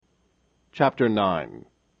Chapter 9.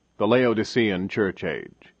 The Laodicean Church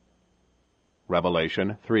Age.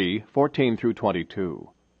 Revelation 3:14-22.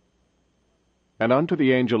 And unto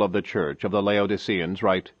the angel of the church of the Laodiceans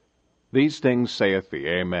write, These things saith the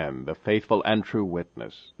Amen, the faithful and true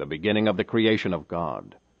witness, the beginning of the creation of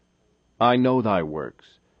God. I know thy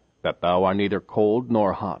works, that thou art neither cold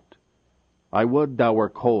nor hot. I would thou were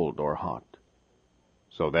cold or hot.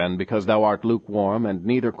 So then, because thou art lukewarm, and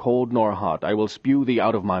neither cold nor hot, I will spew thee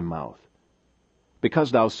out of my mouth.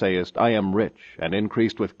 Because thou sayest, I am rich, and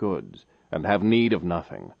increased with goods, and have need of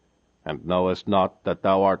nothing, and knowest not that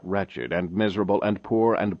thou art wretched, and miserable, and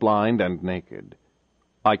poor, and blind, and naked.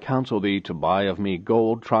 I counsel thee to buy of me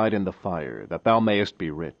gold tried in the fire, that thou mayest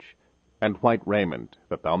be rich, and white raiment,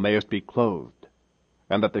 that thou mayest be clothed,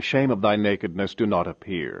 and that the shame of thy nakedness do not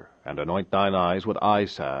appear, and anoint thine eyes with eye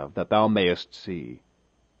salve, that thou mayest see.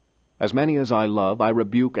 As many as I love, I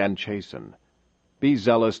rebuke and chasten. Be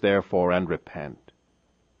zealous therefore, and repent.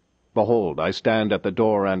 Behold, I stand at the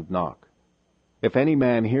door and knock. If any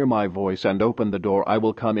man hear my voice, and open the door, I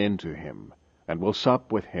will come in to him, and will sup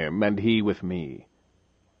with him, and he with me.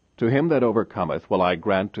 To him that overcometh will I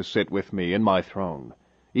grant to sit with me in my throne,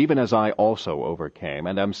 even as I also overcame,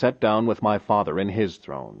 and am set down with my Father in his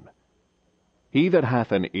throne. He that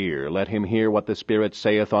hath an ear, let him hear what the Spirit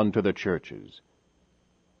saith unto the churches.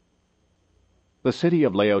 The city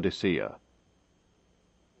of Laodicea.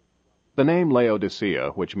 The name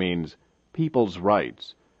Laodicea, which means people's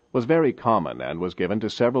rights, was very common and was given to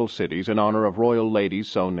several cities in honor of royal ladies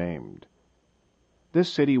so named.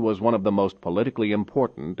 This city was one of the most politically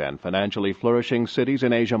important and financially flourishing cities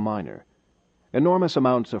in Asia Minor. Enormous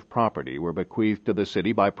amounts of property were bequeathed to the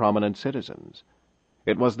city by prominent citizens.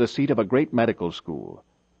 It was the seat of a great medical school.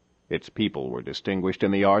 Its people were distinguished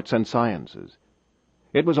in the arts and sciences.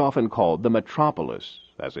 It was often called the metropolis,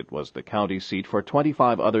 as it was the county seat for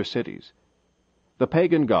 25 other cities. The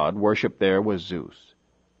pagan god worshipped there was Zeus.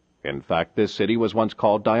 In fact, this city was once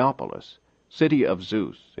called Diopolis, city of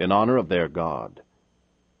Zeus, in honor of their god.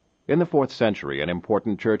 In the 4th century, an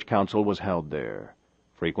important church council was held there.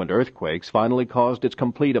 Frequent earthquakes finally caused its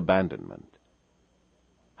complete abandonment.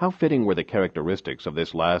 How fitting were the characteristics of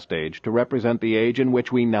this last age to represent the age in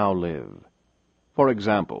which we now live. For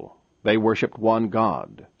example, they worshipped one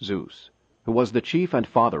god, Zeus, who was the chief and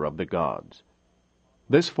father of the gods.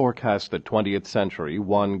 This forecasts the 20th century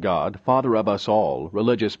one God, Father of us all,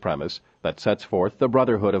 religious premise that sets forth the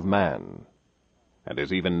brotherhood of man, and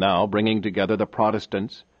is even now bringing together the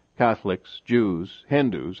Protestants, Catholics, Jews,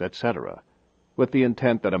 Hindus, etc., with the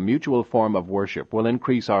intent that a mutual form of worship will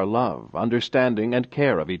increase our love, understanding, and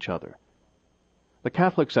care of each other. The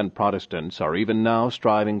Catholics and Protestants are even now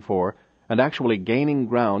striving for and actually gaining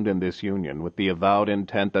ground in this union with the avowed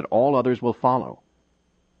intent that all others will follow.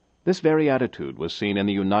 This very attitude was seen in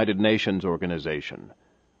the United Nations organization,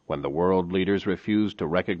 when the world leaders refused to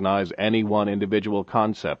recognize any one individual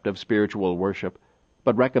concept of spiritual worship,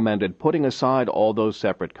 but recommended putting aside all those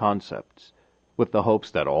separate concepts, with the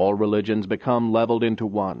hopes that all religions become leveled into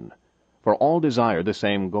one, for all desire the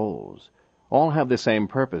same goals, all have the same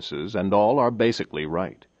purposes, and all are basically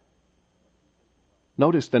right.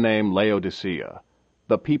 Notice the name Laodicea,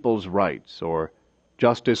 the people's rights, or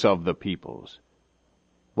justice of the peoples.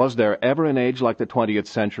 Was there ever an age like the 20th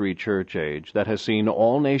century church age that has seen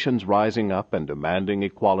all nations rising up and demanding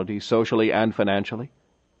equality socially and financially?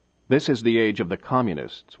 This is the age of the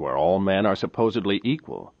communists, where all men are supposedly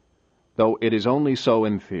equal, though it is only so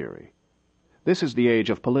in theory. This is the age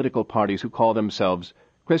of political parties who call themselves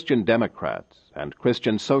Christian Democrats and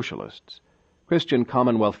Christian Socialists, Christian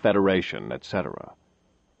Commonwealth Federation, etc.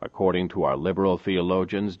 According to our liberal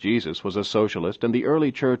theologians, Jesus was a socialist, and the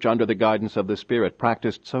early church under the guidance of the Spirit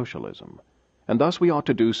practiced socialism, and thus we ought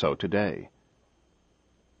to do so today.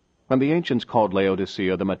 When the ancients called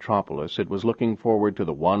Laodicea the metropolis, it was looking forward to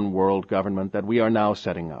the one world government that we are now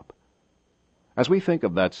setting up. As we think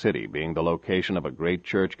of that city being the location of a great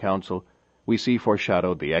church council, we see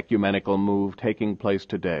foreshadowed the ecumenical move taking place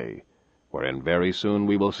today, wherein very soon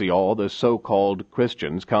we will see all the so-called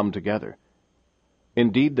Christians come together.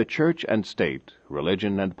 Indeed, the church and state,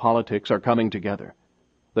 religion and politics are coming together.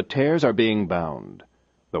 The tares are being bound.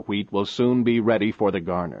 The wheat will soon be ready for the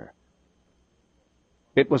garner.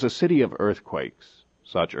 It was a city of earthquakes,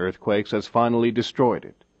 such earthquakes as finally destroyed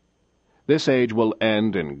it. This age will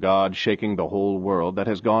end in God shaking the whole world that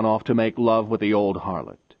has gone off to make love with the old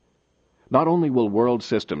harlot. Not only will world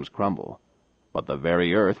systems crumble, but the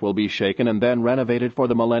very earth will be shaken and then renovated for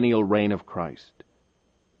the millennial reign of Christ.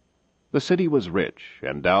 The city was rich,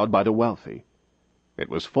 endowed by the wealthy. It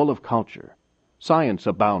was full of culture. Science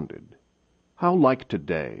abounded. How like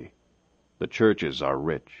today? The churches are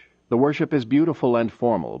rich. The worship is beautiful and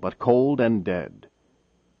formal, but cold and dead.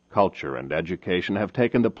 Culture and education have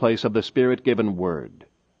taken the place of the Spirit-given Word,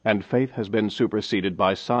 and faith has been superseded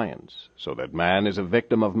by science, so that man is a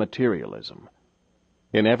victim of materialism.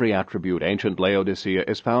 In every attribute, ancient Laodicea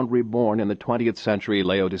is found reborn in the 20th century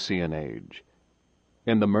Laodicean age.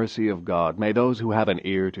 In the mercy of God, may those who have an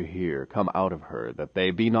ear to hear come out of her, that they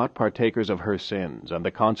be not partakers of her sins and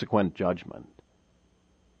the consequent judgment.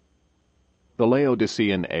 The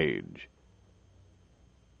Laodicean Age.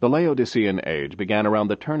 The Laodicean age began around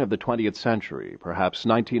the turn of the 20th century, perhaps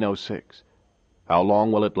 1906. How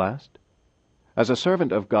long will it last? As a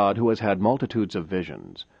servant of God who has had multitudes of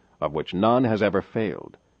visions, of which none has ever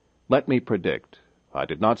failed, let me predict, I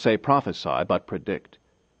did not say prophesy, but predict,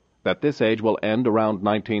 that this age will end around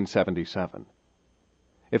 1977.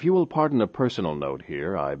 If you will pardon a personal note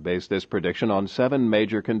here, I base this prediction on 7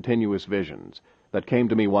 major continuous visions that came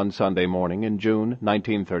to me one Sunday morning in June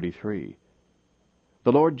 1933.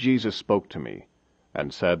 The Lord Jesus spoke to me,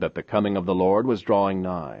 and said that the coming of the Lord was drawing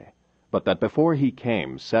nigh, but that before he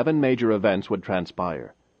came 7 major events would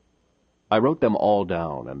transpire. I wrote them all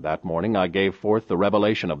down, and that morning I gave forth the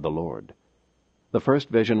revelation of the Lord. The first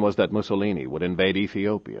vision was that Mussolini would invade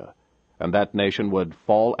Ethiopia, and that nation would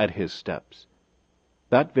fall at his steps.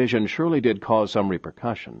 That vision surely did cause some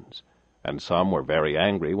repercussions, and some were very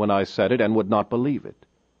angry when I said it and would not believe it.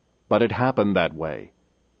 But it happened that way.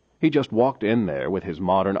 He just walked in there with his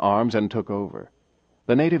modern arms and took over.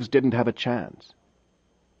 The natives didn't have a chance.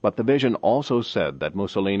 But the vision also said that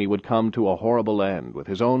Mussolini would come to a horrible end with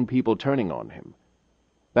his own people turning on him.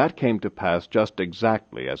 That came to pass just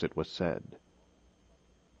exactly as it was said.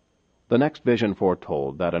 The next vision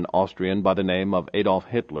foretold that an Austrian by the name of Adolf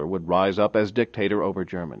Hitler would rise up as dictator over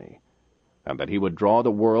Germany, and that he would draw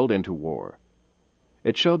the world into war.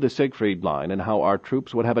 It showed the Siegfried Line and how our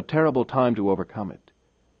troops would have a terrible time to overcome it.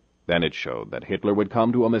 Then it showed that Hitler would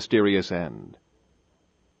come to a mysterious end.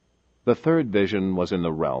 The third vision was in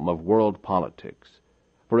the realm of world politics,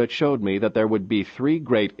 for it showed me that there would be 3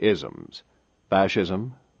 great isms,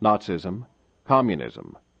 fascism, Nazism,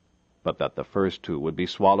 communism, but that the first 2 would be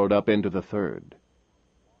swallowed up into the third.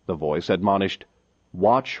 The voice admonished,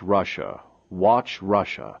 "Watch Russia, watch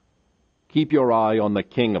Russia. Keep your eye on the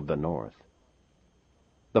King of the North."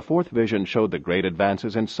 The fourth vision showed the great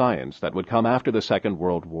advances in science that would come after the Second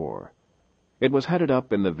World War. It was headed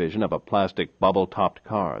up in the vision of a plastic bubble-topped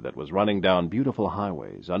car that was running down beautiful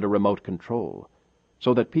highways under remote control,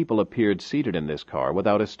 so that people appeared seated in this car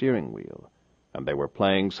without a steering wheel, and they were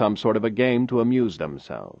playing some sort of a game to amuse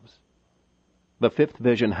themselves. The fifth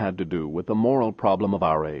vision had to do with the moral problem of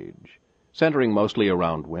our age, centering mostly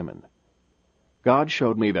around women. God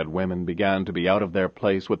showed me that women began to be out of their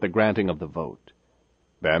place with the granting of the vote.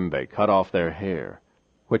 Then they cut off their hair,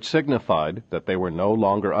 which signified that they were no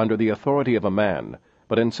longer under the authority of a man,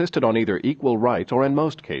 but insisted on either equal rights or, in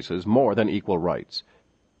most cases, more than equal rights.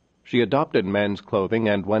 She adopted men's clothing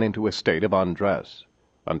and went into a state of undress,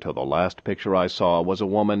 until the last picture I saw was a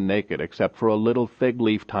woman naked except for a little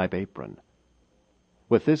fig-leaf-type apron.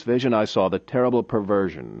 With this vision I saw the terrible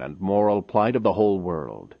perversion and moral plight of the whole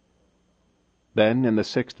world. Then, in the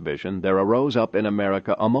sixth vision, there arose up in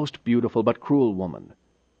America a most beautiful but cruel woman.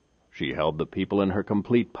 She held the people in her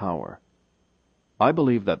complete power. I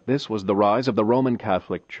believe that this was the rise of the Roman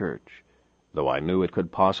Catholic Church, though I knew it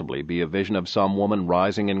could possibly be a vision of some woman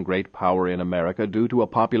rising in great power in America due to a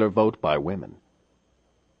popular vote by women.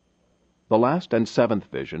 The last and seventh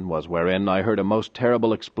vision was wherein I heard a most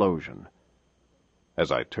terrible explosion. As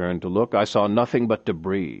I turned to look, I saw nothing but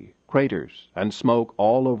debris, craters, and smoke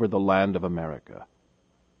all over the land of America.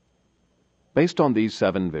 Based on these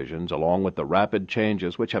 7 visions, along with the rapid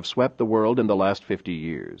changes which have swept the world in the last 50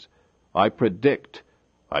 years, I predict,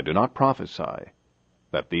 I do not prophesy,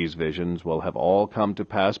 that these visions will have all come to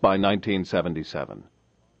pass by 1977.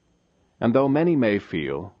 And though many may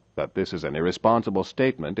feel that this is an irresponsible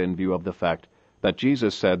statement in view of the fact that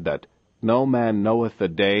Jesus said that no man knoweth the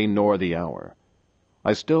day nor the hour,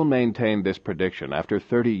 I still maintain this prediction after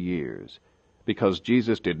 30 years, because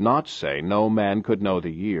Jesus did not say no man could know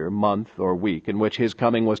the year, month, or week in which his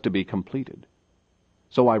coming was to be completed.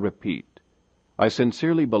 So I repeat, I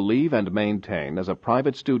sincerely believe and maintain as a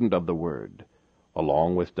private student of the Word,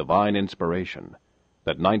 along with divine inspiration,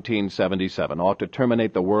 that 1977 ought to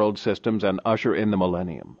terminate the world systems and usher in the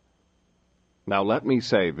millennium. Now let me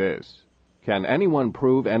say this. Can anyone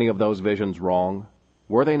prove any of those visions wrong?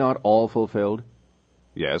 Were they not all fulfilled?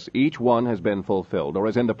 Yes, each one has been fulfilled or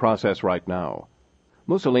is in the process right now.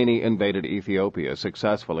 Mussolini invaded Ethiopia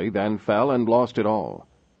successfully, then fell and lost it all.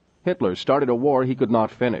 Hitler started a war he could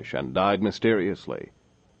not finish and died mysteriously.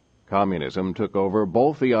 Communism took over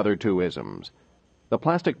both the other two isms. The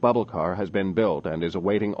plastic bubble car has been built and is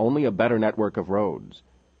awaiting only a better network of roads.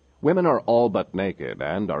 Women are all but naked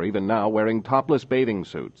and are even now wearing topless bathing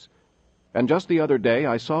suits. And just the other day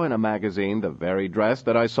I saw in a magazine the very dress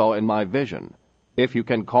that I saw in my vision, if you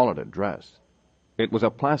can call it a dress. It was a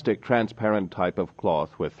plastic transparent type of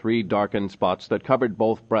cloth with 3 darkened spots that covered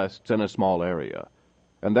both breasts in a small area,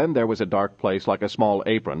 and then there was a dark place like a small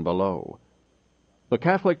apron below. The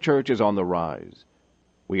Catholic Church is on the rise.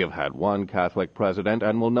 We have had one Catholic president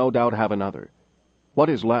and will no doubt have another. What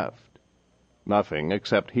is left? Nothing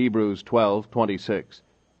except Hebrews 12:26.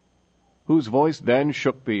 Whose voice then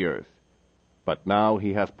shook the earth. But now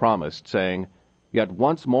he hath promised, saying, Yet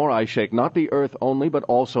once more I shake not the earth only, but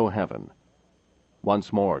also heaven.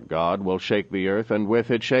 Once more God will shake the earth, and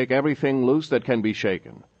with it shake everything loose that can be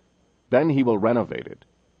shaken. Then he will renovate it.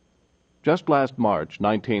 Just last March,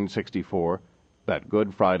 1964, that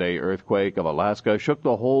Good Friday earthquake of Alaska shook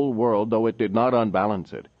the whole world, though it did not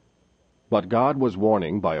unbalance it. But God was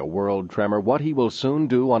warning by a world tremor what he will soon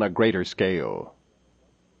do on a greater scale.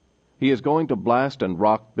 He is going to blast and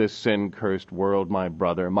rock this sin-cursed world, my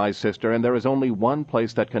brother, my sister, and there is only one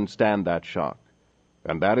place that can stand that shock,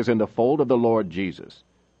 and that is in the fold of the Lord Jesus.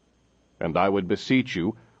 And I would beseech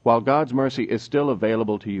you, while God's mercy is still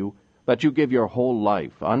available to you, that you give your whole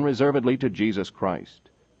life unreservedly to Jesus Christ,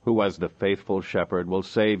 who as the faithful shepherd will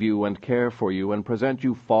save you and care for you and present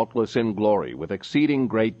you faultless in glory with exceeding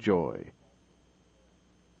great joy.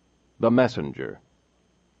 The Messenger.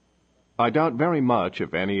 I doubt very much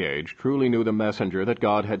if any age truly knew the messenger that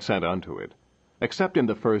God had sent unto it, except in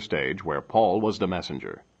the first age where Paul was the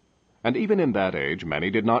messenger. And even in that age many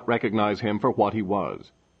did not recognize him for what he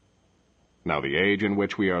was. Now the age in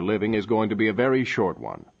which we are living is going to be a very short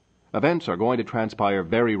one. Events are going to transpire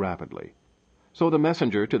very rapidly. So the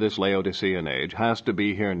messenger to this Laodicean age has to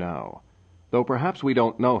be here now, though perhaps we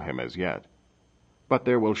don't know him as yet. But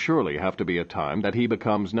there will surely have to be a time that he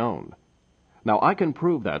becomes known. Now I can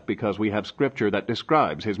prove that because we have Scripture that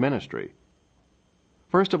describes his ministry.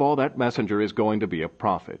 First of all, that messenger is going to be a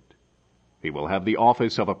prophet. He will have the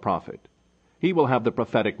office of a prophet. He will have the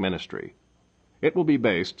prophetic ministry. It will be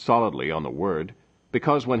based solidly on the Word,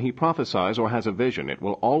 because when he prophesies or has a vision, it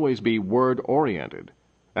will always be Word-oriented,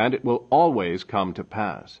 and it will always come to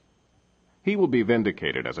pass. He will be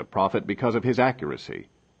vindicated as a prophet because of his accuracy.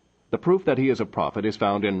 The proof that he is a prophet is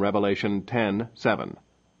found in Revelation 10:7.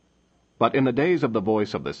 But in the days of the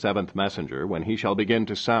voice of the 7th messenger, when he shall begin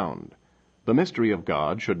to sound, the mystery of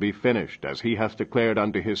God should be finished, as he hath declared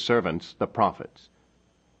unto his servants the prophets.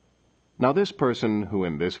 Now this person who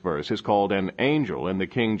in this verse is called an angel in the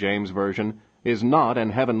King James Version is not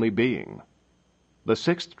an heavenly being. The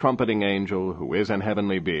 6th trumpeting angel, who is an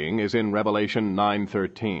heavenly being, is in Revelation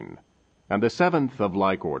 9:13, and the 7th of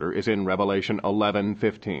like order is in Revelation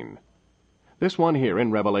 11:15. This one here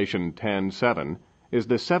in Revelation 10:7 is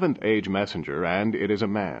the 7th age messenger, and it is a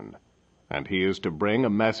man. And he is to bring a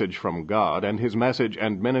message from God, and his message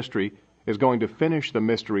and ministry is going to finish the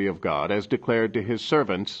mystery of God as declared to his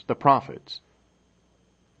servants, the prophets.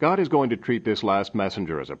 God is going to treat this last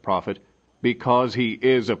messenger as a prophet because he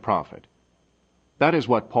is a prophet. That is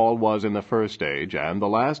what Paul was in the first age, and the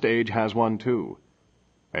last age has one too.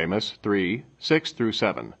 Amos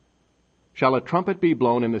 3:6-7. Shall a trumpet be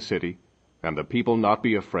blown in the city, and the people not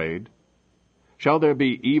be afraid? Shall there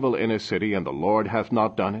be evil in a city, and the Lord hath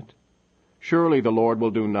not done it? Surely the Lord will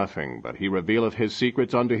do nothing, but he revealeth his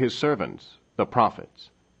secrets unto his servants, the prophets.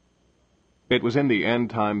 It was in the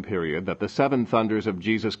end-time period that the 7 thunders of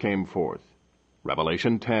Jesus came forth.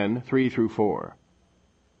 Revelation 10:3-4.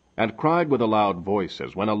 And cried with a loud voice,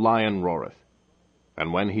 as when a lion roareth.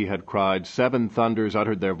 And when he had cried, 7 thunders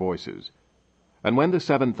uttered their voices. And when the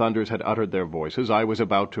 7 thunders had uttered their voices, I was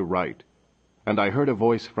about to write. And I heard a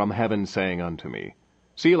voice from heaven saying unto me,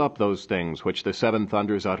 Seal up those things which the 7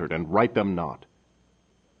 thunders uttered, and write them not.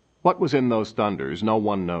 What was in those thunders no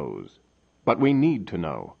one knows, but we need to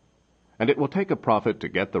know. And it will take a prophet to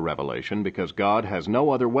get the revelation, because God has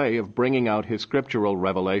no other way of bringing out his scriptural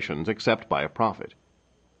revelations except by a prophet.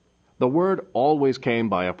 The Word always came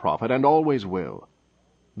by a prophet, and always will.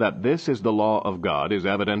 That this is the law of God is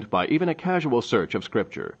evident by even a casual search of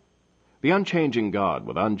Scripture. The unchanging God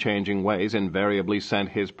with unchanging ways invariably sent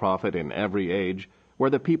his prophet in every age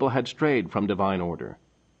where the people had strayed from divine order.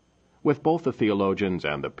 With both the theologians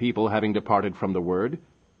and the people having departed from the Word,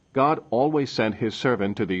 God always sent his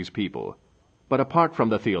servant to these people, but apart from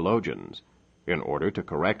the theologians, in order to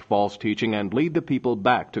correct false teaching and lead the people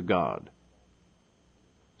back to God.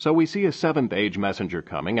 So we see a 7th age messenger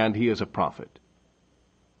coming, and he is a prophet.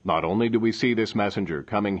 Not only do we see this messenger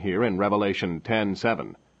coming here in Revelation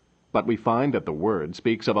 10:7, but we find that the Word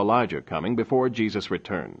speaks of Elijah coming before Jesus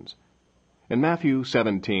returns. In Matthew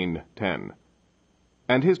 17:10,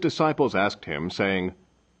 "And his disciples asked him, saying,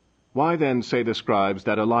 Why then say the scribes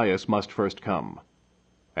that Elias must first come?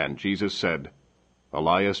 And Jesus said,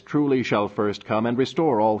 Elias truly shall first come and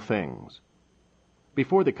restore all things."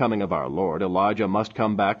 Before the coming of our Lord, Elijah must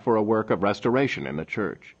come back for a work of restoration in the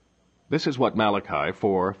church. This is what Malachi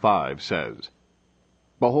 4:5 says.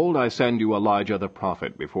 "Behold, I send you Elijah the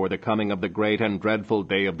prophet before the coming of the great and dreadful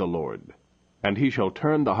day of the Lord. And he shall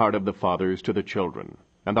turn the heart of the fathers to the children,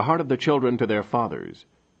 and the heart of the children to their fathers,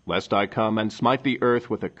 lest I come and smite the earth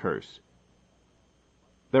with a curse."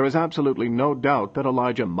 There is absolutely no doubt that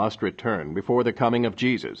Elijah must return before the coming of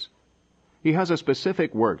Jesus. He has a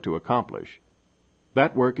specific work to accomplish.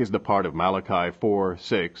 That work is the part of Malachi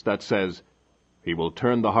 4:6 that says, "He will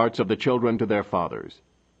turn the hearts of the children to their fathers."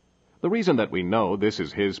 The reason that we know this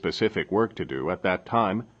is his specific work to do at that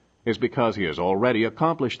time is because he has already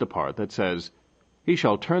accomplished the part that says, "He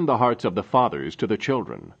shall turn the hearts of the fathers to the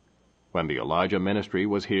children," when the Elijah ministry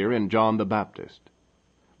was here in John the Baptist.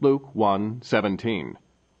 Luke 1:17,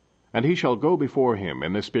 "And he shall go before him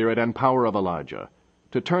in the spirit and power of Elijah,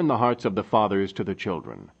 to turn the hearts of the fathers to the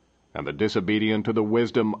children, and the disobedient to the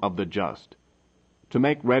wisdom of the just, to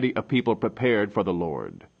make ready a people prepared for the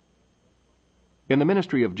Lord." In the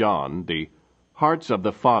ministry of John, the hearts of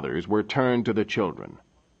the fathers were turned to the children.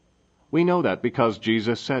 We know that because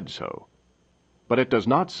Jesus said so. But it does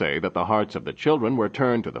not say that the hearts of the children were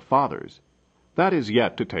turned to the fathers. That is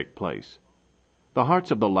yet to take place. The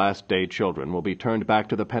hearts of the last-day children will be turned back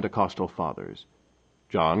to the Pentecostal fathers.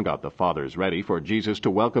 John got the fathers ready for Jesus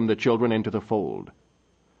to welcome the children into the fold.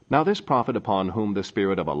 Now this prophet upon whom the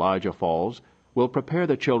spirit of Elijah falls will prepare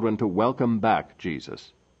the children to welcome back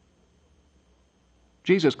Jesus.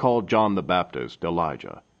 Jesus called John the Baptist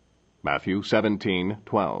Elijah. Matthew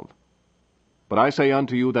 17:12. "But I say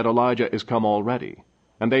unto you that Elijah is come already,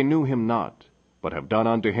 and they knew him not, but have done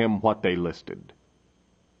unto him what they listed."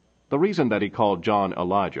 The reason that he called John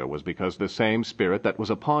Elijah was because the same spirit that was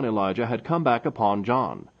upon Elijah had come back upon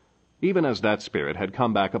John, even as that spirit had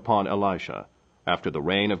come back upon Elisha after the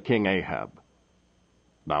reign of King Ahab.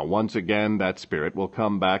 Now once again that spirit will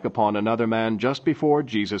come back upon another man just before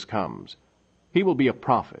Jesus comes. He will be a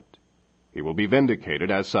prophet. He will be vindicated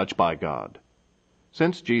as such by God.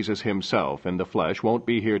 Since Jesus himself in the flesh won't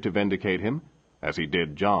be here to vindicate him, as he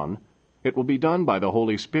did John, it will be done by the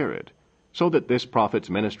Holy Spirit, so that this prophet's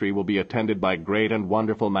ministry will be attended by great and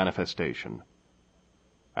wonderful manifestation.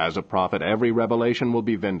 As a prophet, every revelation will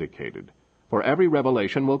be vindicated, for every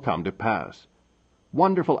revelation will come to pass.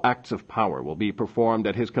 Wonderful acts of power will be performed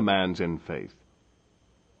at his commands in faith.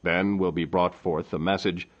 Then will be brought forth the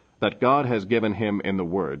message that God has given him in the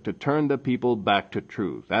Word to turn the people back to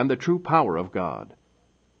truth and the true power of God.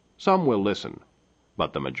 Some will listen,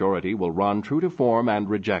 but the majority will run true to form and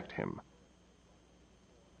reject him.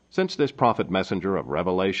 Since this prophet messenger of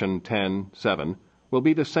Revelation 10:7 will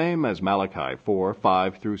be the same as Malachi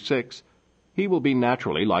 4:5-6, he will be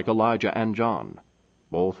naturally like Elijah and John.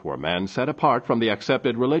 Both were men set apart from the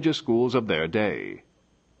accepted religious schools of their day.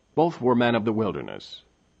 Both were men of the wilderness.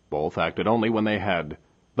 Both acted only when they had,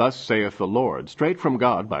 "Thus saith the Lord," straight from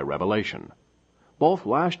God by revelation. Both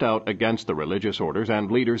lashed out against the religious orders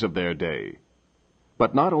and leaders of their day.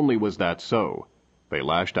 But not only was that so, they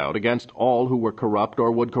lashed out against all who were corrupt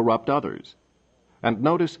or would corrupt others. And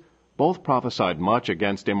notice, both prophesied much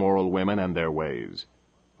against immoral women and their ways.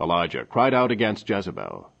 Elijah cried out against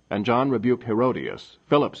Jezebel, and John rebuked Herodias,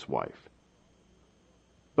 Philip's wife.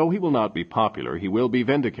 Though he will not be popular, he will be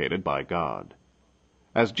vindicated by God.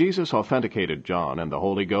 As Jesus authenticated John and the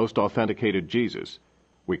Holy Ghost authenticated Jesus,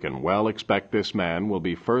 we can well expect this man will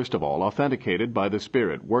be first of all authenticated by the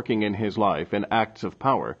Spirit working in his life in acts of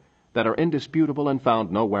power that are indisputable and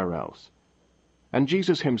found nowhere else. And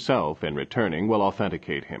Jesus himself, in returning, will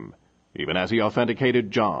authenticate him, even as he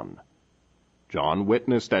authenticated John. John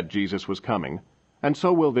witnessed that Jesus was coming, and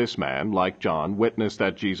so will this man, like John, witness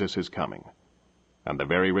that Jesus is coming. And the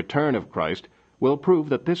very return of Christ will prove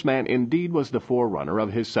that this man indeed was the forerunner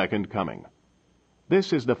of his second coming.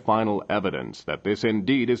 This is the final evidence that this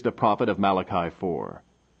indeed is the prophet of Malachi 4.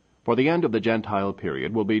 For the end of the Gentile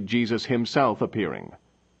period will be Jesus himself appearing.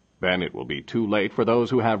 Then it will be too late for those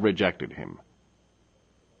who have rejected him.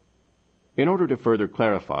 In order to further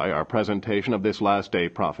clarify our presentation of this last-day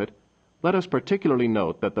prophet, let us particularly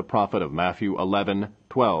note that the prophet of Matthew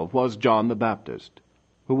 11:12 was John the Baptist,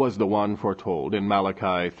 who was the one foretold in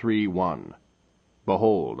Malachi 3:1.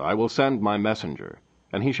 "Behold, I will send my messenger,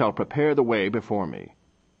 and he shall prepare the way before me.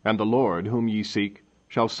 And the Lord, whom ye seek,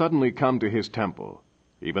 shall suddenly come to his temple,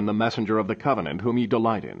 even the messenger of the covenant whom ye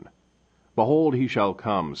delight in. Behold, he shall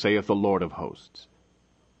come, saith the Lord of hosts.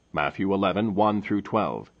 Matthew 11,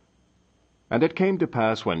 1-12. And it came to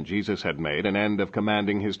pass, when Jesus had made an end of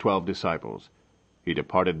commanding his 12 disciples, he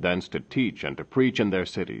departed thence to teach and to preach in their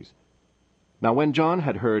cities. Now when John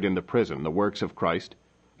had heard in the prison the works of Christ,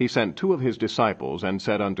 he sent 2 of his disciples, and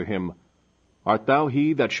said unto him, Art thou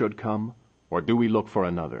he that should come, or do we look for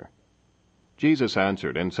another? Jesus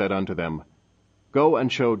answered and said unto them, Go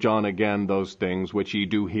and show John again those things which ye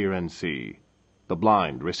do hear and see. The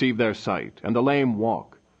blind receive their sight, and the lame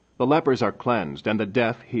walk. The lepers are cleansed, and the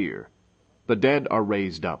deaf hear. The dead are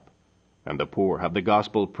raised up, and the poor have the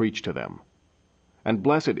gospel preached to them. And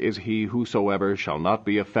blessed is he whosoever shall not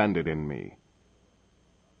be offended in me.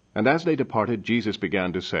 And as they departed, Jesus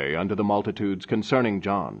began to say unto the multitudes concerning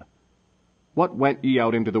John, What went ye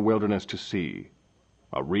out into the wilderness to see?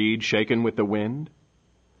 A reed shaken with the wind?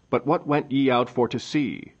 But what went ye out for to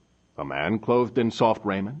see? A man clothed in soft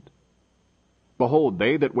raiment? Behold,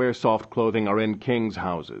 they that wear soft clothing are in kings'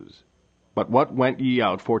 houses. But what went ye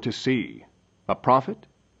out for to see? A prophet?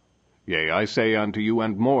 Yea, I say unto you,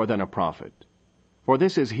 and more than a prophet. For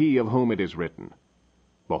this is he of whom it is written,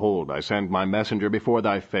 Behold, I send my messenger before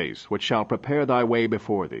thy face, which shall prepare thy way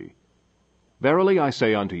before thee. Verily I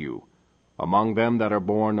say unto you, among them that are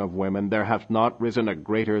born of women there hath not risen a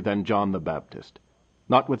greater than John the Baptist.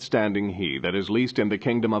 Notwithstanding he that is least in the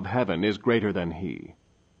kingdom of heaven is greater than he.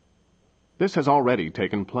 This has already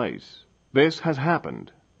taken place. This has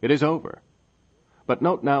happened. It is over. But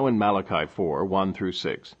note now in Malachi 4,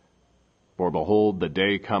 1-6, For behold, the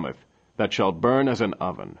day cometh, that shall burn as an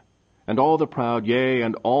oven, and all the proud, yea,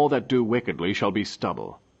 and all that do wickedly shall be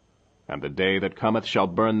stubble. And the day that cometh shall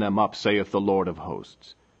burn them up, saith the Lord of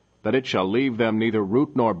hosts, that it shall leave them neither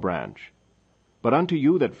root nor branch. But unto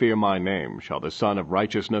you that fear my name shall the Son of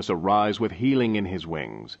Righteousness arise with healing in his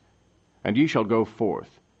wings. And ye shall go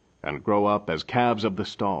forth, and grow up as calves of the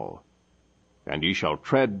stall. And ye shall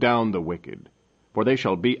tread down the wicked, for they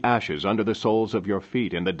shall be ashes under the soles of your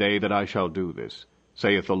feet in the day that I shall do this,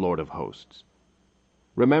 saith the Lord of hosts.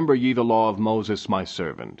 Remember ye the law of Moses my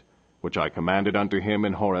servant, which I commanded unto him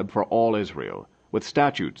in Horeb for all Israel, with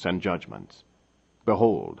statutes and judgments.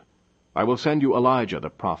 Behold, I will send you Elijah the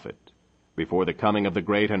prophet, before the coming of the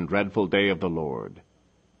great and dreadful day of the Lord.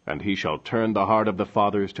 And he shall turn the heart of the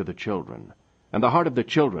fathers to the children, and the heart of the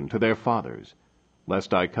children to their fathers,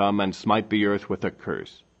 lest I come and smite the earth with a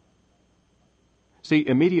curse. See,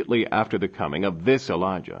 immediately after the coming of this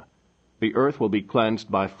Elijah, the earth will be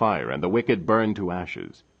cleansed by fire, and the wicked burned to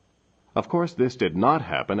ashes. Of course, this did not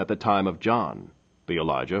happen at the time of John, the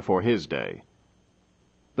Elijah for his day.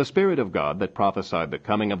 The Spirit of God that prophesied the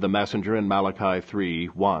coming of the messenger in Malachi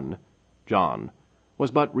 3:1, John,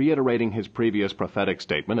 was but reiterating his previous prophetic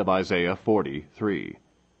statement of Isaiah 40:3,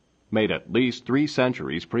 made at least 3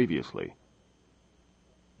 centuries previously.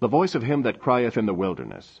 The voice of him that crieth in the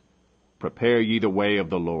wilderness, Prepare ye the way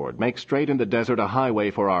of the Lord, make straight in the desert a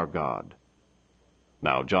highway for our God.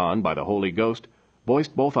 Now John, by the Holy Ghost,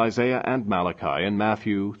 voiced both Isaiah and Malachi in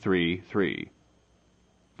Matthew 3:3.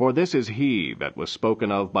 For this is he that was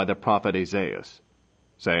spoken of by the prophet Esaias,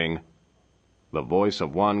 saying, The voice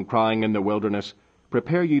of one crying in the wilderness,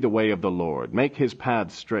 Prepare ye the way of the Lord, make his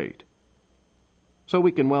paths straight. So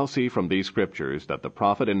we can well see from these scriptures that the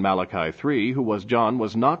prophet in Malachi 3, who was John,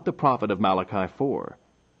 was not the prophet of Malachi 4,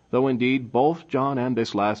 though indeed both John and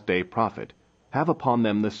this last day prophet have upon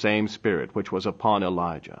them the same spirit which was upon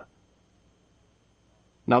Elijah.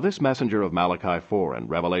 Now this messenger of Malachi 4 and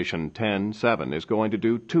Revelation 10:7 is going to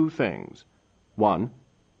do 2 things. 1.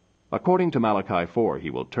 According to Malachi 4, he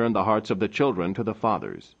will turn the hearts of the children to the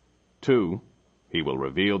fathers. 2. He will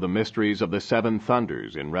reveal the mysteries of the 7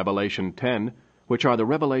 thunders in Revelation 10, which are the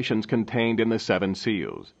revelations contained in the 7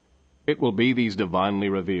 seals. It will be these divinely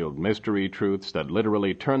revealed mystery truths that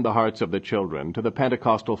literally turn the hearts of the children to the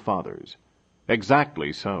Pentecostal fathers.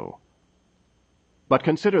 Exactly so. But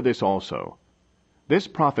consider this also. This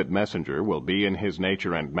prophet messenger will be in his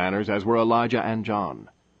nature and manners as were Elijah and John.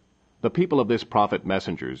 The people of this prophet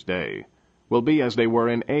messenger's day will be as they were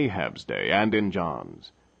in Ahab's day and in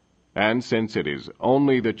John's. And since it is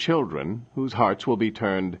only the children whose hearts will be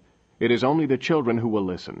turned, it is only the children who will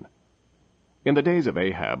listen. In the days of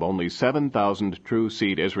Ahab, only 7,000 true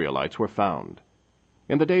seed Israelites were found.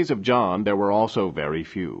 In the days of John, there were also very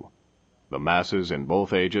few. The masses in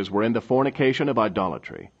both ages were in the fornication of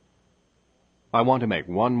idolatry. I want to make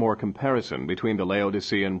one more comparison between the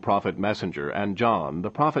Laodicean prophet messenger and John, the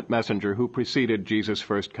prophet messenger who preceded Jesus'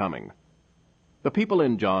 first coming. The people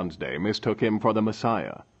in John's day mistook him for the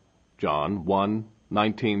Messiah. John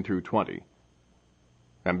 1:19-20.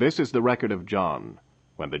 And this is the record of John,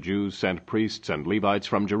 when the Jews sent priests and Levites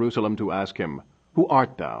from Jerusalem to ask him, Who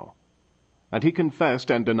art thou? And he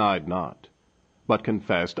confessed and denied not, but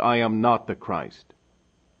confessed, I am not the Christ.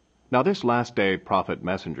 Now this last day prophet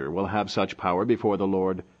messenger will have such power before the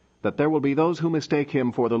Lord, that there will be those who mistake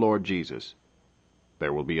him for the Lord Jesus.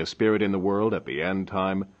 There will be a spirit in the world at the end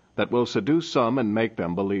time that will seduce some and make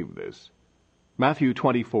them believe this. Matthew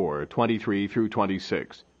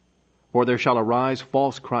 24:23-26. For there shall arise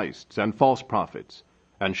false Christs and false prophets,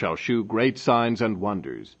 and shall shew great signs and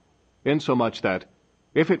wonders, insomuch that,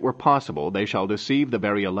 if it were possible, they shall deceive the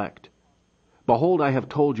very elect. Behold, I have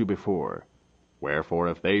told you before. Wherefore,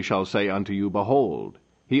 if they shall say unto you, Behold,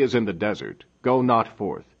 he is in the desert, go not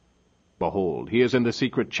forth. Behold, he is in the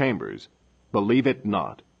secret chambers, believe it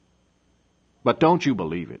not. But don't you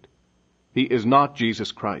believe it. He is not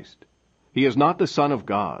Jesus Christ. He is not the Son of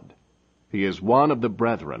God. He is one of the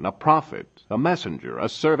brethren, a prophet, a messenger, a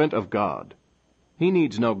servant of God. He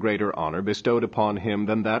needs no greater honor bestowed upon him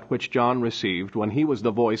than that which John received when he was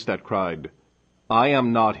the voice that cried, I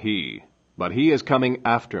am not he, but he is coming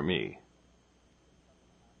after me.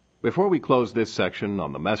 Before we close this section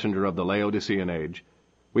on the messenger of the Laodicean age,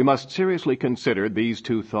 we must seriously consider these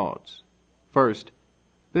two thoughts. First,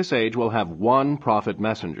 this age will have one prophet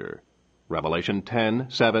messenger. Revelation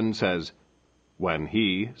 10:7 says, When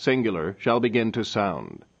he, singular, shall begin to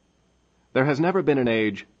sound. There has never been an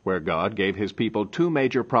age where God gave his people two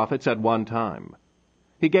major prophets at one time.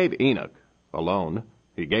 He gave Enoch, alone.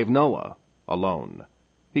 He gave Noah, alone.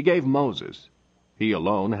 He gave Moses. He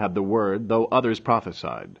alone had the word, though others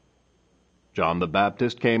prophesied. John the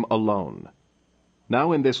Baptist came alone.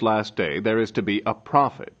 Now in this last day there is to be a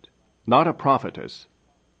prophet, not a prophetess,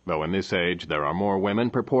 though in this age there are more women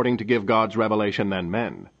purporting to give God's revelation than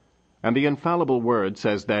men, and the infallible word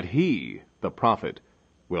says that he, the prophet,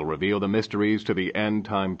 will reveal the mysteries to the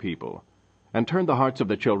end-time people, and turn the hearts of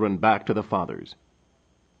the children back to the fathers.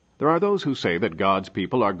 There are those who say that God's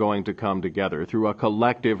people are going to come together through a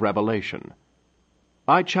collective revelation.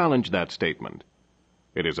 I challenge that statement.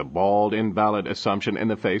 It is a bald, invalid assumption in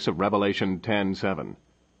the face of Revelation 10:7.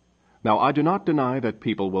 Now I do not deny that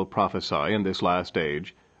people will prophesy in this last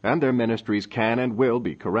age, and their ministries can and will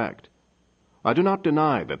be correct. I do not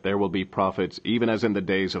deny that there will be prophets even as in the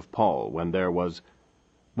days of Paul, when there was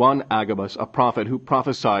one Agabus, a prophet, who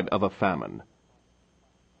prophesied of a famine.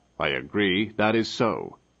 I agree that is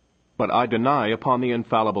so, but I deny upon the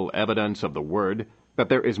infallible evidence of the Word that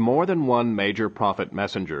there is more than one major prophet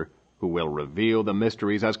messenger who will reveal the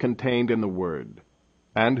mysteries as contained in the Word,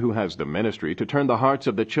 and who has the ministry to turn the hearts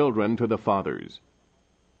of the children to the fathers.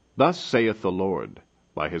 Thus saith the Lord,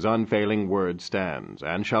 by his unfailing word stands,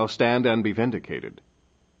 and shall stand and be vindicated.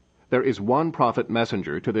 There is one prophet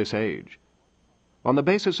messenger to this age. On the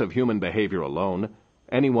basis of human behavior alone,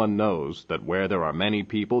 anyone knows that where there are many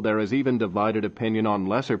people there is even divided opinion on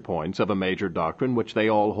lesser points of a major doctrine which they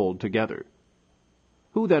all hold together.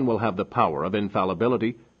 Who then will have the power of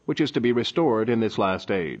infallibility which is to be restored in this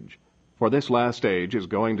last age? For this last age is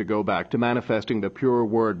going to go back to manifesting the pure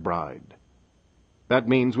Word bride. That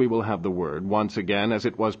means we will have the Word once again as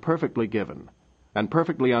it was perfectly given, and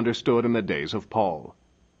perfectly understood in the days of Paul.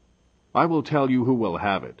 I will tell you who will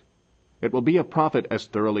have it. It will be a prophet as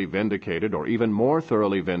thoroughly vindicated, or even more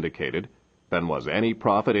thoroughly vindicated, than was any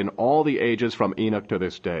prophet in all the ages from Enoch to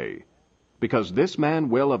this day, because this man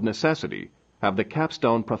will of necessity have the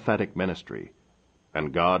capstone prophetic ministry,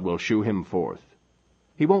 and God will shew him forth.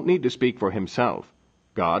 He won't need to speak for himself.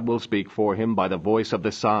 God will speak for him by the voice of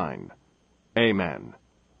the sign. Amen.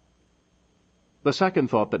 The second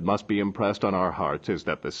thought that must be impressed on our hearts is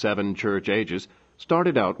that the 7 church ages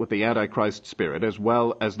started out with the Antichrist spirit as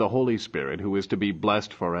well as the Holy Spirit, who is to be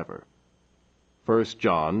blessed forever. 1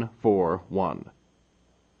 John 4:1.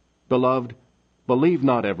 Beloved, believe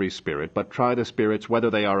not every spirit, but try the spirits whether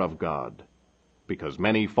they are of God, because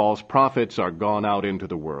many false prophets are gone out into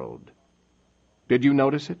the world. Did you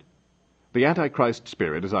notice it? The Antichrist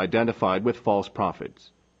spirit is identified with false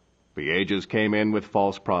prophets. The ages came in with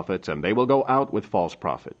false prophets, and they will go out with false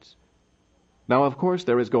prophets. Now, of course,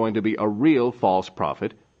 there is going to be a real false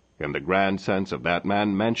prophet, in the grand sense of that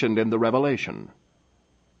man mentioned in the Revelation.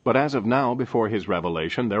 But as of now, before his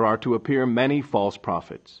revelation, there are to appear many false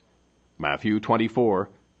prophets. Matthew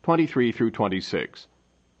 24:23-26.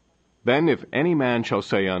 Then if any man shall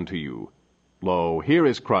say unto you, Lo, here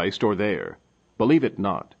is Christ, or there, believe it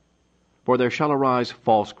not. For there shall arise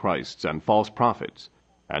false Christs and false prophets,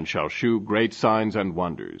 and shall shew great signs and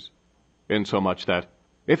wonders, insomuch that,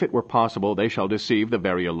 if it were possible, they shall deceive the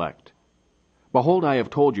very elect. Behold, I have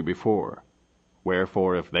told you before.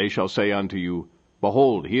 Wherefore, if they shall say unto you,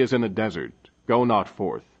 Behold, he is in the desert, go not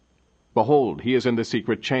forth. Behold, he is in the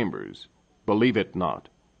secret chambers. Believe it not.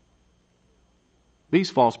 These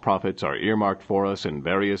false prophets are earmarked for us in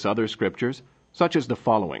various other scriptures, such as the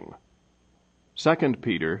following. 2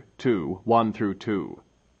 Peter 2, 1-2.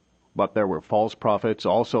 But there were false prophets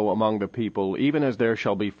also among the people, even as there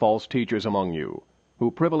shall be false teachers among you,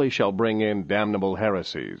 who privily shall bring in damnable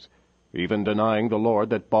heresies, even denying the Lord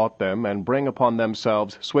that bought them, and bring upon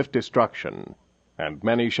themselves swift destruction. And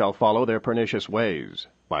many shall follow their pernicious ways,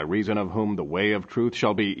 by reason of whom the way of truth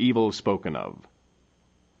shall be evil spoken of.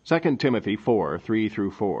 2 Timothy 4,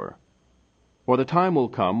 3-4. For the time will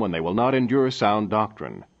come when they will not endure sound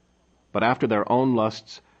doctrine, but after their own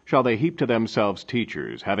lusts shall they heap to themselves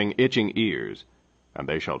teachers, having itching ears, and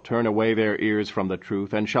they shall turn away their ears from the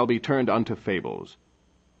truth, and shall be turned unto fables.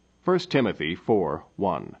 1 Timothy 4,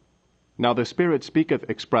 1. Now the Spirit speaketh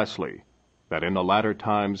expressly, that in the latter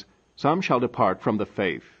times some shall depart from the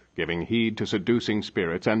faith, giving heed to seducing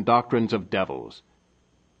spirits and doctrines of devils.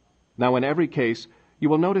 Now in every case you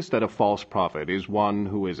will notice that a false prophet is one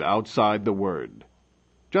who is outside the Word.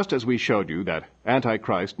 Just as we showed you that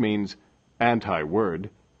Antichrist means anti-word,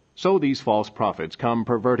 so these false prophets come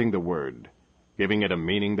perverting the Word, giving it a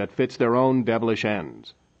meaning that fits their own devilish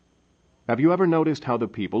ends. Have you ever noticed how the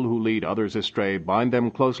people who lead others astray bind them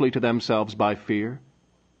closely to themselves by fear?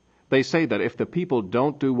 They say that if the people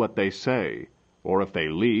don't do what they say, or if they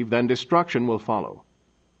leave, then destruction will follow.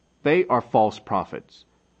 They are false prophets,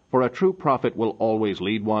 for a true prophet will always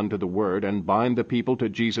lead one to the Word and bind the people to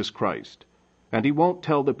Jesus Christ, and he won't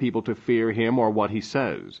tell the people to fear him or what he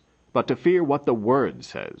says, but to fear what the Word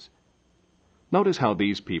says. Notice how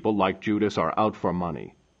these people, like Judas, are out for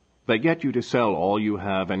money. They get you to sell all you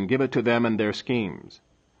have and give it to them and their schemes.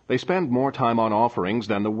 They spend more time on offerings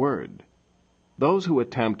than the Word. Those who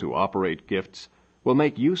attempt to operate gifts will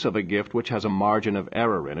make use of a gift which has a margin of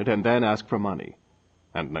error in it and then ask for money,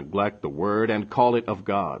 and neglect the Word and call it of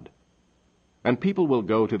God. And people will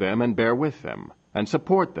go to them and bear with them, and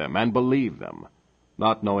support them and believe them,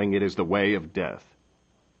 not knowing it is the way of death.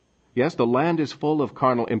 Yes, the land is full of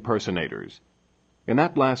carnal impersonators. In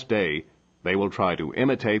that last day they will try to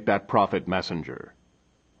imitate that prophet messenger.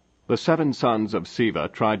 The 7 sons of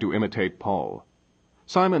Sceva tried to imitate Paul.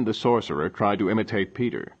 Simon the sorcerer tried to imitate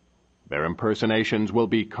Peter. Their impersonations will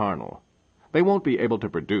be carnal. They won't be able to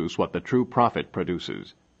produce what the true prophet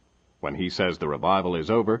produces. When he says the revival is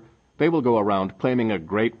over, they will go around claiming a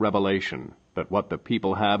great revelation that what the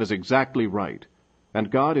people have is exactly right, and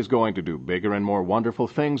God is going to do bigger and more wonderful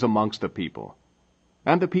things amongst the people.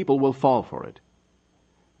 And the people will fall for it.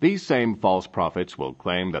 These same false prophets will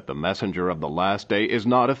claim that the messenger of the last day is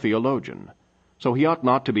not a theologian, so he ought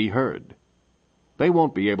not to be heard. They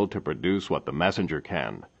won't be able to produce what the messenger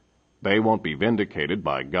can. They won't be vindicated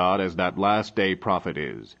by God as that last day prophet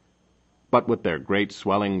is. But with their great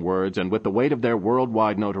swelling words and with the weight of their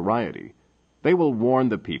worldwide notoriety, they will warn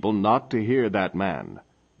the people not to hear that man,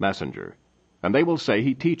 messenger, and they will say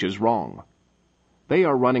he teaches wrong. They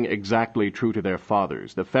are running exactly true to their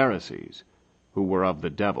fathers, the Pharisees, who were of the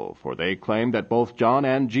devil, for they claimed that both John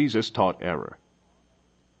and Jesus taught error.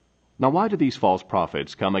 Now why do these false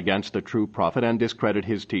prophets come against the true prophet and discredit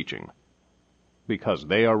his teaching? Because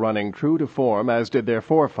they are running true to form as did their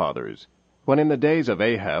forefathers, when in the days of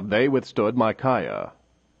Ahab they withstood Micaiah.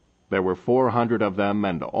 There were 400 of them,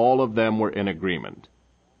 and all of them were in agreement.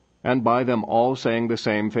 And by them all saying the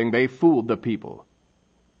same thing, they fooled the people.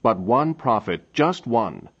 But one prophet, just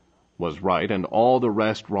one, was right and all the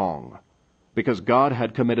rest wrong, because God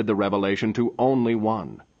had committed the revelation to only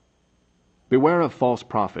one. Beware of false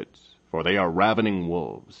prophets, for they are ravening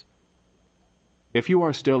wolves. If you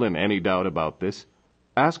are still in any doubt about this,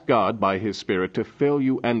 ask God by His Spirit to fill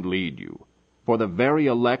you and lead you, for the very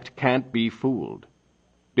elect can't be fooled.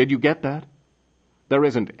 Did you get that? There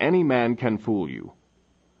isn't any man can fool you.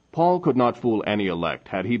 Paul could not fool any elect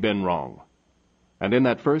had he been wrong. And in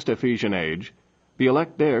that first Ephesian age, the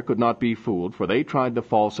elect there could not be fooled, for they tried the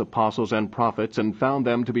false apostles and prophets and found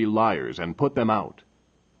them to be liars and put them out.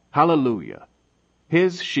 Hallelujah!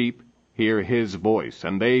 His sheep hear His voice,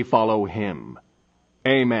 and they follow Him.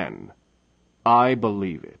 Amen. I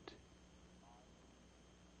believe it.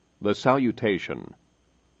 The Salutation.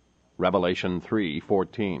 Revelation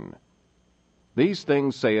 3:14. These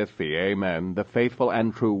things saith the Amen, the faithful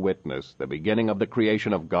and true witness, the beginning of the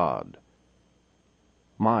creation of God.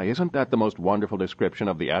 My, isn't that the most wonderful description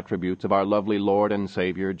of the attributes of our lovely Lord and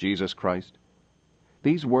Savior, Jesus Christ?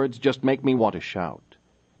 These words just make me want to shout.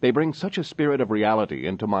 They bring such a spirit of reality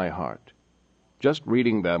into my heart. Just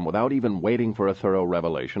reading them without even waiting for a thorough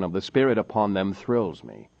revelation of the Spirit upon them thrills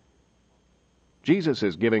me. Jesus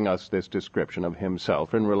is giving us this description of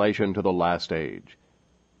Himself in relation to the last age.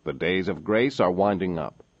 The days of grace are winding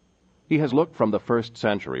up. He has looked from the 1st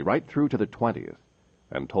century right through to the 20th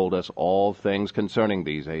and told us all things concerning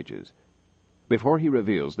these ages. Before he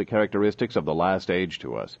reveals the characteristics of the last age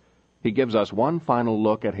to us, he gives us one final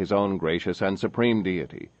look at his own gracious and supreme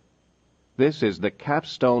deity. This is the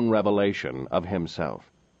capstone revelation of himself.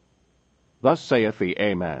 Thus saith the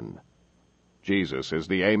Amen. Jesus is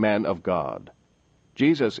the Amen of God.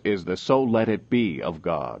 Jesus is the so let it be of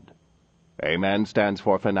God. Amen stands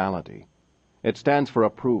for finality. It stands for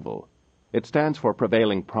approval. It stands for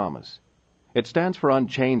prevailing promise. It stands for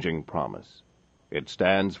unchanging promise. It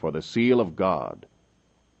stands for the seal of God.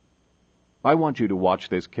 I want you to watch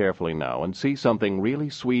this carefully now and see something really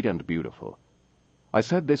sweet and beautiful. I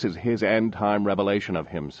said this is his end-time revelation of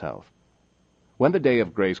himself. When the day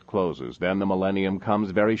of grace closes, then the millennium comes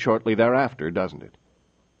very shortly thereafter, doesn't it?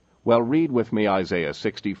 Well, read with me Isaiah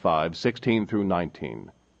 65:16 through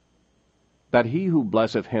 19. That he who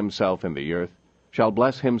blesseth himself in the earth shall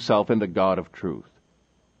bless himself in the God of truth.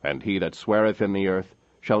 And he that sweareth in the earth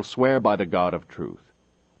shall swear by the God of truth,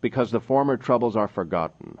 because the former troubles are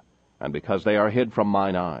forgotten, and because they are hid from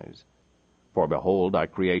mine eyes. For behold, I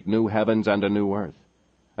create new heavens and a new earth,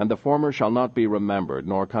 and the former shall not be remembered,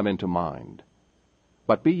 nor come into mind.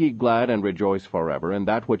 But be ye glad and rejoice forever in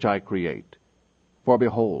that which I create. For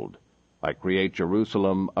behold, I create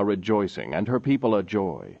Jerusalem a rejoicing, and her people a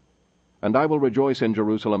joy. And I will rejoice in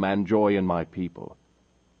Jerusalem, and joy in my people.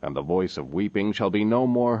 And the voice of weeping shall be no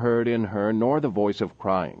more heard in her, nor the voice of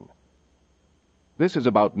crying. This is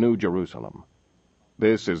about New Jerusalem.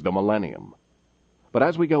 This is the millennium. But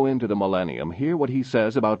as we go into the millennium, hear what he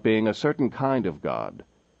says about being a certain kind of God.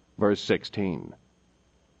 Verse 16.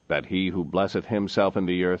 That he who blesseth himself in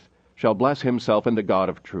the earth shall bless himself in the God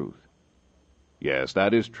of truth. Yes,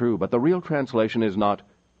 that is true, but the real translation is not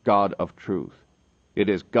God of truth. It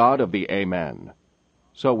is God of the Amen.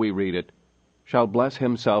 So we read it, shall bless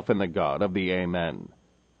himself in the God of the Amen.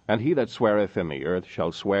 And he that sweareth in the earth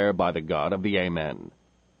shall swear by the God of the Amen.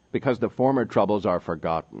 Because the former troubles are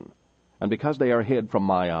forgotten, and because they are hid from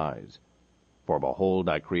my eyes. For behold,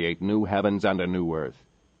 I create new heavens and a new earth,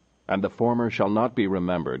 and the former shall not be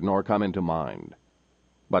remembered, nor come into mind.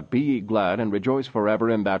 But be ye glad and rejoice forever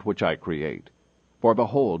in that which I create. For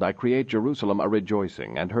behold, I create Jerusalem a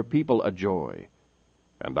rejoicing, and her people a joy.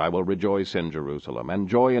 And I will rejoice in Jerusalem, and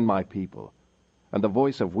joy in my people. And the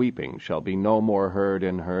voice of weeping shall be no more heard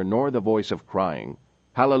in her, nor the voice of crying.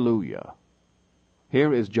 Hallelujah!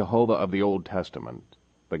 Here is Jehovah of the Old Testament,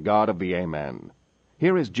 the God of the Amen.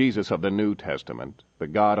 Here is Jesus of the New Testament, the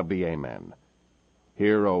God of the Amen.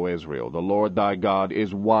 Hear, O Israel, the Lord thy God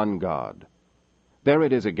is one God. There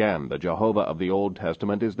it is again, the Jehovah of the Old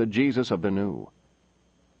Testament is the Jesus of the New.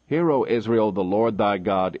 Hear, O Israel, the Lord thy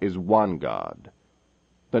God is one God.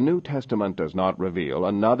 The New Testament does not reveal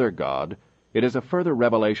another God. It is a further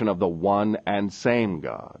revelation of the one and same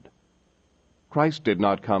God. Christ did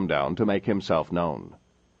not come down to make himself known.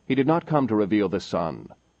 He did not come to reveal the Son.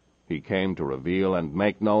 He came to reveal and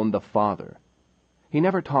make known the Father. He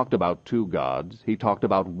never talked about two gods. He talked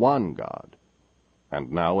about one God.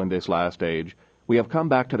 And now, in this last age, we have come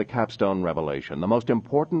back to the capstone revelation, the most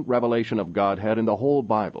important revelation of Godhead in the whole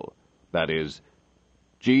Bible. That is,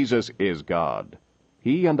 Jesus is God.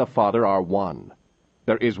 He and the Father are one.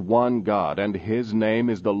 There is one God, and his name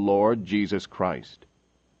is the Lord Jesus Christ.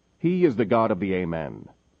 He is the God of the Amen.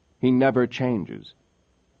 He never changes.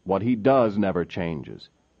 What he does never changes.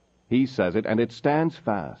 He says it, and it stands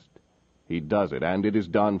fast. He does it, and it is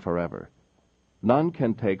done forever. None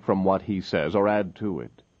can take from what he says or add to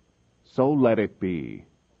it. So let it be.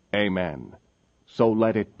 Amen. So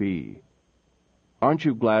let it be. Aren't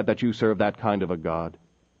you glad that you serve that kind of a God?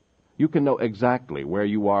 You can know exactly where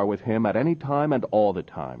you are with him at any time and all the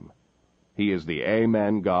time. He is the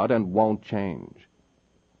Amen God and won't change.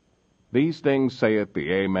 These things saith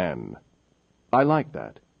the Amen. I like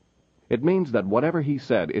that. It means that whatever he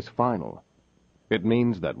said is final. It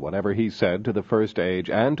means that whatever he said to the first age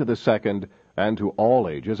and to the second and to all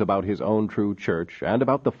ages about his own true church and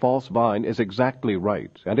about the false vine is exactly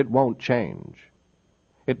right, and it won't change.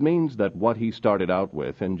 It means that what he started out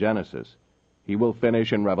with in Genesis, he will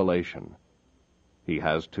finish in Revelation. He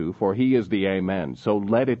has to, for he is the Amen, so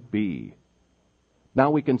let it be.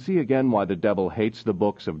 Now we can see again why the devil hates the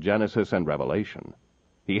books of Genesis and Revelation.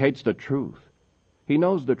 He hates the truth. He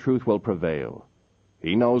knows the truth will prevail.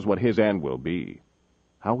 He knows what his end will be.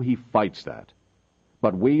 How he fights that.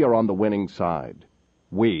 But we are on the winning side.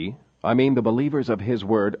 We, I mean the believers of his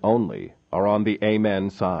word only, are on the Amen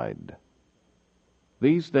side.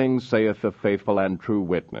 These things saith the faithful and true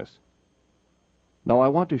witness. Now I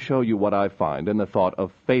want to show you what I find in the thought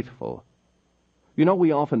of faithful. You know,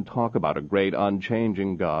 we often talk about a great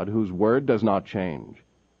unchanging God whose word does not change.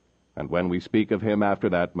 And when we speak of him after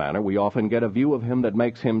that manner, we often get a view of him that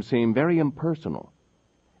makes him seem very impersonal.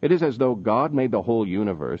 It is as though God made the whole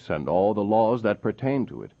universe and all the laws that pertain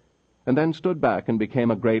to it, and then stood back and became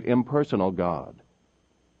a great impersonal God.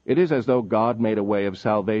 It is as though God made a way of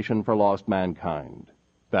salvation for lost mankind,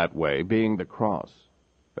 that way being the cross.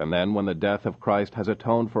 And then when the death of Christ has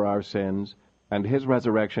atoned for our sins, and his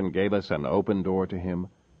resurrection gave us an open door to him,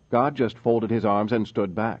 God just folded his arms and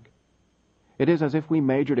stood back. It is as if we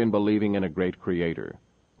majored in believing in a great Creator,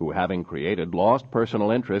 who, having created, lost personal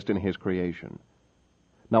interest in his creation.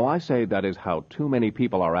 Now I say that is how too many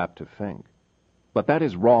people are apt to think. But that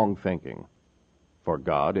is wrong thinking. For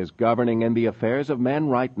God is governing in the affairs of men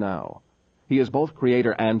right now. He is both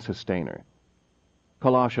Creator and Sustainer.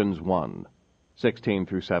 Colossians 1, 16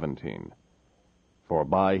 through 17. For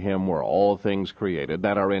by him were all things created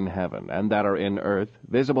that are in heaven and that are in earth,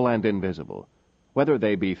 visible and invisible, whether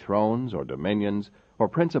they be thrones or dominions or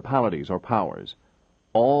principalities or powers.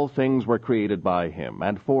 All things were created by him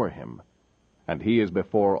and for him. And he is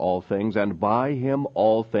before all things, and by him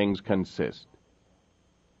all things consist.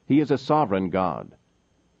 He is a sovereign God.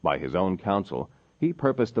 By his own counsel, he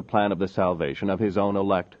purposed the plan of the salvation of his own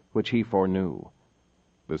elect, which he foreknew.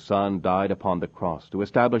 The Son died upon the cross to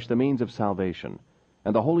establish the means of salvation,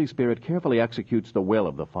 and the Holy Spirit carefully executes the will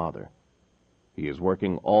of the Father. He is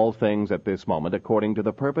working all things at this moment according to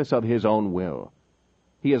the purpose of his own will.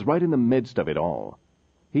 He is right in the midst of it all.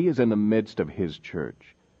 He is in the midst of his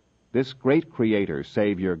church. This great Creator,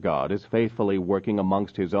 Savior God, is faithfully working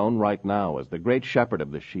amongst his own right now as the great shepherd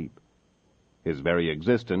of the sheep. His very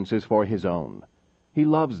existence is for his own. He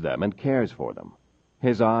loves them and cares for them.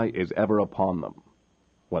 His eye is ever upon them.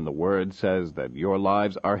 When the Word says that your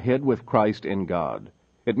lives are hid with Christ in God,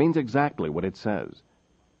 it means exactly what it says.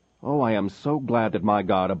 Oh, I am so glad that my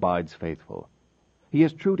God abides faithful. He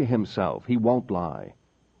is true to himself. He won't lie.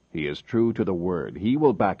 He is true to the Word. He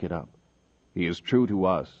will back it up. He is true to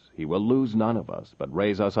us. He will lose none of us, but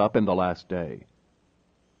raise us up in the last day.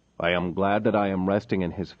 I am glad that I am resting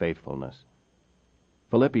in his faithfulness.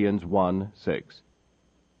 Philippians 1:6.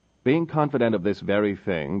 Being confident of this very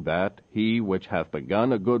thing, that he which hath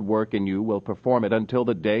begun a good work in you will perform it until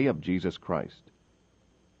the day of Jesus Christ.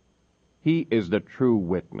 He is the true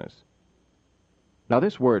witness. Now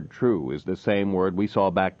this word true is the same word we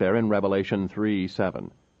saw back there in Revelation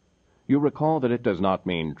 3:7. You recall that it does not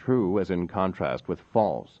mean true as in contrast with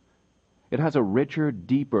false. It has a richer,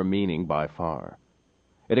 deeper meaning by far.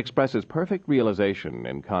 It expresses perfect realization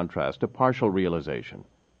in contrast to partial realization.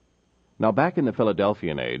 Now back in the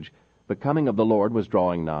Philadelphian age, the coming of the Lord was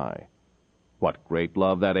drawing nigh. What great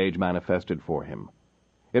love that age manifested for him.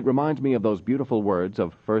 It reminds me of those beautiful words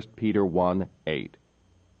of 1 Peter 1:8.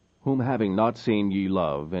 Whom having not seen ye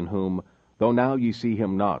love, in whom, though now ye see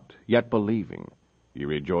him not, yet believing, ye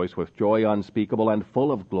rejoice with joy unspeakable and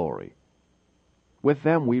full of glory. With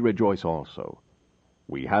them we rejoice also.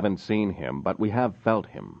 We haven't seen him, but we have felt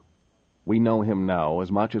him. We know him now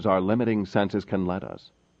as much as our limiting senses can let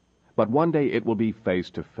us. But one day it will be face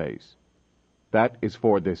to face. That is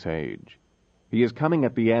for this age. He is coming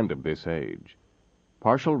at the end of this age.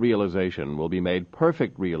 Partial realization will be made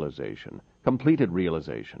perfect realization, completed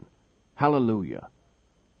realization. Hallelujah!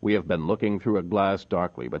 We have been looking through a glass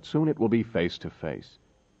darkly, but soon it will be face to face.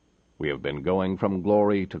 We have been going from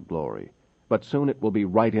glory to glory, but soon it will be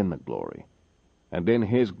right in the glory. And in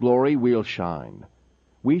his glory we'll shine.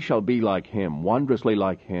 We shall be like him, wondrously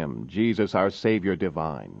like him, Jesus our Savior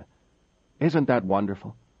divine. Isn't that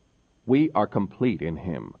wonderful? We are complete in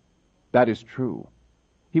him. That is true.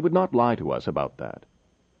 He would not lie to us about that.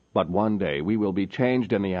 But one day we will be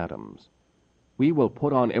changed in the atoms. We will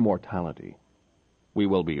put on immortality. We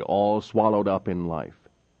will be all swallowed up in life.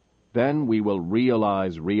 Then we will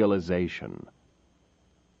realize realization.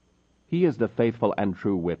 He is the faithful and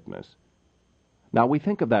true witness. Now we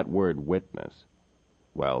think of that word witness.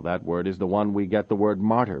 Well, that word is the one we get the word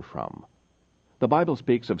martyr from. The Bible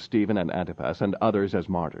speaks of Stephen and Antipas and others as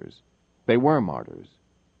martyrs. They were martyrs.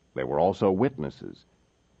 They were also witnesses.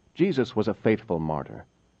 Jesus was a faithful martyr.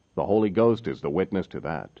 The Holy Ghost is the witness to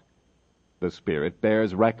that. The Spirit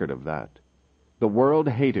bears record of that. The world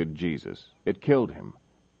hated Jesus. It killed him.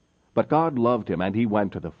 But God loved him, and he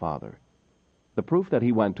went to the Father. The proof that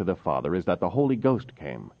he went to the Father is that the Holy Ghost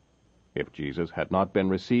came. If Jesus had not been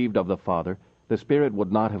received of the Father, the Spirit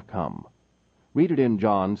would not have come. Read it in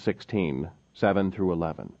John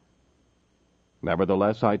 16:7-11.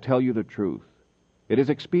 Nevertheless, I tell you the truth. It is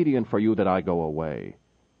expedient for you that I go away.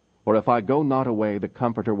 For if I go not away, the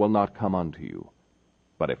Comforter will not come unto you.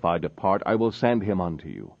 But if I depart, I will send him unto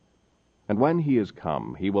you. And when he is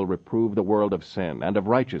come, he will reprove the world of sin, and of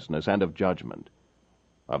righteousness, and of judgment.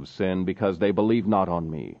 Of sin, because they believe not on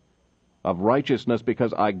me. Of righteousness,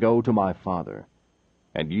 because I go to my Father,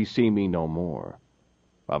 and ye see me no more.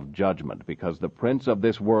 Of judgment, because the prince of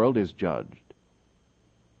this world is judged.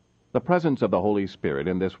 The presence of the Holy Spirit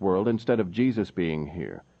in this world, instead of Jesus being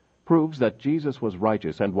here, proves that Jesus was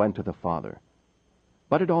righteous and went to the Father.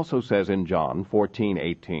 But it also says in John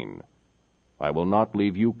 14:18, I will not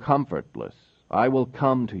leave you comfortless. I will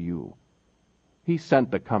come to you. He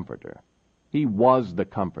sent the Comforter. He was the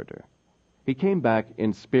Comforter. He came back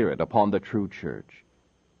in spirit upon the true church.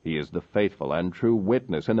 He is the faithful and true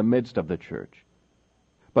witness in the midst of the church.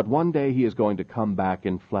 But one day he is going to come back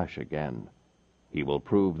in flesh again. He will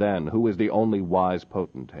prove then who is the only wise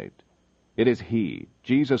potentate. It is he,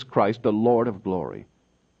 Jesus Christ, the Lord of glory.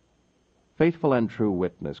 Faithful and true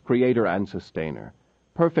witness, creator and sustainer,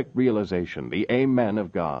 perfect realization, the Amen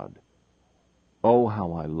of God. Oh,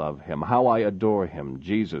 how I love him, how I adore him,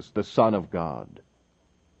 Jesus, the Son of God.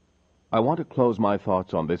 I want to close my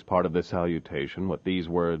thoughts on this part of the salutation with these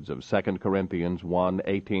words of 2 Corinthians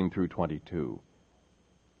 1:18 through 22.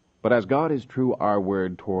 But as God is true, our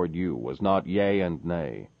word toward you was not yea and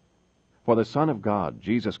nay. For the Son of God,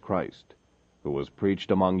 Jesus Christ, who was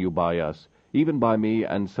preached among you by us, even by me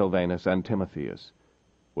and Silvanus and Timotheus,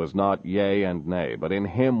 was not yea and nay, but in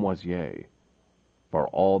him was yea. For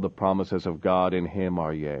all the promises of God in him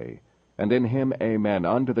are yea, and in him amen,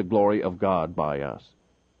 unto the glory of God by us.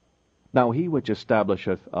 Now he which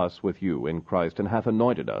establisheth us with you in Christ, and hath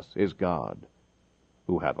anointed us, is God,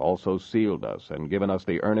 who hath also sealed us, and given us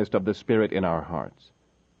the earnest of the Spirit in our hearts.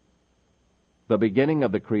 The beginning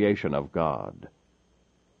of the creation of God.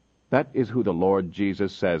 That is who the Lord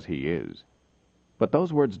Jesus says he is. But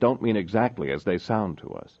those words don't mean exactly as they sound to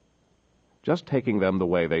us. Just taking them the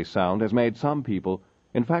way they sound has made some people,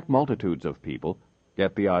 in fact multitudes of people,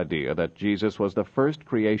 get the idea that Jesus was the first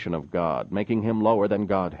creation of God, making him lower than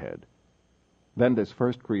Godhead. Then this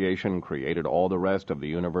first creation created all the rest of the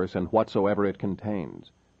universe and whatsoever it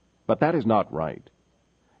contains. But that is not right.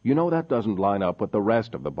 You know that doesn't line up with the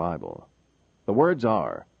rest of the Bible. The words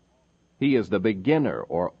are, He is the beginner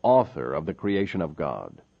or author of the creation of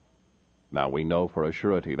God. Now we know for a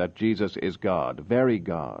surety that Jesus is God, very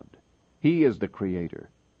God. He is the Creator.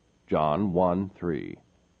 John 1:3.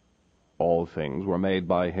 All things were made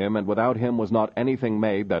by him, and without him was not anything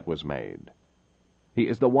made that was made. He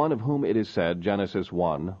is the one of whom it is said, Genesis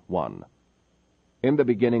 1:1, In the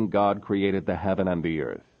beginning God created the heaven and the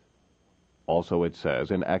earth. Also it says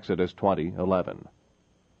in Exodus 20:11,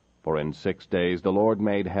 For in 6 days the Lord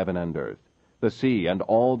made heaven and earth, the sea and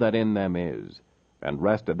all that in them is, and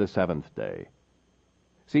rested the seventh day.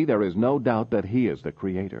 See, there is no doubt that he is the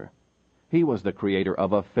Creator. He was the creator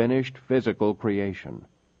of a finished physical creation.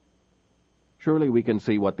 Surely we can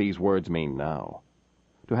see what these words mean now.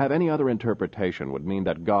 To have any other interpretation would mean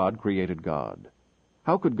that God created God.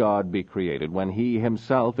 How could God be created when he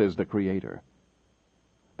himself is the Creator?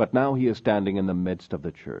 But now he is standing in the midst of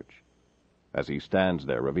the church. As he stands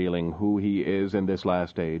there revealing who he is in this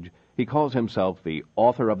last age, he calls himself the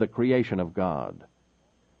author of the creation of God.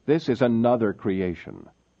 This is another creation.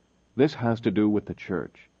 This has to do with the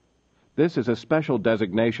church. This is a special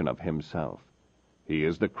designation of himself. He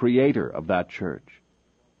is the creator of that church.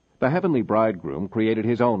 The heavenly bridegroom created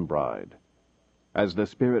his own bride. As the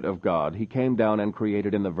Spirit of God, he came down and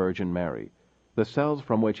created in the Virgin Mary the cells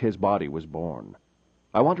from which his body was born.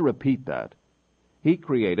 I want to repeat that. He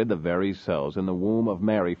created the very cells in the womb of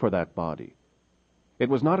Mary for that body. It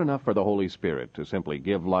was not enough for the Holy Spirit to simply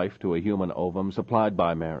give life to a human ovum supplied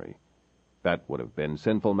by Mary. That would have been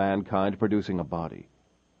sinful mankind producing a body.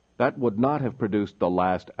 That would not have produced the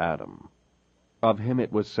last Adam. Of him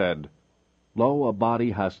it was said, Lo, a body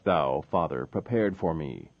hast thou, Father, prepared for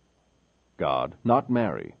me. God, not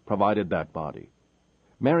Mary, provided that body.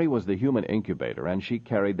 Mary was the human incubator, and she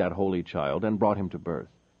carried that holy child and brought him to birth.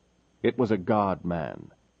 It was a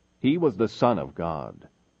God-man. He was the Son of God.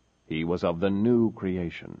 He was of the new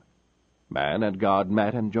creation. Man and God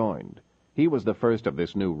met and joined. He was the first of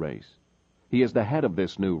this new race. He is the head of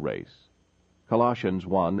this new race. Colossians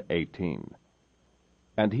 1:18.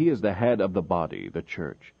 And he is the head of the body, the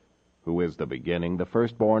church, who is the beginning, the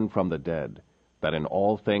firstborn from the dead, that in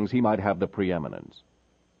all things he might have the preeminence.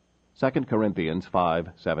 2 Corinthians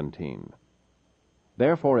 5:17.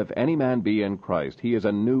 Therefore, if any man be in Christ, he is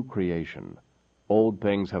a new creation. Old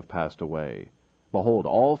things have passed away. Behold,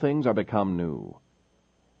 all things are become new.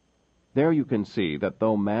 There you can see that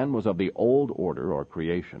though man was of the old order or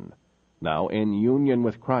creation, now in union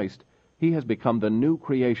with Christ, he has become the new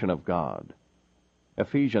creation of God.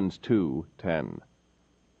 Ephesians 2:10.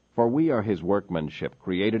 For we are his workmanship,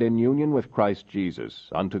 created in union with Christ Jesus,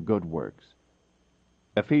 unto good works.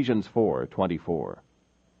 Ephesians 4:24.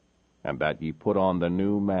 And that ye put on the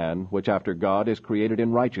new man, which after God is created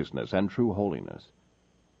in righteousness and true holiness.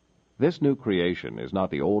 This new creation is not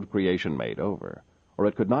the old creation made over, or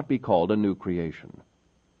it could not be called a new creation.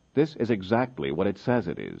 This is exactly what it says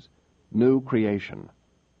it is, new creation.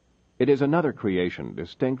 It is another creation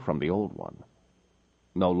distinct from the old one.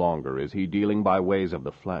 No longer is he dealing by ways of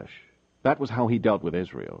the flesh. That was how he dealt with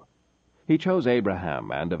Israel. He chose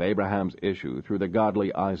Abraham, and of Abraham's issue through the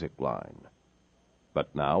godly Isaac line.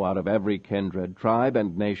 But now, out of every kindred, tribe,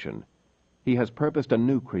 and nation, he has purposed a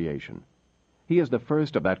new creation. He is the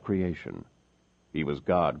first of that creation. He was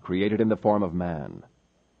God, created in the form of man.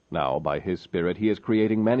 Now, by his Spirit, he is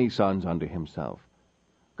creating many sons unto himself.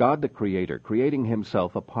 God the Creator, creating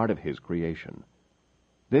himself a part of his creation.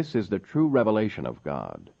 This is the true revelation of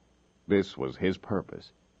God. This was his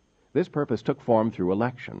purpose. This purpose took form through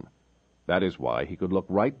election. That is why he could look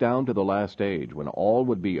right down to the last age, when all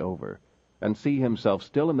would be over, and see himself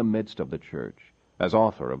still in the midst of the church, as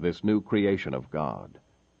author of this new creation of God.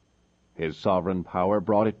 His sovereign power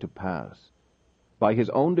brought it to pass. By his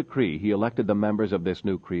own decree he elected the members of this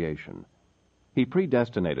new creation. He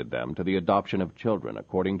predestinated them to the adoption of children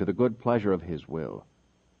according to the good pleasure of his will.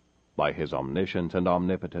 By his omniscience and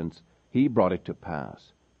omnipotence he brought it to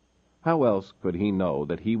pass. How else could he know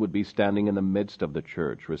that he would be standing in the midst of the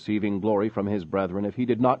church, receiving glory from his brethren, if he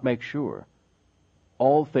did not make sure?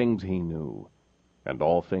 All things he knew, and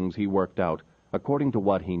all things he worked out according to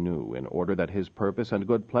what he knew, in order that his purpose and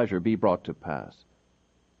good pleasure be brought to pass.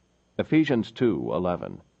 Ephesians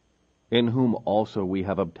 2:11. In whom also we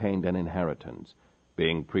have obtained an inheritance,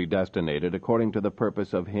 being predestinated according to the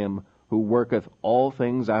purpose of him who worketh all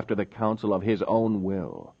things after the counsel of his own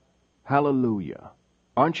will. Hallelujah!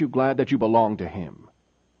 Aren't you glad that you belong to him?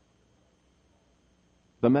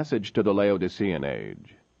 The message to the Laodicean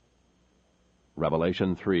age.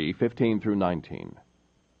 Revelation 3:15-19.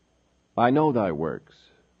 I know thy works,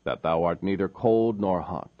 that thou art neither cold nor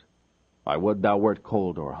hot. I would thou wert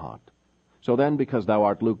cold or hot. So then, because thou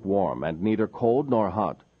art lukewarm, and neither cold nor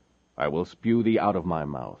hot, I will spew thee out of my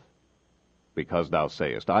mouth. Because thou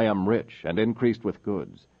sayest, I am rich, and increased with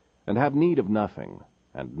goods, and have need of nothing,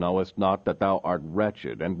 and knowest not that thou art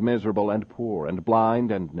wretched, and miserable, and poor, and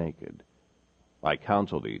blind, and naked. I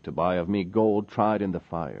counsel thee to buy of me gold tried in the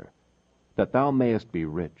fire, that thou mayest be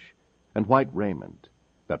rich, and white raiment,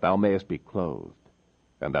 that thou mayest be clothed,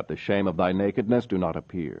 and that the shame of thy nakedness do not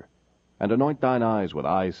appear, and anoint thine eyes with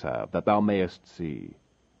eye salve, that thou mayest see.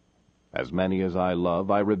 As many as I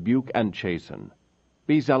love, I rebuke and chasten.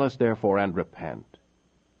 Be zealous therefore, and repent.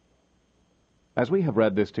 As we have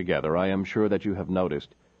read this together, I am sure that you have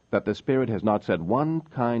noticed that the Spirit has not said one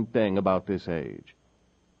kind thing about this age.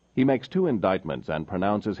 He makes two indictments and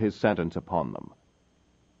pronounces his sentence upon them.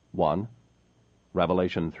 1.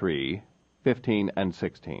 Revelation 3:15 and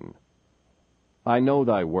 16. I know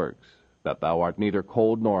thy works, that thou art neither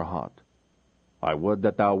cold nor hot. I would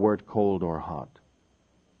that thou wert cold or hot.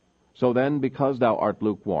 So then, because thou art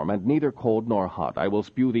lukewarm, and neither cold nor hot, I will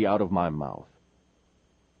spew thee out of my mouth.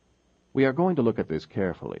 We are going to look at this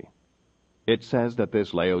carefully. It says that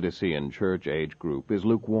this Laodicean church age group is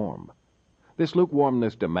lukewarm. This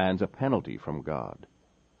lukewarmness demands a penalty from God.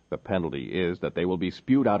 The penalty is that they will be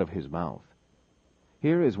spewed out of his mouth.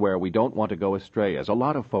 Here is where we don't want to go astray, as a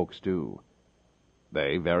lot of folks do.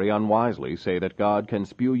 They very unwisely say that God can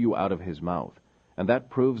spew you out of his mouth, and that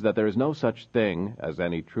proves that there is no such thing as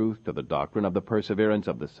any truth to the doctrine of the perseverance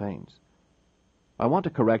of the saints. I want to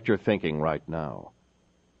correct your thinking right now.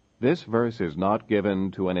 This verse is not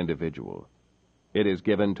given to an individual. It is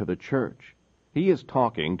given to the church. He is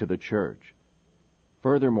talking to the church.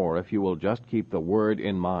 Furthermore, if you will just keep the word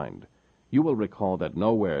in mind, you will recall that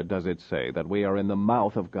nowhere does it say that we are in the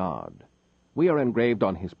mouth of God. We are engraved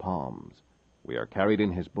on his palms. We are carried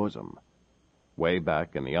in his bosom. Way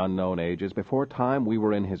back in the unknown ages, before time, we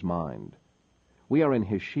were in his mind. We are in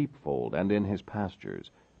his sheepfold and in his pastures,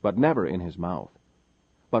 but never in his mouth.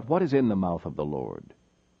 But what is in the mouth of the Lord?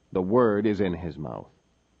 The word is in his mouth.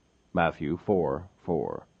 Matthew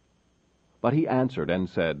 4:4. But he answered and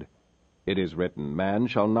said, It is written, Man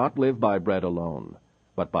shall not live by bread alone,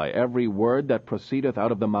 but by every word that proceedeth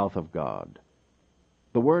out of the mouth of God.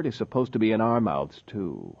 The word is supposed to be in our mouths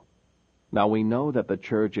too. Now we know that the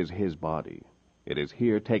church is his body. It is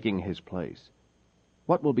here taking his place.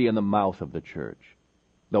 What will be in the mouth of the church?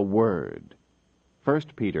 The word. 1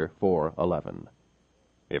 Peter 4:11.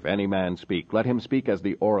 If any man speak, let him speak as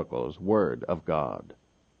the oracles, word of God.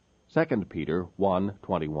 2 Peter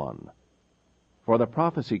 1:21. For the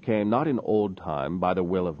prophecy came not in old time by the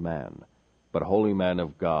will of man, but holy men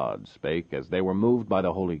of God spake as they were moved by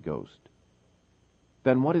the Holy Ghost.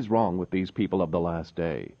 Then what is wrong with these people of the last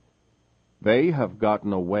day? They have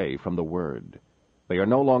gotten away from the Word. They are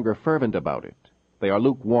no longer fervent about it. They are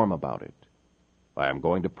lukewarm about it. I am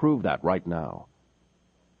going to prove that right now.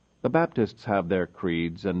 The Baptists have their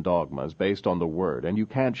creeds and dogmas based on the Word, and you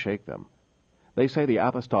can't shake them. They say the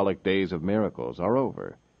apostolic days of miracles are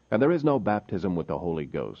over, and there is no baptism with the Holy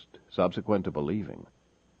Ghost subsequent to believing.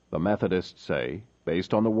 The Methodists say,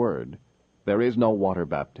 based on the Word, there is no water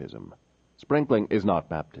baptism. Sprinkling is not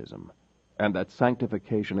baptism, and that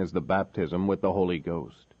sanctification is the baptism with the Holy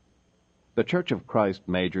Ghost. The Church of Christ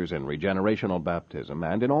majors in regenerational baptism,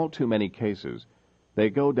 and in all too many cases, they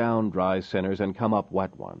go down dry sinners and come up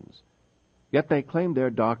wet ones. Yet they claim their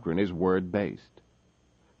doctrine is Word-based.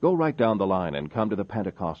 Go right down the line and come to the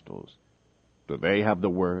Pentecostals. Do they have the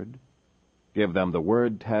Word? Give them the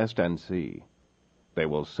Word test and see. They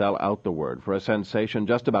will sell out the Word for a sensation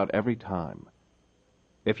just about every time.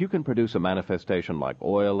 If you can produce a manifestation like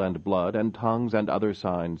oil and blood and tongues and other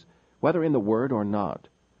signs, whether in the Word or not,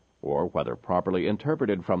 or whether properly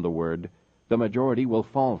interpreted from the Word, the majority will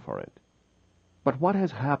fall for it. But what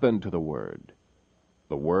has happened to the Word?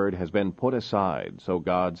 The Word has been put aside, so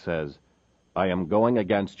God says, I am going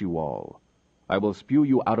against you all. I will spew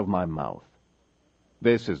you out of my mouth.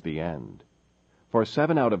 This is the end. For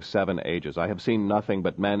 7 out of 7 ages I have seen nothing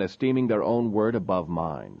but men esteeming their own word above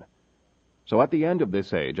mine. So at the end of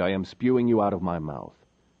this age I am spewing you out of my mouth.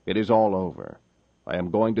 It is all over. I am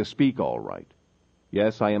going to speak all right.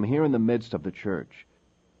 Yes, I am here in the midst of the church.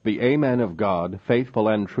 The Amen of God, faithful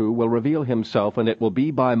and true, will reveal himself, and it will be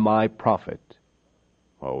by my prophet.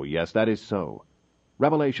 Oh, yes, that is so.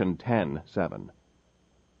 Revelation 10:7.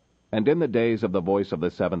 And in the days of the voice of the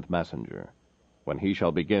 7th messenger, when he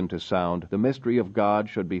shall begin to sound, the mystery of God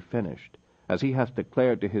should be finished, as he hath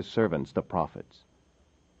declared to his servants the prophets.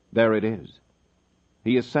 There it is.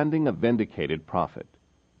 He is sending a vindicated prophet.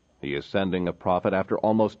 He is sending a prophet after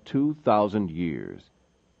almost 2,000 years.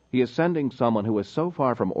 He is sending someone who is so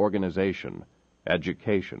far from organization,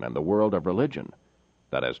 education, and the world of religion,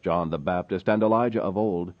 that as John the Baptist and Elijah of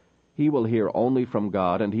old, he will hear only from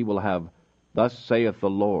God, and he will have, Thus saith the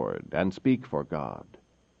Lord, and speak for God.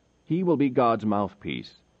 He will be God's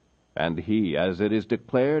mouthpiece, and he, as it is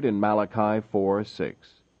declared in Malachi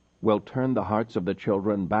 4:6, will turn the hearts of the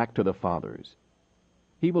children back to the fathers.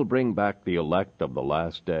 He will bring back the elect of the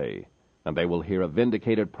last day, and they will hear a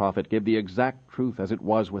vindicated prophet give the exact truth as it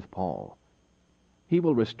was with Paul. He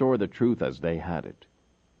will restore the truth as they had it.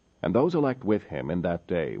 And those elect with him in that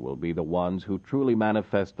day will be the ones who truly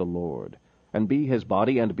manifest the Lord, and be his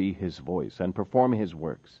body and be his voice, and perform his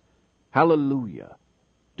works. Hallelujah!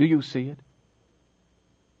 Do you see it?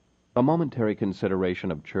 A momentary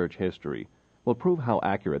consideration of church history will prove how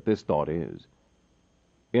accurate this thought is.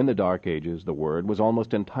 In the Dark Ages, the Word was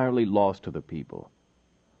almost entirely lost to the people.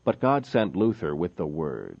 But God sent Luther with the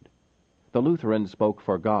Word. The Lutherans spoke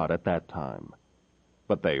for God at that time.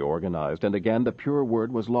 But they organized, and again the pure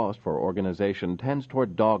Word was lost, for organization tends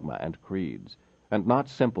toward dogma and creeds, and not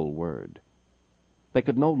simple Word. They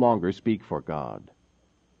could no longer speak for God.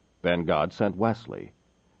 Then God sent Wesley,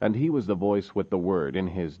 and he was the voice with the Word in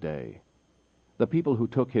his day. The people who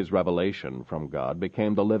took his revelation from God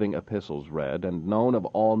became the living epistles read and known of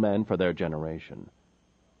all men for their generation.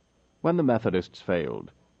 When the Methodists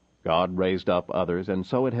failed, God raised up others, and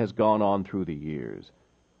so it has gone on through the years,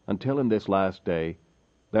 until in this last day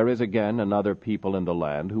there is again another people in the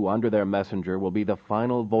land who under their messenger will be the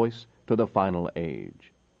final voice to the final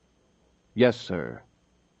age. Yes, sir,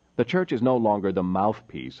 the church is no longer the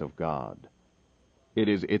mouthpiece of God. It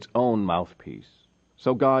is its own mouthpiece,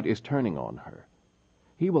 so God is turning on her.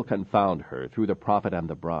 He will confound her through the prophet and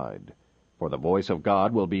the bride, for the voice of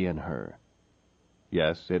God will be in her.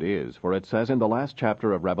 Yes, it is, for it says in the last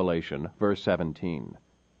chapter of Revelation, verse 17,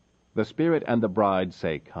 The Spirit and the bride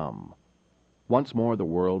say, Come. Once more the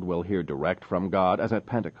world will hear direct from God as at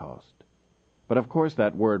Pentecost. But of course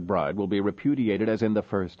that word bride will be repudiated as in the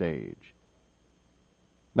first age.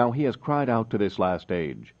 Now he has cried out to this last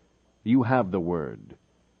age, You have the Word.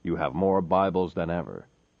 You have more Bibles than ever.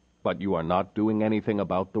 But you are not doing anything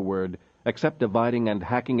about the Word except dividing and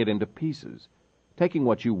hacking it into pieces, taking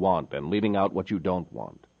what you want and leaving out what you don't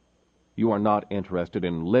want. You are not interested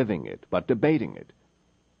in living it, but debating it.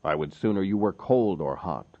 I would sooner you were cold or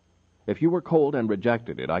hot. If you were cold and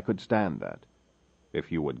rejected it, I could stand that.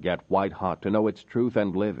 If you would get white hot to know its truth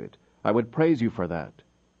and live it, I would praise you for that.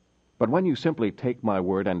 But when you simply take my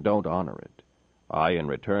word and don't honor it, I in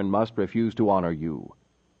return must refuse to honor you.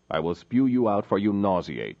 I will spew you out, for you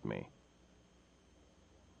nauseate me.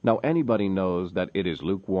 Now anybody knows that it is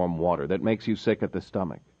lukewarm water that makes you sick at the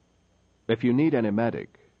stomach. If you need an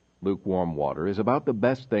emetic, lukewarm water is about the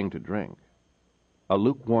best thing to drink. A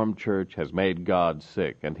lukewarm church has made God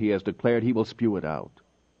sick, and he has declared he will spew it out.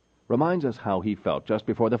 Reminds us how he felt just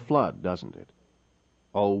before the flood, doesn't it?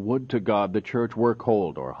 Oh, would to God the church were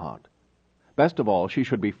cold or hot. Best of all, she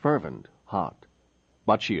should be fervent, hot.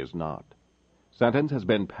 But she is not. Sentence has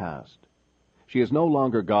been passed. She is no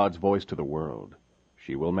longer God's voice to the world.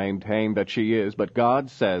 She will maintain that she is, but God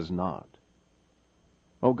says not.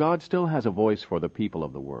 Oh, God still has a voice for the people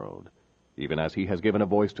of the world, even as he has given a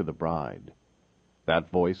voice to the bride. That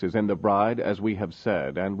voice is in the bride, as we have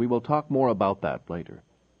said, and we will talk more about that later.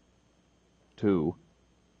 2.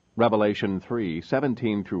 Revelation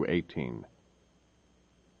 3:17 through 18.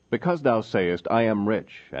 Because thou sayest, I am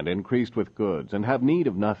rich, and increased with goods, and have need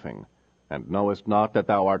of nothing, and knowest not that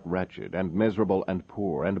thou art wretched, and miserable, and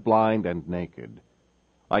poor, and blind, and naked,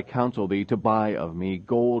 I counsel thee to buy of me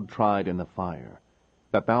gold tried in the fire,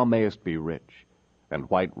 that thou mayest be rich, and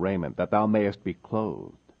white raiment, that thou mayest be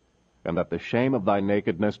clothed, and that the shame of thy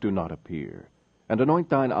nakedness do not appear, and anoint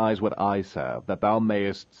thine eyes with eye salve, that thou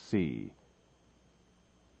mayest see.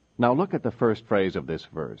 Now look at the first phrase of this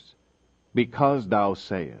verse. Because thou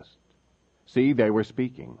sayest. See, they were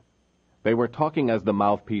speaking. They were talking as the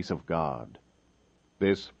mouthpiece of God.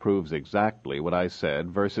 This proves exactly what I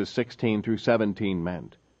said verses 16 through 17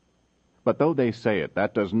 meant. But though they say it,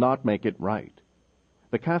 that does not make it right.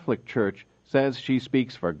 The Catholic Church says she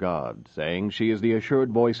speaks for God, saying she is the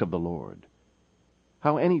assured voice of the Lord.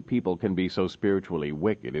 How any people can be so spiritually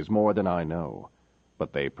wicked is more than I know,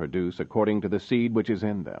 but they produce according to the seed which is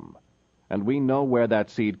in them. And we know where that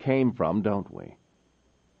seed came from, don't we?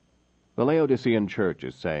 The Laodicean church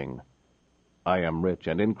is saying, I am rich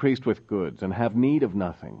and increased with goods, and have need of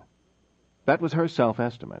nothing. That was her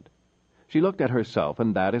self-estimate. She looked at herself,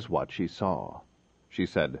 and that is what she saw. She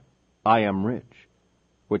said, I am rich,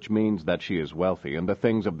 which means that she is wealthy in the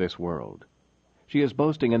things of this world. She is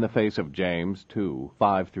boasting in the face of James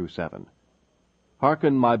 2:5 through 7.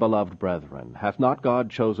 Hearken, my beloved brethren, hath not God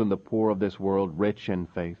chosen the poor of this world rich in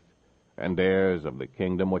faith, and heirs of the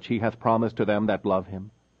kingdom which he hath promised to them that love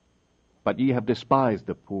him? But ye have despised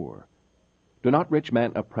the poor. Do not rich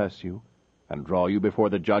men oppress you, and draw you before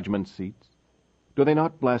the judgment seats? Do they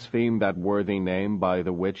not blaspheme that worthy name by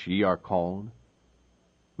the which ye are called?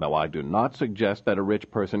 Now I do not suggest that a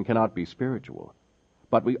rich person cannot be spiritual,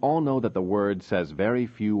 but we all know that the Word says very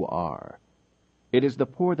few are. It is the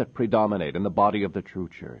poor that predominate in the body of the true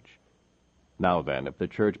church. Now then, if the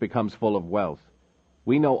church becomes full of wealth,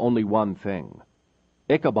 we know only one thing.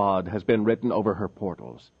 Ichabod has been written over her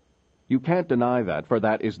portals. You can't deny that, for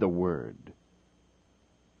that is the Word.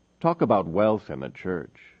 Talk about wealth in the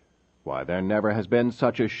church. Why, there never has been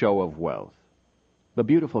such a show of wealth. The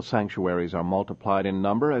beautiful sanctuaries are multiplied in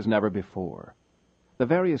number as never before. The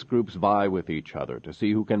various groups vie with each other to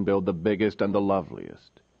see who can build the biggest and the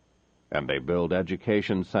loveliest. And they build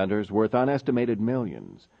education centers worth unestimated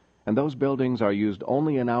millions, and those buildings are used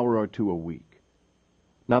only an hour or two a week.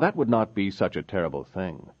 Now that would not be such a terrible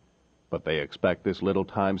thing, but they expect this little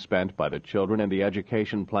time spent by the children in the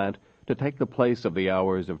education plant to take the place of the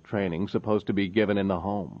hours of training supposed to be given in the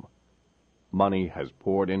home. Money has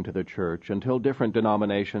poured into the church until different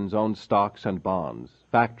denominations own stocks and bonds,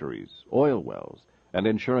 factories, oil wells, and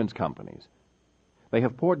insurance companies. They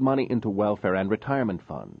have poured money into welfare and retirement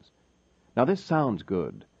funds. Now this sounds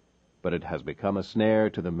good, but it has become a snare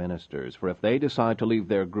to the ministers, for if they decide to leave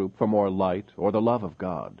their group for more light or the love of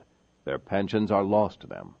God, their pensions are lost to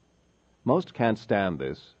them. Most can't stand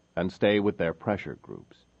this and stay with their pressure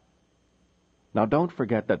groups. Now don't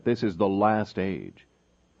forget that this is the last age.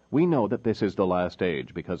 We know that this is the last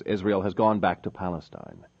age because Israel has gone back to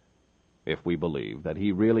Palestine. If we believe that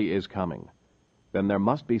he really is coming, then there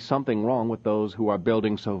must be something wrong with those who are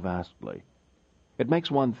building so vastly. It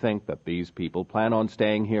makes one think that these people plan on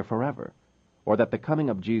staying here forever, or that the coming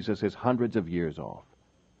of Jesus is hundreds of years off.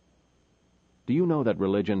 Do you know that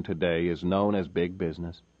religion today is known as big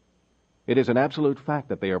business? It is an absolute fact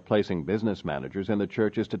that they are placing business managers in the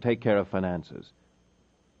churches to take care of finances.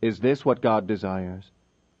 Is this what God desires?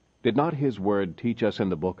 Did not his word teach us in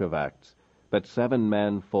the book of Acts that 7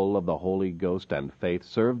 men full of the Holy Ghost and faith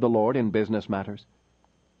served the Lord in business matters?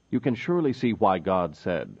 You can surely see why God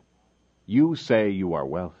said, You say you are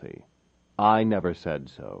wealthy. I never said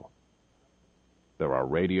so. There are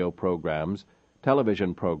radio programs,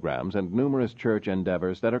 television programs, and numerous church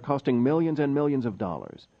endeavors that are costing millions and millions of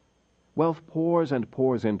dollars. Wealth pours and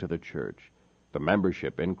pours into the church. The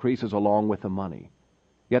membership increases along with the money.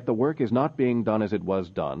 Yet the work is not being done as it was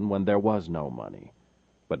done when there was no money.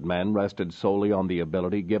 but men rested solely on the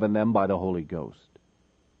ability given them by the Holy Ghost.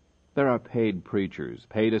 There are paid preachers,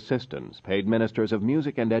 paid assistants, paid ministers of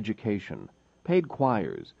music and education, paid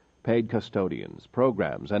choirs, paid custodians,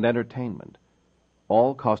 programs, and entertainment,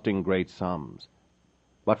 all costing great sums.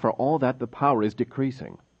 But for all that, the power is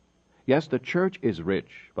decreasing. Yes, the church is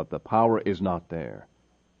rich, but the power is not there.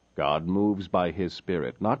 God moves by His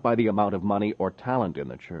Spirit, not by the amount of money or talent in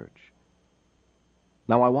the church.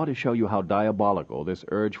 Now I want to show you how diabolical this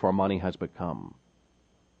urge for money has become.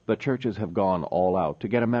 The churches have gone all out to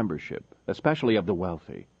get a membership, especially of the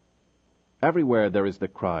wealthy. Everywhere there is the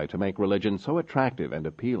cry to make religion so attractive and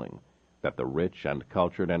appealing that the rich and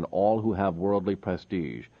cultured and all who have worldly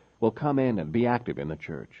prestige will come in and be active in the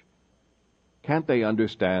church. Can't they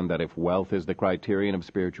understand that if wealth is the criterion of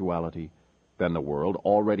spirituality, then the world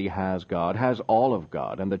already has God, has all of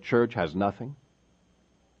God, and the church has nothing?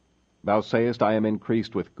 Thou sayest, I am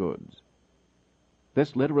increased with goods.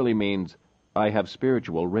 This literally means, I have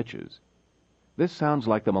spiritual riches. This sounds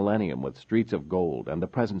like the millennium with streets of gold and the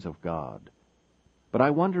presence of God. But I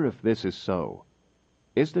wonder if this is so.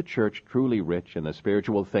 Is the church truly rich in the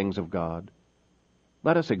spiritual things of God?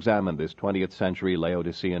 Let us examine this 20th century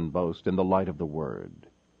Laodicean boast in the light of the Word.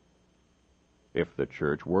 If the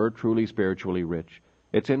church were truly spiritually rich,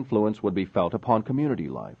 its influence would be felt upon community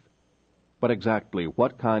life. But exactly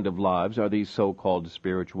what kind of lives are these so-called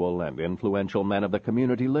spiritual and influential men of the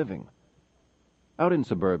community living? Out in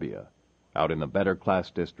suburbia, out in the better-class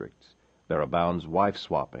districts, there abounds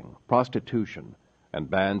wife-swapping, prostitution, and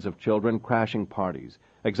bands of children crashing parties,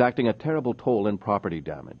 exacting a terrible toll in property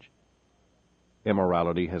damage.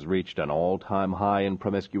 Immorality has reached an all-time high in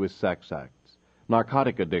promiscuous sex acts,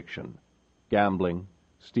 narcotic addiction, gambling,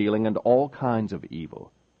 stealing, and all kinds of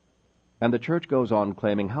evil. And the church goes on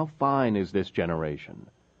claiming how fine is this generation,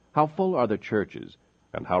 how full are the churches,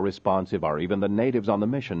 and how responsive are even the natives on the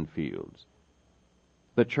mission fields.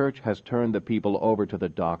 The church has turned the people over to the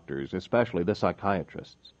doctors, especially the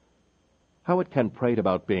psychiatrists. How it can prate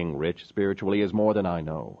about being rich spiritually is more than I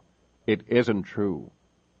know. It isn't true.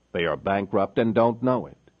 They are bankrupt and don't know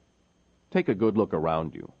it. Take a good look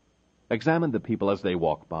around you. Examine the people as they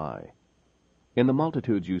walk by. In the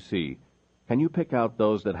multitudes you see, can you pick out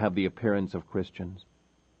those that have the appearance of Christians?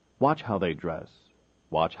 Watch how they dress.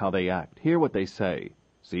 Watch how they act. Hear what they say.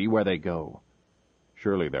 See where they go.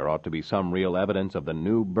 Surely there ought to be some real evidence of the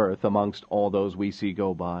new birth amongst all those we see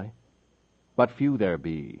go by. But few there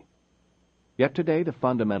be. Yet today the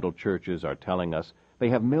fundamental churches are telling us they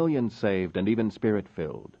have millions saved and even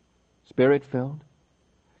Spirit-filled. Spirit-filled?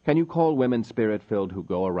 Can you call women Spirit-filled who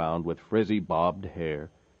go around with frizzy bobbed hair,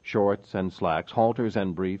 shorts and slacks, halters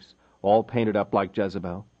and briefs, all painted up like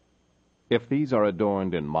Jezebel? If these are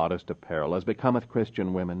adorned in modest apparel as becometh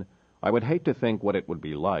Christian women, I would hate to think what it would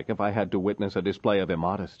be like if I had to witness a display of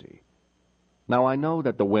immodesty. Now I know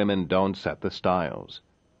that the women don't set the styles.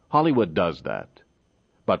 Hollywood does that.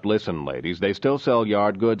 But listen, ladies, they still sell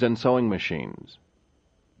yard goods and sewing machines.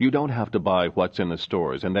 You don't have to buy what's in the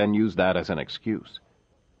stores and then use that as an excuse.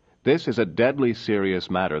 This is a deadly serious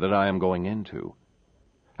matter that I am going into.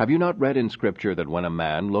 Have you not read in Scripture that when a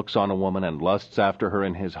man looks on a woman and lusts after her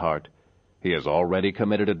in his heart, he has already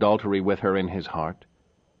committed adultery with her in his heart?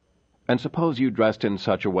 And suppose you dressed in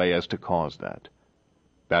such a way as to cause that.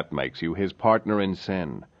 That makes you his partner in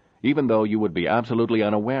sin, even though you would be absolutely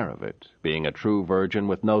unaware of it, being a true virgin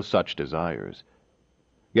with no such desires.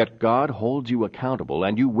 Yet God holds you accountable,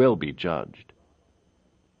 and you will be judged.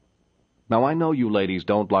 Now I know you ladies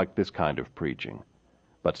don't like this kind of preaching.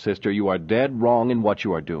 But, sister, you are dead wrong in what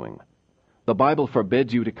you are doing. The Bible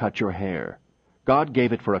forbids you to cut your hair. God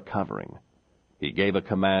gave it for a covering. He gave a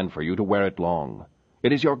command for you to wear it long.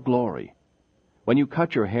 It is your glory. When you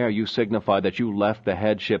cut your hair, you signify that you left the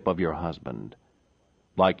headship of your husband.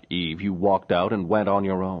 Like Eve, you walked out and went on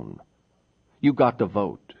your own. You got to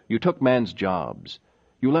vote. You took men's jobs.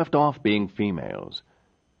 You left off being females.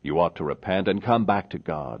 You ought to repent and come back to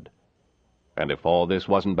God. And if all this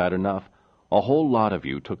wasn't bad enough, a whole lot of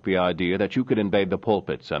you took the idea that you could invade the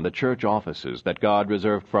pulpits and the church offices that God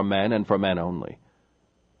reserved for men and for men only.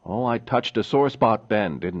 Oh, I touched a sore spot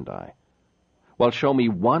then, didn't I? Well, show me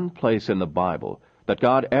one place in the Bible that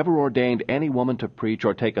God ever ordained any woman to preach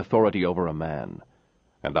or take authority over a man,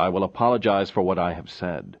 and I will apologize for what I have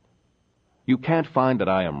said. You can't find that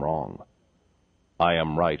I am wrong. I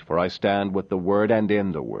am right, for I stand with the Word and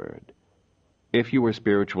in the Word. If you were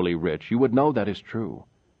spiritually rich, you would know that is true.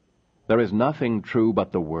 There is nothing true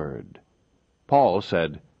but the Word. Paul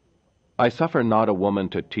said, I suffer not a woman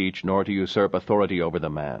to teach nor to usurp authority over the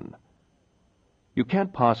man. You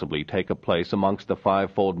can't possibly take a place amongst the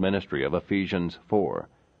fivefold ministry of Ephesians 4.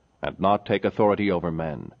 and not take authority over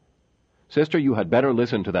men. Sister, you had better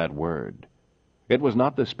listen to that word. It was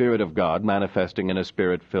not the Spirit of God manifesting in a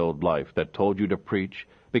Spirit-filled life that told you to preach,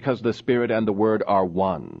 because the Spirit and the Word are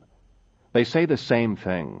one. They say the same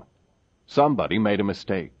thing. Somebody made a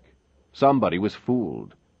mistake. Somebody was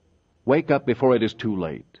fooled. Wake up before it is too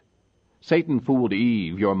late. Satan fooled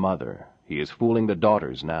Eve, your mother. He is fooling the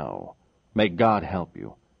daughters now. May God help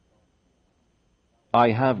you.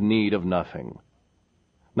 I have need of nothing.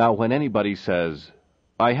 Now, when anybody says,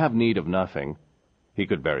 I have need of nothing, he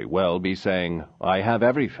could very well be saying, I have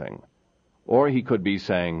everything. Or he could be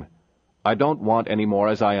saying, I don't want any more,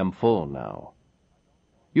 as I am full now.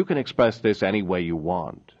 You can express this any way you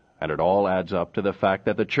want, and it all adds up to the fact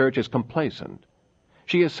that the church is complacent.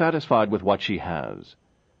 She is satisfied with what she has.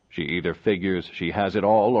 She either figures she has it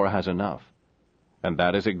all or has enough. And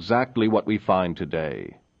that is exactly what we find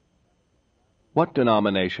today. What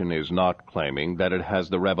denomination is not claiming that it has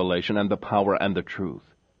the revelation and the power and the truth?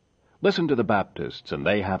 Listen to the Baptists, and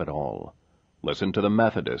they have it all. Listen to the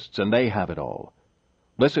Methodists, and they have it all.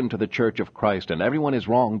 Listen to the Church of Christ, and everyone is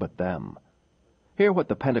wrong but them. Hear what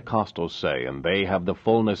the Pentecostals say, and they have the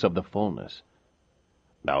fullness of the fullness.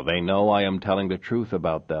 Now they know I am telling the truth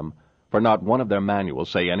about them, for not one of their manuals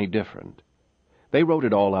say any different. They wrote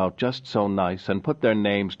it all out just so nice and put their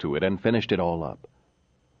names to it and finished it all up.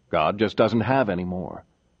 God just doesn't have any more.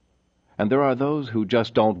 And there are those who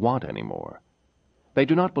just don't want any more. They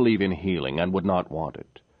do not believe in healing and would not want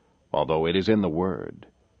it, although it is in the Word.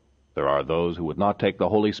 There are those who would not take the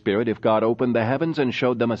Holy Spirit if God opened the heavens and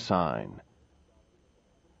showed them a sign.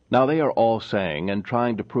 Now they are all saying and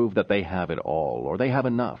trying to prove that they have it all, or they have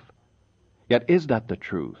enough. Yet is that the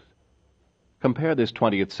truth? Compare this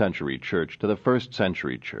 20th century church to the 1st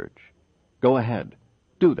century church. Go ahead.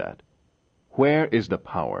 Do that. Where is the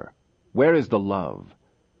power? Where is the love?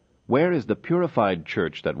 Where is the purified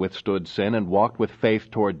church that withstood sin and walked with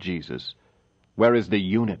faith toward Jesus? Where is the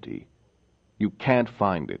unity? You can't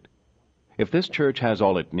find it. If this church has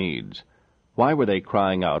all it needs, why were they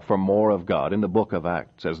crying out for more of God in the book of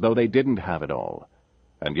Acts, as though they didn't have it all,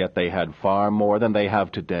 and yet they had far more than they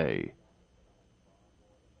have today?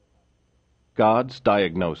 God's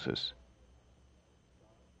diagnosis.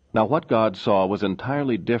 Now what God saw was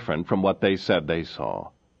entirely different from what they said they saw.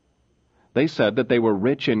 They said that they were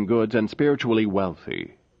rich in goods and spiritually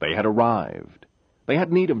wealthy. They had arrived. They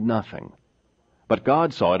had need of nothing. But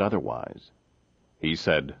God saw it otherwise. He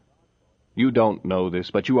said, You don't know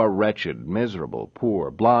this, but you are wretched, miserable,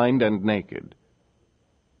 poor, blind, and naked.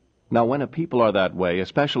 Now when a people are that way,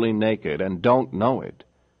 especially naked, and don't know it,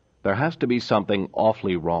 there has to be something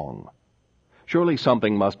awfully wrong. Surely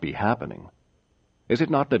something must be happening. Is it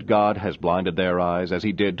not that God has blinded their eyes as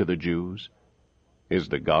he did to the Jews? Is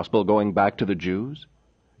the gospel going back to the Jews?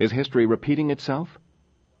 Is history repeating itself?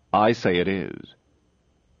 I say it is.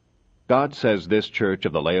 God says this church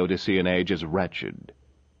of the Laodicean age is wretched.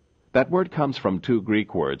 That word comes from two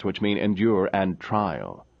Greek words which mean endure and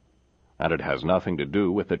trial. And it has nothing to do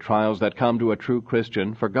with the trials that come to a true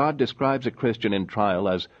Christian, for God describes a Christian in trial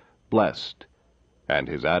as blessed, and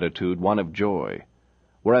his attitude one of joy,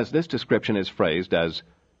 whereas this description is phrased as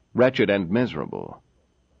wretched and miserable.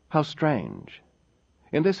 How strange!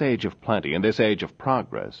 In this age of plenty, in this age of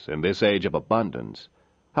progress, in this age of abundance,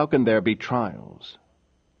 how can there be trials?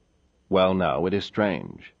 Well, now, it is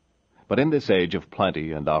strange. But in this age of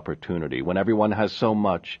plenty and opportunity, when everyone has so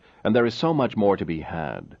much, and there is so much more to be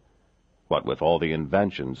had, what with all the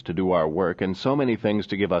inventions to do our work and so many things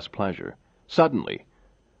to give us pleasure, suddenly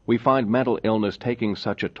we find mental illness taking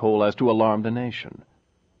such a toll as to alarm the nation.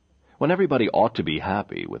 When everybody ought to be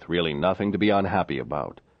happy, with really nothing to be unhappy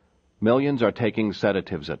about, millions are taking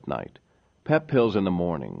sedatives at night, pep pills in the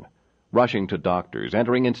morning, rushing to doctors,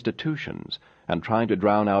 entering institutions, and trying to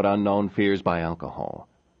drown out unknown fears by alcohol.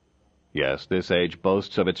 Yes, this age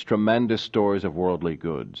boasts of its tremendous stores of worldly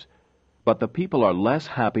goods, but the people are less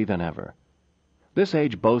happy than ever. This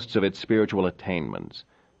age boasts of its spiritual attainments,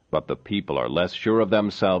 but the people are less sure of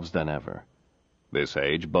themselves than ever. This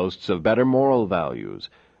age boasts of better moral values,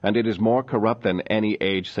 and it is more corrupt than any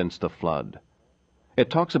age since the flood. It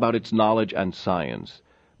talks about its knowledge and science,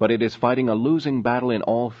 but it is fighting a losing battle in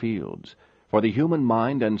all fields, for the human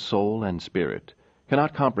mind and soul and spirit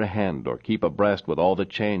cannot comprehend or keep abreast with all the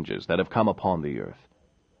changes that have come upon the earth.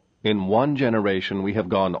 In one generation we have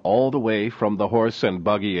gone all the way from the horse and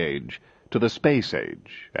buggy age to the space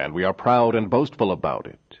age, and we are proud and boastful about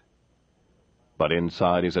it. But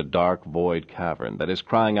inside is a dark void cavern that is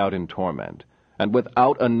crying out in torment, and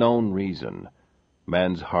without a known reason.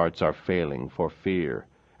 Men's hearts are failing for fear,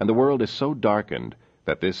 and the world is so darkened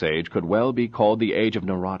that this age could well be called the age of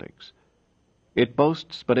neurotics. It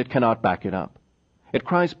boasts, but it cannot back it up. It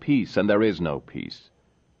cries peace, and there is no peace.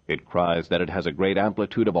 It cries that it has a great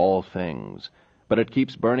amplitude of all things, but it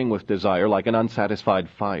keeps burning with desire like an unsatisfied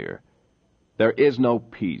fire. There is no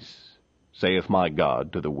peace, saith my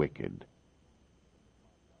God to the wicked.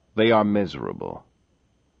 They are miserable.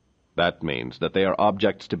 That means that they are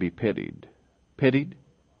objects to be pitied. Pitied?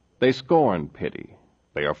 They scorn pity.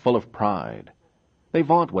 They are full of pride. They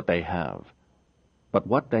vaunt what they have. But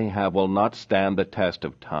what they have will not stand the test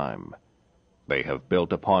of time. They have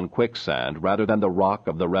built upon quicksand rather than the rock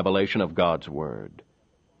of the revelation of God's word.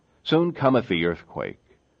 Soon cometh the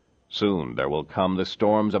earthquake. Soon there will come the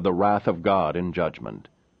storms of the wrath of God in judgment.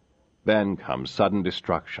 Then comes sudden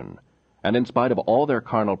destruction, and in spite of all their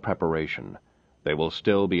carnal preparation, they will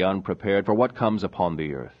still be unprepared for what comes upon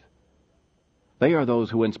the earth. They are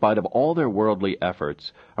those who, in spite of all their worldly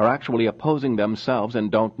efforts, are actually opposing themselves and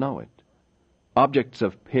don't know it. Objects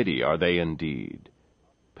of pity are they indeed.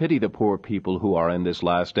 Pity the poor people who are in this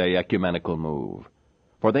last day ecumenical move,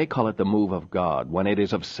 for they call it the move of God when it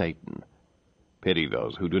is of Satan. Pity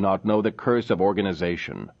those who do not know the curse of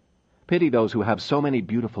organization. Pity those who have so many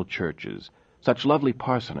beautiful churches, such lovely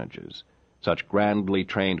parsonages, such grandly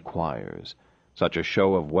trained choirs, such a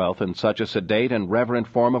show of wealth, and such a sedate and reverent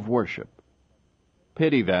form of worship.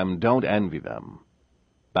 Pity them, don't envy them.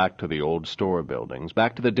 Back to the old store buildings,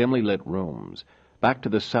 back to the dimly lit rooms, back to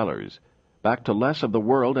the cellars, back to less of the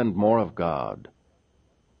world and more of God.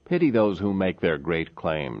 Pity those who make their great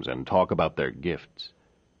claims and talk about their gifts.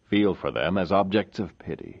 Feel for them as objects of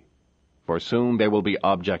pity, for soon they will be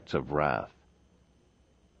objects of wrath.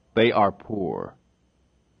 They are poor.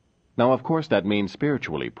 Now, of course, that means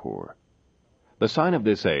spiritually poor. The sign of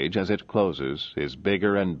this age, as it closes, is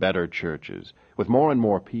bigger and better churches, with more and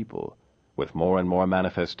more people, with more and more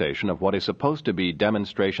manifestation of what is supposed to be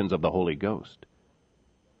demonstrations of the Holy Ghost.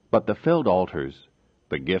 But the filled altars,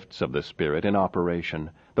 the gifts of the Spirit in operation,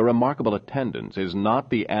 the remarkable attendance is not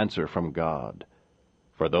the answer from God.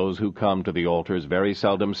 For those who come to the altars very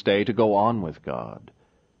seldom stay to go on with God.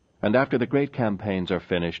 And after the great campaigns are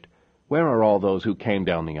finished, where are all those who came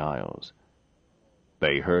down the aisles?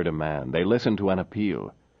 They heard a man, they listened to an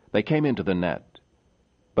appeal, they came into the net.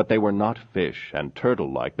 But they were not fish, and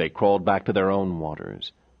turtle-like they crawled back to their own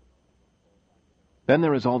waters. Then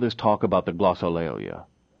there is all this talk about the glossolalia.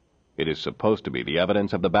 It is supposed to be the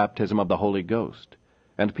evidence of the baptism of the Holy Ghost,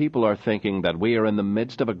 and people are thinking that we are in the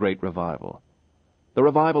midst of a great revival. The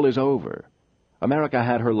revival is over. America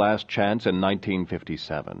had her last chance in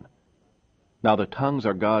 1957. Now the tongues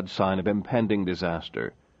are God's sign of impending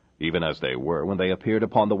disaster, even as they were when they appeared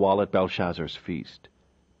upon the wall at Belshazzar's feast.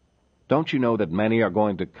 Don't you know that many are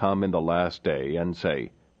going to come in the last day and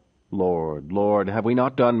say, Lord, Lord, have we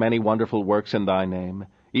not done many wonderful works in thy name,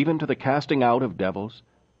 even to the casting out of devils?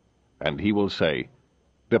 And he will say,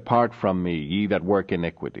 Depart from me, ye that work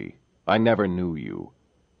iniquity. I never knew you.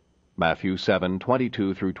 Matthew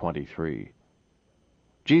 7:22-23.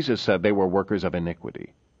 Jesus said they were workers of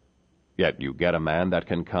iniquity. Yet you get a man that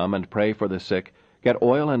can come and pray for the sick, get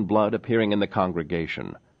oil and blood appearing in the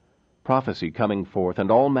congregation, prophecy coming forth, and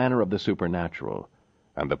all manner of the supernatural,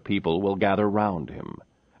 and the people will gather round him,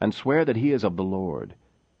 and swear that he is of the Lord,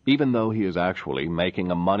 even though he is actually making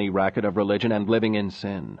a money racket of religion and living in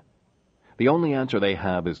sin. The only answer they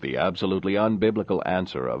have is the absolutely unbiblical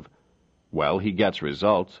answer of, well, he gets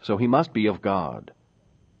results, so he must be of God.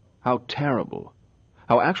 How terrible,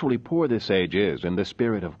 how actually poor this age is in the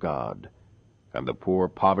Spirit of God, and the poor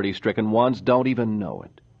poverty-stricken ones don't even know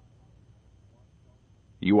it.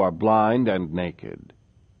 You are blind and naked.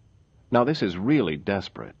 Now this is really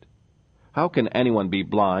desperate. How can anyone be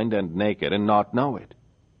blind and naked and not know it?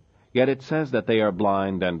 Yet it says that they are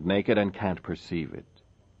blind and naked and can't perceive it.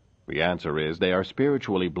 The answer is they are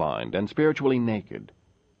spiritually blind and spiritually naked.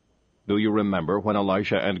 Do you remember when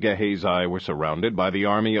Elisha and Gehazi were surrounded by the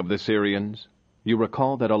army of the Syrians? You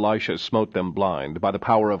recall that Elisha smote them blind by the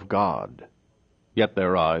power of God. Yet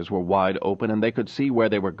their eyes were wide open and they could see where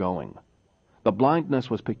they were going. The blindness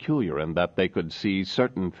was peculiar in that they could see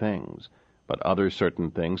certain things, but other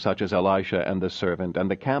certain things, such as Elisha and the servant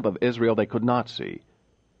and the camp of Israel, they could not see.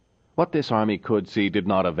 What this army could see did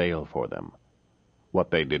not avail for them.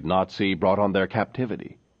 What they did not see brought on their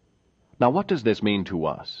captivity. Now what does this mean to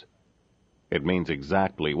us? It means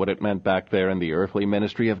exactly what it meant back there in the earthly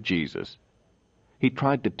ministry of Jesus. He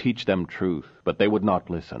tried to teach them truth, but they would not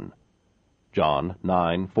listen. John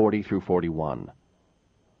 9:40-41.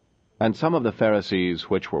 And some of the Pharisees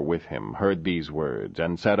which were with him heard these words,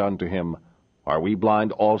 and said unto him, Are we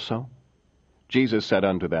blind also? Jesus said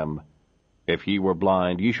unto them, If ye were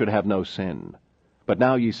blind, ye should have no sin. But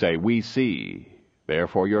now ye say, We see.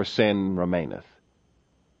 therefore your sin remaineth.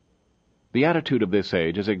 The attitude of this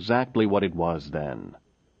age is exactly what it was then.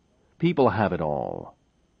 People have it all.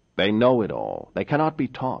 They know it all. They cannot be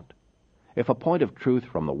taught. If a point of truth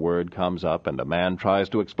from the Word comes up and a man tries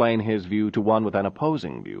to explain his view to one with an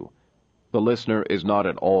opposing view, the listener is not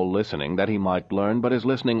at all listening that he might learn, but is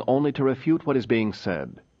listening only to refute what is being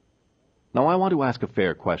said. Now I want to ask a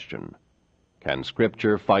fair question. Can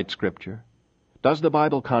Scripture fight Scripture? Does the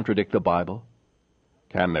Bible contradict the Bible?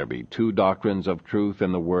 Can there be two doctrines of truth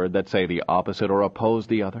in the Word that say the opposite or oppose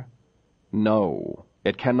the other? No,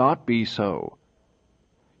 it cannot be so.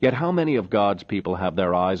 Yet how many of God's people have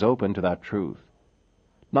their eyes open to that truth?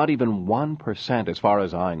 Not even 1%, as far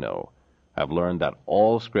as I know, have learned that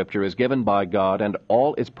all Scripture is given by God and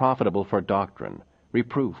all is profitable for doctrine,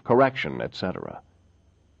 reproof, correction, etc.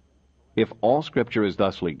 If all Scripture is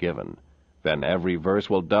thusly given, then every verse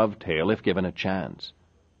will dovetail if given a chance.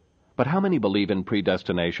 But how many believe in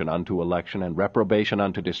predestination unto election and reprobation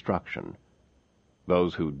unto destruction?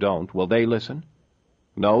 Those who don't, will they listen?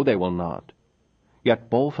 No, they will not. Yet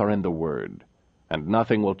both are in the Word, and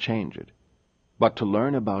nothing will change it. But to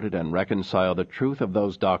learn about it and reconcile the truth of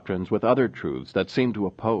those doctrines with other truths that seem to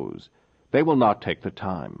oppose, they will not take the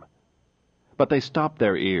time. But they stop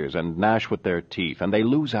their ears and gnash with their teeth, and they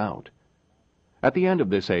lose out. At the end of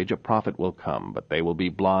this age a prophet will come, but they will be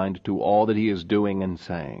blind to all that he is doing and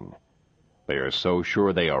saying. They are so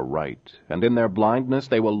sure they are right, and in their blindness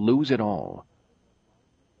they will lose it all.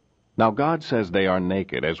 Now God says they are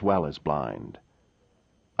naked as well as blind.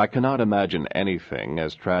 I cannot imagine anything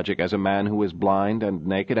as tragic as a man who is blind and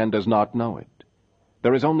naked and does not know it.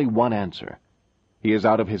 There is only one answer. He is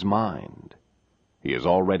out of his mind. He is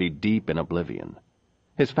already deep in oblivion.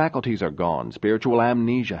 His faculties are gone. Spiritual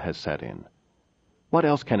amnesia has set in. What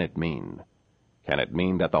else can it mean? Can it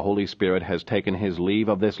mean that the Holy Spirit has taken his leave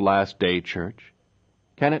of this last-day church?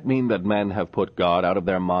 Can it mean that men have put God out of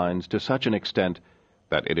their minds to such an extent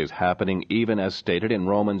that it is happening even as stated in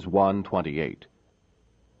Romans 1:28?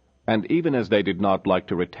 And even as they did not like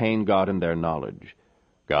to retain God in their knowledge,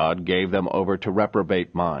 God gave them over to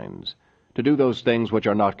reprobate minds, to do those things which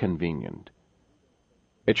are not convenient.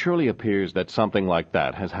 It surely appears that something like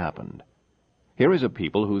that has happened. Here is a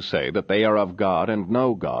people who say that they are of God and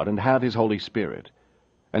know God and have his Holy Spirit,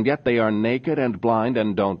 and yet they are naked and blind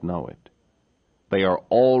and don't know it. They are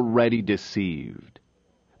already deceived.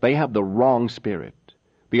 They have the wrong spirit.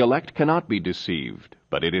 The elect cannot be deceived,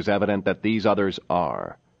 but it is evident that these others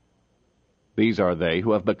are. These are they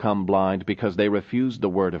who have become blind because they refused the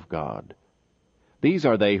Word of God. These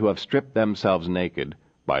are they who have stripped themselves naked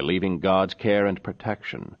by leaving God's care and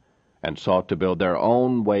protection, and sought to build their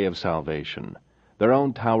own way of salvation, their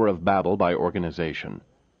own Tower of Babel by organization.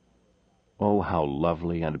 Oh, how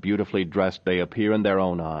lovely and beautifully dressed they appear in their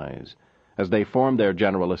own eyes, as they form their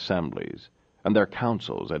general assemblies, and their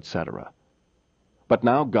councils, etc. But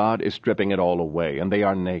now God is stripping it all away, and they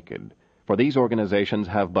are naked, for these organizations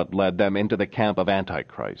have but led them into the camp of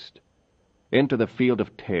Antichrist, into the field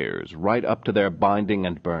of tares, right up to their binding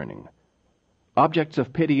and burning. Objects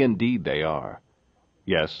of pity indeed they are.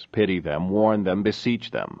 Yes, pity them, warn them,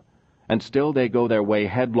 beseech them, and still they go their way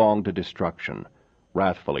headlong to destruction,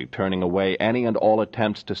 wrathfully turning away any and all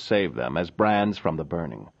attempts to save them as brands from the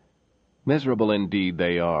burning. Miserable indeed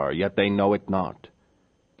they are, yet they know it not.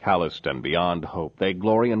 Calloused and beyond hope, they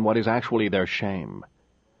glory in what is actually their shame.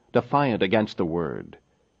 Defiant against the Word,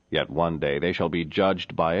 yet one day they shall be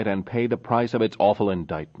judged by it and pay the price of its awful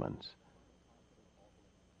indictments.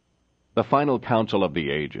 The final counsel of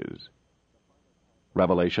the ages.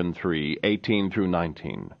 Revelation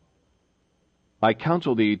 3:18-19. I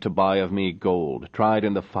counsel thee to buy of me gold tried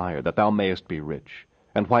in the fire, that thou mayest be rich,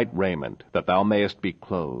 and white raiment, that thou mayest be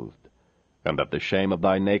clothed, and that the shame of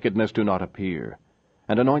thy nakedness do not appear,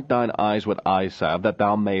 and anoint thine eyes with eye salve, that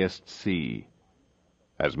thou mayest see.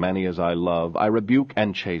 As many as I love, I rebuke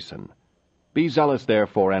and chasten. Be zealous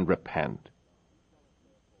therefore, and repent.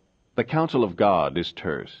 The counsel of God is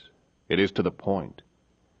terse. It is to the point.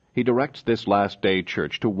 He directs this last-day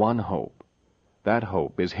church to one hope. That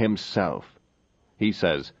hope is himself. He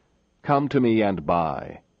says, "Come to me and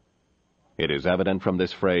buy." It is evident from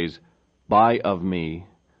this phrase, "buy of me,"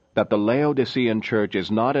 that the Laodicean church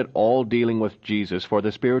is not at all dealing with Jesus for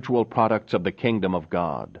the spiritual products of the kingdom of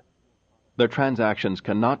God. Their transactions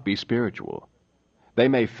cannot be spiritual. They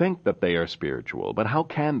may think that they are spiritual, but how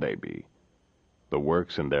can they be? The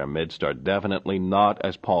works in their midst are definitely not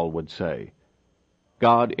as Paul would say,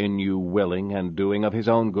 God in you willing and doing of his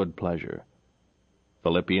own good pleasure.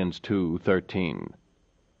 Philippians 2:13.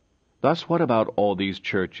 Thus what about all these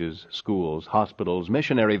churches, schools, hospitals,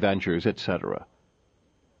 missionary ventures, etc.?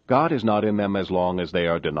 God is not in them as long as they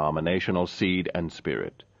are denominational seed and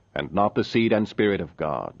spirit, and not the seed and spirit of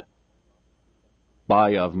God.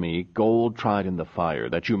 Buy of me gold tried in the fire,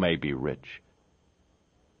 that you may be rich.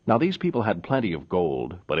 Now these people had plenty of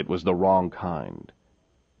gold, but it was the wrong kind.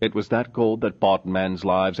 It was that gold that bought men's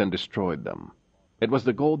lives and destroyed them. It was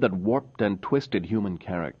the gold that warped and twisted human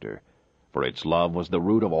character, for its love was the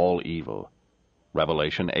root of all evil.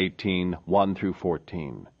 Revelation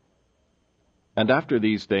 18:1-14. And after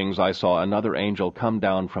these things I saw another angel come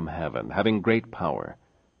down from heaven, having great power,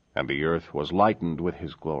 and the earth was lightened with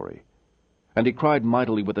his glory. And he cried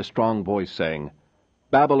mightily with a strong voice, saying,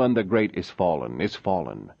 Babylon the great is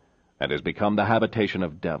fallen, and is become the habitation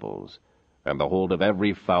of devils, and the hold of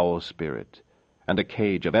every foul spirit, and a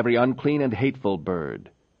cage of every unclean and hateful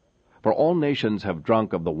bird. For all nations have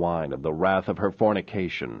drunk of the wine of the wrath of her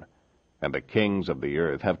fornication, and the kings of the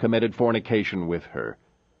earth have committed fornication with her,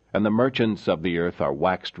 and the merchants of the earth are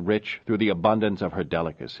waxed rich through the abundance of her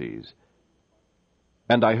delicacies.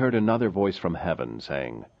 And I heard another voice from heaven,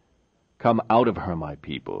 saying, Come out of her, my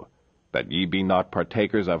people, that ye be not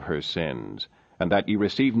partakers of her sins, and that ye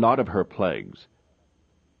receive not of her plagues.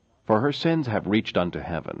 For her sins have reached unto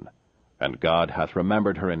heaven, and God hath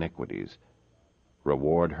remembered her iniquities.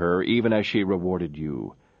 Reward her even as she rewarded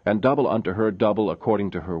you, and double unto her double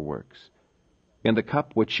according to her works. In the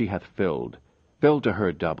cup which she hath filled, fill to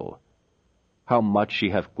her double. How much she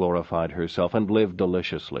hath glorified herself, and lived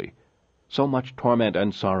deliciously, so much torment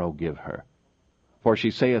and sorrow give her. For she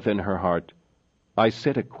saith in her heart, I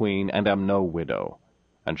sit a queen, and am no widow,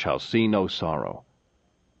 and shall see no sorrow.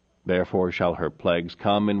 Therefore shall her plagues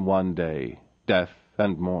come in one day, death,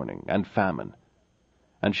 and mourning, and famine.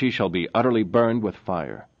 And she shall be utterly burned with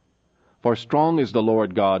fire. For strong is the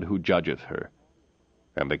Lord God who judgeth her.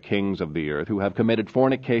 And the kings of the earth, who have committed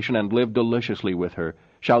fornication and lived deliciously with her,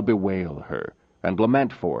 shall bewail her, and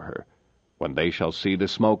lament for her, when they shall see the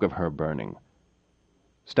smoke of her burning,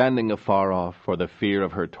 standing afar off for the fear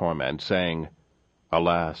of her torment, saying,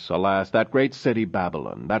 Alas, alas, that great city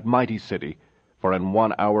Babylon, that mighty city, for in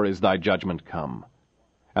 1 hour is thy judgment come.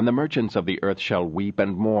 And the merchants of the earth shall weep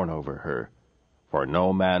and mourn over her. For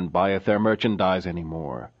no man buyeth their merchandise any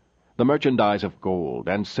more, the merchandise of gold,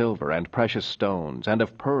 and silver, and precious stones, and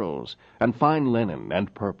of pearls, and fine linen,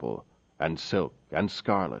 and purple, and silk, and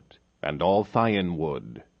scarlet, and all Thyine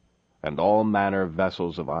wood, and all manner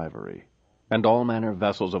vessels of ivory, and all manner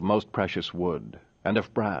vessels of most precious wood, and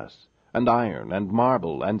of brass, and iron, and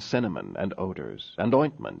marble, and cinnamon, and odors, and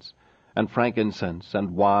ointments, and frankincense,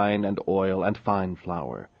 and wine, and oil, and fine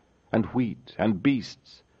flour, and wheat, and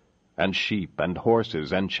beasts, and sheep, and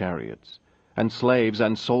horses, and chariots, and slaves,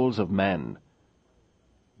 and souls of men.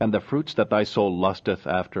 And the fruits that thy soul lusteth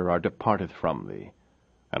after are departed from thee,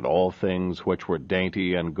 and all things which were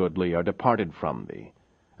dainty and goodly are departed from thee,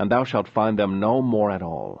 and thou shalt find them no more at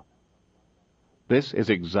all. This is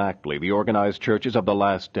exactly the organized churches of the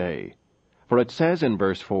last day. For it says in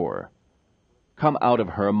verse 4, Come out of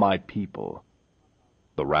her, my people.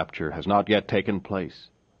 The rapture has not yet taken place.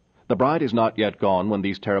 The bride is not yet gone when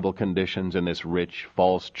these terrible conditions in this rich,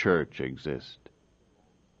 false church exist.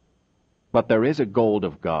 But there is a gold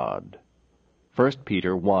of God. 1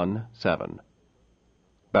 Peter 1:7.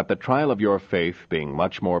 That the trial of your faith being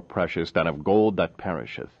much more precious than of gold that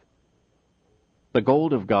perisheth. The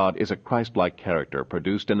gold of God is a Christ-like character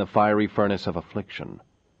produced in the fiery furnace of affliction.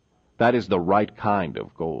 That is the right kind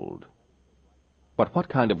of gold. But what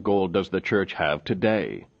kind of gold does the church have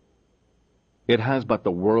today? It has but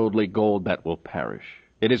the worldly gold that will perish.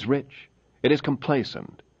 It is rich. It is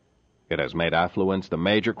complacent. It has made affluence the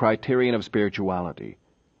major criterion of spirituality.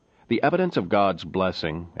 The evidence of God's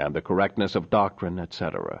blessing and the correctness of doctrine,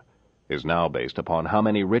 etc., is now based upon how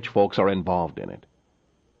many rich folks are involved in it.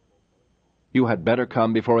 You had better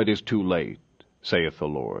come before it is too late, saith the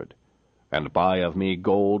Lord, and buy of me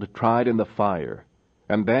gold tried in the fire,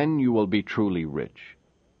 and then you will be truly rich.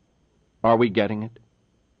 Are we getting it?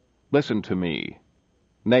 Listen to me.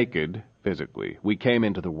 Naked, physically, we came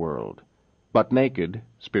into the world, but naked,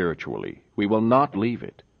 spiritually, we will not leave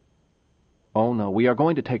it. Oh no, we are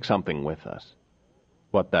going to take something with us.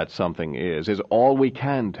 What that something is all we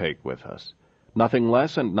can take with us, nothing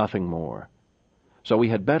less and nothing more. So we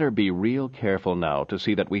had better be real careful now to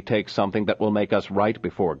see that we take something that will make us right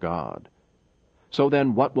before God. So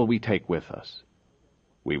then, what will we take with us?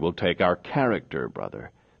 We will take our character,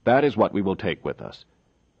 brother. That is what we will take with us.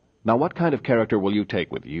 Now, what kind of character will you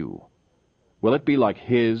take with you? Will it be like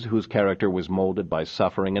his whose character was molded by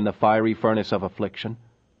suffering in the fiery furnace of affliction?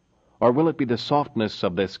 Or will it be the softness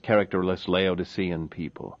of this characterless Laodicean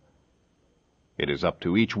people? It is up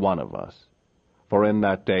to each one of us. For in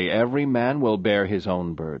that day every man will bear his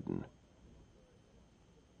own burden.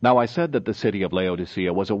 Now I said that the city of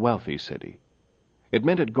Laodicea was a wealthy city. It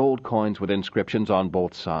minted gold coins with inscriptions on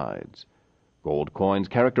both sides. Gold coins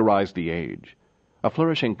characterized the age. A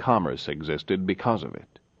flourishing commerce existed because of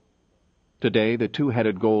it. Today the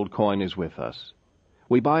two-headed gold coin is with us.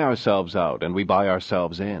 We buy ourselves out and we buy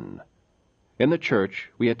ourselves in. In the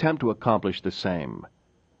church we attempt to accomplish the same.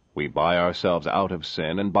 We buy ourselves out of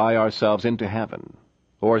sin and buy ourselves into heaven,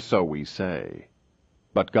 or so we say.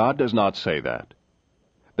 But God does not say that.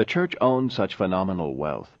 The church owns such phenomenal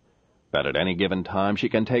wealth that at any given time she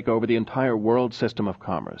can take over the entire world system of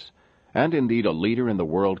commerce, and indeed a leader in the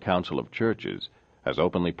World Council of Churches has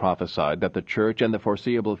openly prophesied that the church in the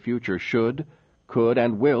foreseeable future should, could,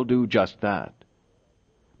 and will do just that.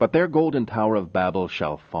 But their golden tower of Babel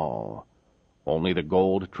shall fall. Only the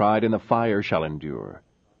gold tried in the fire shall endure.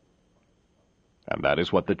 And that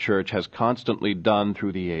is what the church has constantly done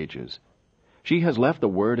through the ages. She has left the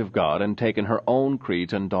Word of God and taken her own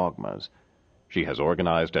creeds and dogmas. She has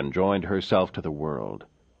organized and joined herself to the world.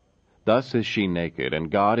 Thus is she naked,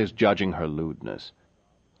 and God is judging her lewdness.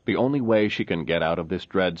 The only way she can get out of this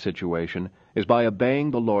dread situation is by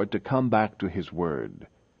obeying the Lord to come back to His Word.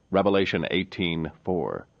 Revelation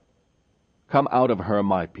 18:4. Come out of her,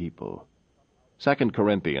 my people. 2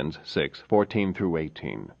 Corinthians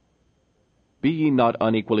 6:14-18. Be ye not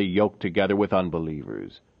unequally yoked together with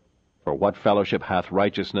unbelievers. For what fellowship hath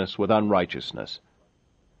righteousness with unrighteousness?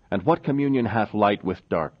 And what communion hath light with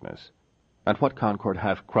darkness? And what concord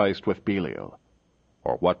hath Christ with Belial?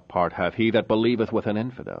 Or what part hath he that believeth with an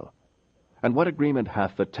infidel? And what agreement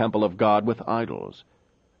hath the temple of God with idols?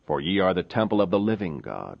 For ye are the temple of the living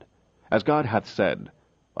God. As God hath said,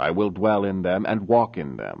 I will dwell in them and walk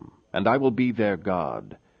in them, and I will be their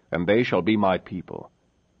God, and they shall be my people.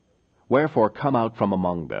 Wherefore come out from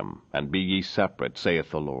among them, and be ye separate,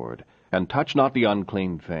 saith the Lord, and touch not the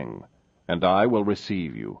unclean thing, and I will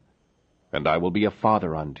receive you. And I will be a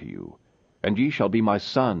father unto you, and ye shall be my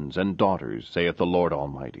sons and daughters, saith the Lord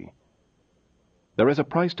Almighty. There is a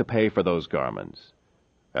price to pay for those garments,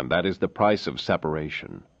 and that is the price of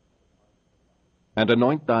separation. And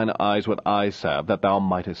anoint thine eyes with eye salve, that thou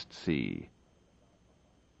mightest see.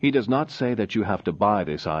 He does not say that you have to buy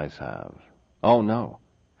this eye salve. Oh, no.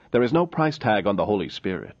 There is no price tag on the Holy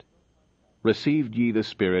Spirit. Received ye the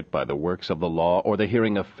Spirit by the works of the law or the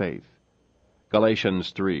hearing of faith?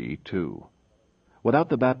 Galatians 3:2. Without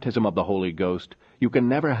the baptism of the Holy Ghost, you can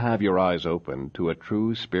never have your eyes opened to a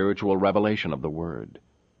true spiritual revelation of the Word.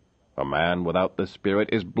 A man without the Spirit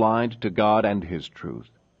is blind to God and His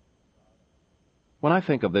truth. When I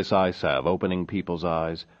think of this eye salve opening people's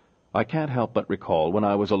eyes, I can't help but recall when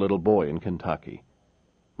I was a little boy in Kentucky.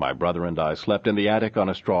 My brother and I slept in the attic on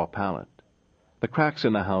a straw pallet. The cracks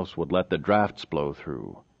in the house would let the drafts blow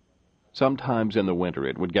through. Sometimes in the winter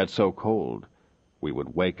it would get so cold. We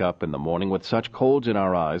would wake up in the morning with such colds in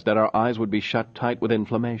our eyes that our eyes would be shut tight with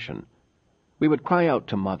inflammation. We would cry out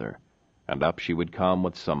to Mother, and up she would come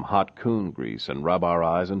with some hot coon grease and rub our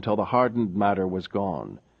eyes until the hardened matter was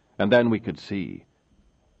gone, and then we could see.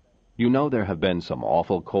 You know there have been some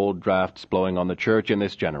awful cold drafts blowing on the church in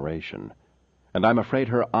this generation, and I'm afraid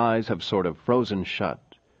her eyes have sort of frozen shut,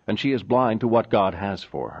 and she is blind to what God has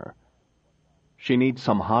for her. She needs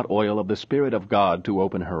some hot oil of the Spirit of God to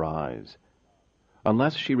open her eyes.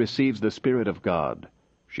 Unless she receives the Spirit of God,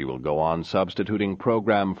 she will go on substituting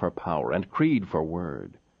program for power and creed for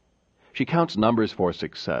word. She counts numbers for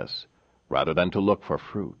success, rather than to look for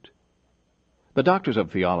fruit. The doctors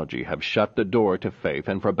of theology have shut the door to faith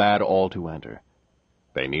and forbade all to enter.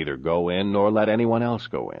 They neither go in nor let anyone else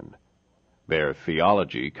go in. Their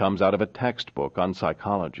theology comes out of a textbook on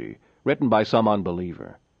psychology, written by some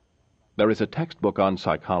unbeliever. There is a textbook on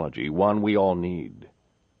psychology, one we all need.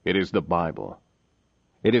 It is the Bible.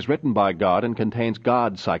 It is written by God and contains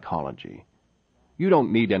God's psychology. You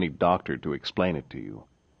don't need any doctor to explain it to you.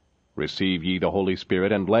 Receive ye the Holy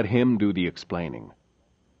Spirit and let Him do the explaining.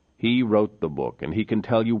 He wrote the book, and He can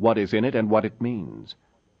tell you what is in it and what it means.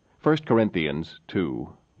 1 Corinthians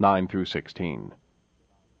 2:9-16.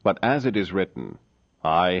 But as it is written,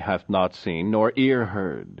 Eye hath not seen, nor ear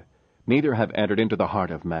heard, neither have entered into the heart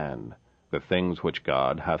of man, the things which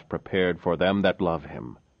God hath prepared for them that love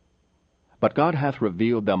Him. But God hath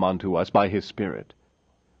revealed them unto us by His Spirit.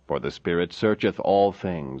 For the Spirit searcheth all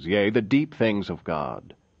things, yea, the deep things of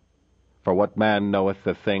God. For what man knoweth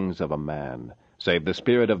the things of a man, save the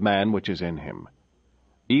spirit of man which is in him?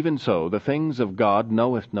 Even so the things of God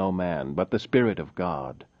knoweth no man, but the Spirit of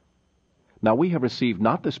God. Now we have received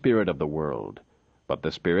not the spirit of the world, but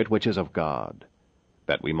the Spirit which is of God,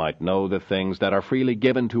 that we might know the things that are freely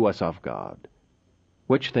given to us of God.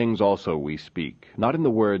 Which things also we speak, not in the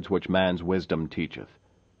words which man's wisdom teacheth,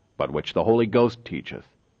 but which the Holy Ghost teacheth,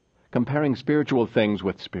 comparing spiritual things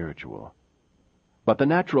with spiritual. But the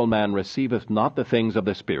natural man receiveth not the things of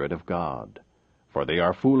the Spirit of God, for they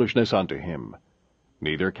are foolishness unto him,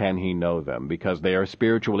 neither can he know them, because they are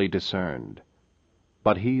spiritually discerned.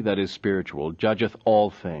 But he that is spiritual judgeth all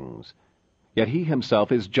things, yet he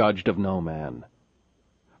himself is judged of no man.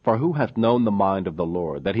 For who hath known the mind of the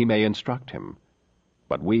Lord, that he may instruct him?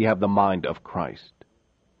 But we have the mind of Christ.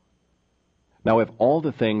 Now if all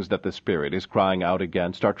the things that the Spirit is crying out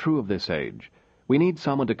against are true of this age, we need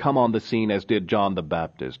someone to come on the scene as did John the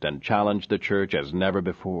Baptist, and challenge the church as never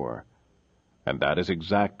before. And that is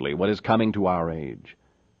exactly what is coming to our age.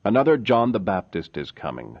 Another John the Baptist is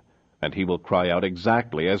coming, and he will cry out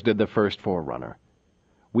exactly as did the first forerunner.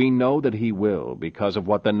 We know that he will because of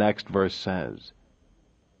what the next verse says.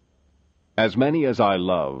 As many as I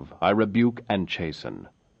love, I rebuke and chasten.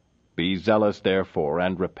 Be zealous therefore,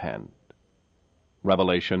 and repent.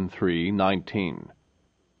 Revelation 3:19.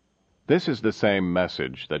 This is the same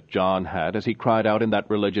message that John had as he cried out in that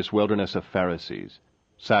religious wilderness of Pharisees,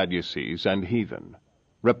 Sadducees, and heathen.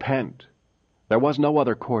 Repent! There was no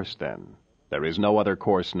other course then. There is no other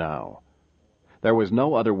course now. There was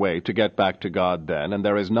no other way to get back to God then, and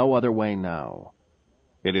there is no other way now.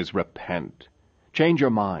 It is repent. Change your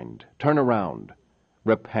mind. Turn around.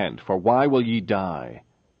 Repent, for why will ye die?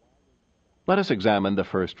 Let us examine the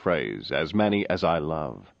first phrase, as many as I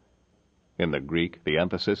love. In the Greek, the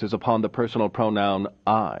emphasis is upon the personal pronoun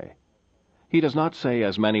I. He does not say,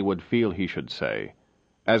 as many would feel he should say,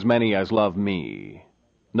 as many as love me.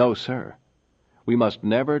 No, sir. We must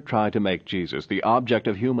never try to make Jesus the object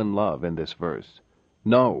of human love in this verse.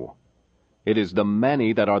 No. It is the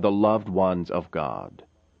many that are the loved ones of God.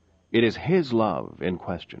 It is His love in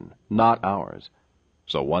question, not ours.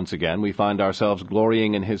 So once again we find ourselves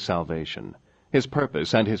glorying in His salvation, His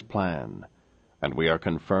purpose, and His plan, and we are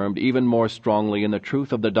confirmed even more strongly in the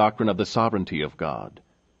truth of the doctrine of the sovereignty of God.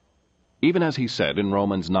 Even as He said in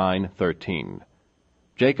Romans 9:13,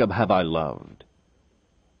 Jacob have I loved.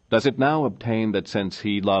 Does it now obtain that since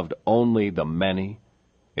He loved only the many,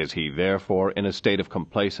 is He therefore in a state of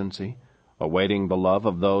complacency, awaiting the love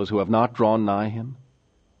of those who have not drawn nigh Him?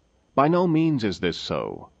 By no means is this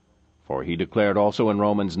so, for He declared also in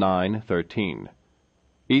Romans 9:13,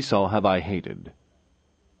 Esau have I hated.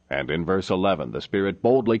 And in verse 11 the Spirit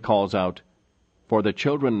boldly calls out, For the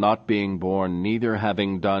children not being born, neither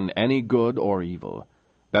having done any good or evil,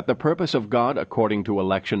 that the purpose of God according to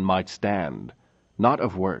election might stand, not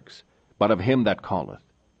of works, but of Him that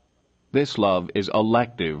calleth. This love is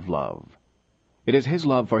elective love. It is His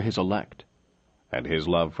love for His elect, and His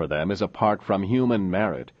love for them is apart from human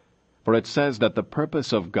merit, for it says that the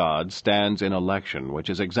purpose of God stands in election, which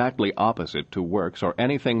is exactly opposite to works or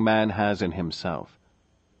anything man has in himself.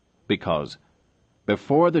 Because,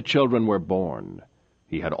 before the children were born,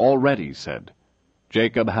 He had already said,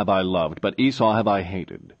 Jacob have I loved, but Esau have I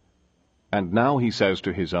hated. And now He says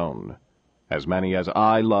to His own, As many as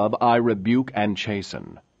I love, I rebuke and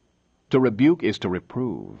chasten. To rebuke is to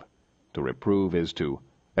reprove. To reprove is to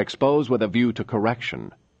expose with a view to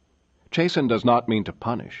correction. Chasten does not mean to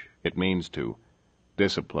punish. It means to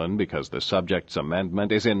discipline because the subject's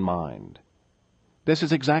amendment is in mind. This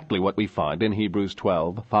is exactly what we find in Hebrews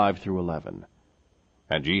 12:5-11.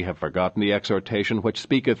 And ye have forgotten the exhortation which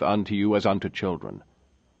speaketh unto you as unto children.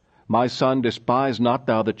 My son, despise not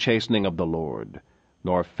thou the chastening of the Lord,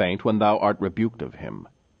 nor faint when thou art rebuked of Him.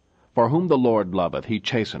 For whom the Lord loveth He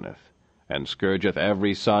chasteneth, and scourgeth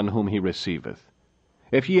every son whom He receiveth.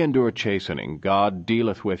 If ye endure chastening, God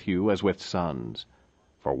dealeth with you as with sons.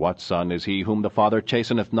 For what son is he whom the Father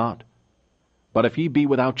chasteneth not? But if ye be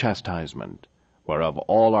without chastisement, whereof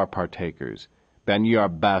all are partakers, then ye are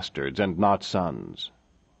bastards and not sons.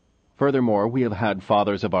 Furthermore, we have had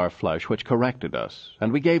fathers of our flesh which corrected us,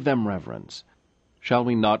 and we gave them reverence. Shall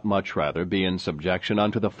we not much rather be in subjection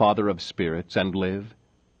unto the Father of spirits, and live?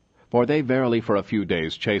 For they verily for a few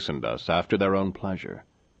days chastened us after their own pleasure.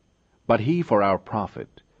 But He for our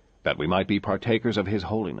profit, that we might be partakers of His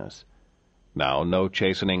holiness. Now no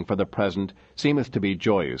chastening for the present seemeth to be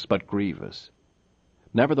joyous, but grievous.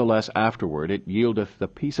 Nevertheless afterward it yieldeth the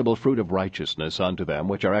peaceable fruit of righteousness unto them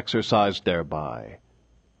which are exercised thereby.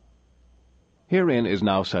 Herein is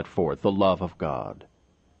now set forth the love of God.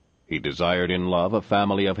 He desired in love a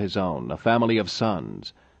family of His own, a family of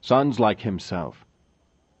sons, sons like Himself.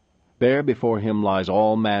 There before Him lies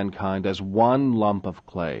all mankind as one lump of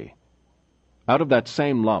clay. Out of that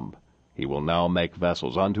same lump He will now make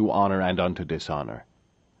vessels unto honor and unto dishonor.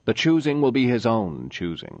 The choosing will be His own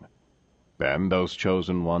choosing. Then those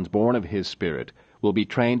chosen ones, born of His Spirit, will be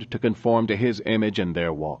trained to conform to his image in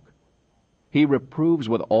their walk. He reproves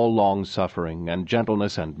with all long-suffering and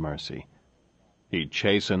gentleness and mercy. He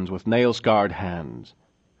chastens with nail-scarred hands.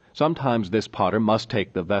 Sometimes this potter must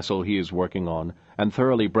take the vessel he is working on and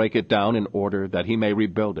thoroughly break it down in order that he may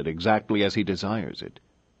rebuild it exactly as he desires it.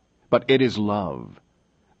 But it is love.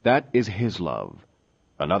 That is his love.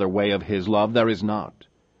 Another way of his love there is not.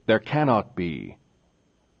 There cannot be.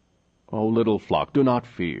 O little flock, do not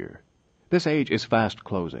fear. This age is fast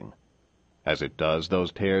closing. As it does,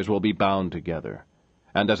 those tares will be bound together.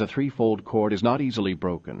 And as a threefold cord is not easily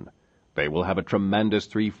broken, they will have a tremendous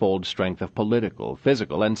threefold strength of political,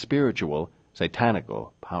 physical, and spiritual,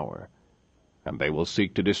 satanical power. And they will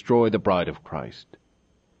seek to destroy the bride of Christ.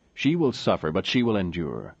 She will suffer, but she will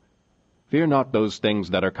endure. Fear not those things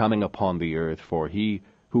that are coming upon the earth, for he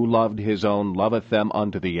who loved his own loveth them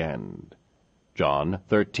unto the end. John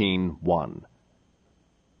 13:1.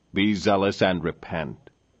 Be zealous and repent.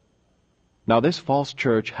 Now this false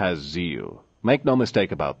church has zeal. Make no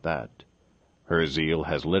mistake about that. Her zeal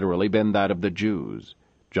has literally been that of the Jews.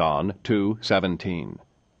 John 2:17.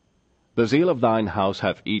 The zeal of thine house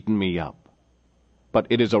hath eaten me up. But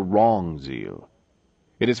it is a wrong zeal.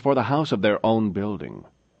 It is for the house of their own building.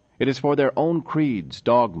 It is for their own creeds,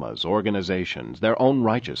 dogmas, organizations, their own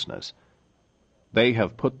righteousness. They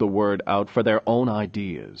have put the word out for their own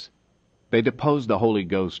ideas. They deposed the Holy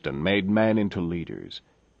Ghost and made men into leaders.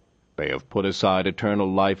 They have put aside eternal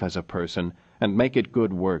life as a person and make it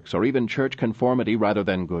good works, or even church conformity rather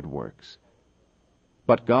than good works.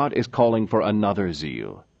 But God is calling for another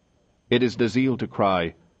zeal. It is the zeal to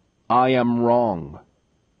cry, I am wrong.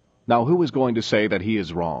 Now who is going to say that he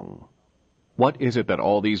is wrong? What is it that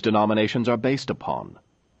all these denominations are based upon?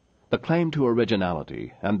 The claim to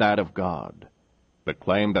originality, and that of God. The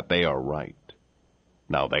claim that they are right.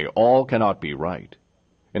 Now they all cannot be right.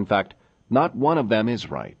 In fact, not one of them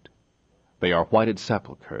is right. They are whited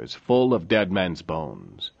sepulchres, full of dead men's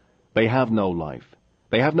bones. They have no life.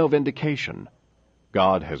 They have no vindication.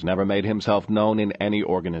 God has never made himself known in any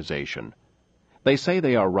organization. They say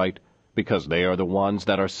they are right because they are the ones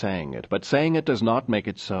that are saying it, but saying it does not make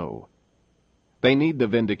it so. They need the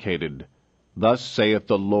vindicated, thus saith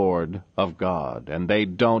the Lord of God, and they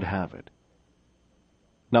don't have it.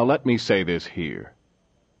 Now let me say this here.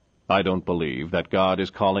 I don't believe that God is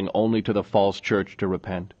calling only to the false church to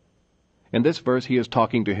repent. In this verse he is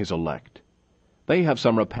talking to his elect. They have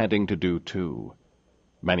some repenting to do too.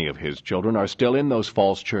 Many of his children are still in those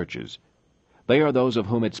false churches. They are those of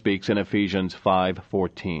whom it speaks in Ephesians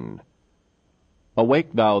 5:14.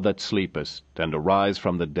 Awake thou that sleepest, and arise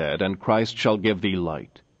from the dead, and Christ shall give thee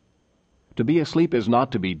light. To be asleep is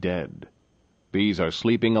not to be dead. These are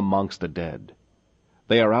sleeping amongst the dead.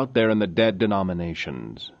 They are out there in the dead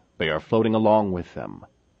denominations. They are floating along with them.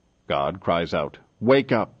 God cries out,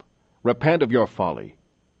 Wake up! Repent of your folly.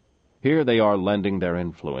 Here they are lending their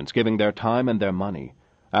influence, giving their time and their money,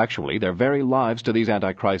 actually their very lives to these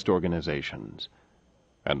Antichrist organizations,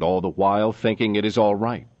 and all the while thinking it is all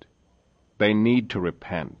right. They need to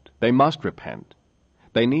repent. They must repent.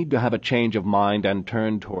 They need to have a change of mind and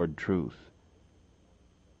turn toward truth.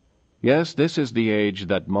 Yes, this is the age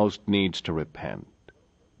that most needs to repent.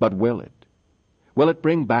 But will it? Will it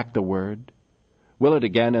bring back the Word? Will it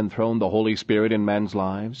again enthrone the Holy Spirit in men's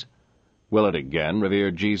lives? Will it again revere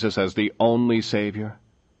Jesus as the only Savior?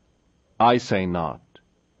 I say not,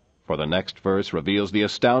 for the next verse reveals the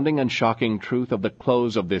astounding and shocking truth of the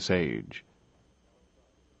close of this age.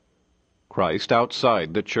 Christ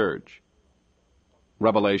outside the church.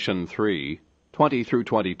 Revelation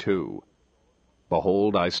 3:20-22.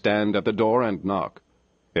 Behold, I stand at the door and knock.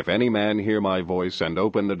 If any man hear my voice and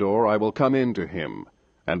open the door, I will come in to him,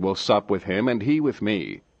 and will sup with him, and he with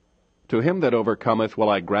me. To him that overcometh will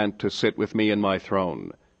I grant to sit with me in my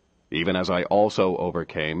throne, even as I also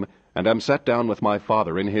overcame, and am set down with my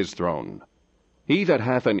Father in his throne. He that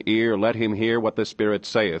hath an ear, let him hear what the Spirit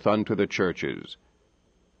saith unto the churches.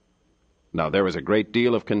 Now there is a great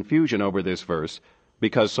deal of confusion over this verse,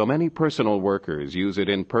 because so many personal workers use it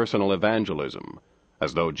in personal evangelism,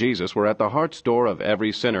 as though Jesus were at the heart's door of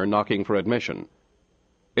every sinner knocking for admission.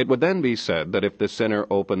 It would then be said that if the sinner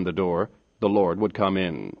opened the door, the Lord would come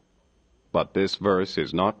in. But this verse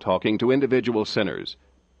is not talking to individual sinners.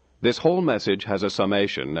 This whole message has a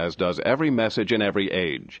summation, as does every message in every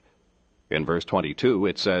age. In verse 22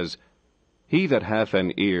 it says, He that hath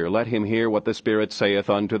an ear, let him hear what the Spirit saith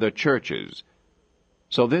unto the churches.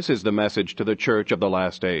 So this is the message to the church of the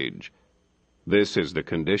last age. This is the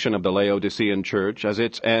condition of the Laodicean church as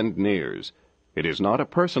its end nears. It is not a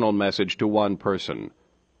personal message to one person.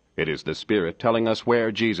 It is the Spirit telling us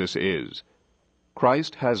where Jesus is.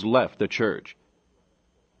 Christ has left the church.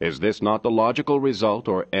 Is this not the logical result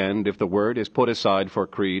or end if the Word is put aside for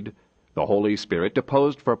creed, the Holy Spirit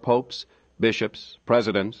deposed for popes, bishops,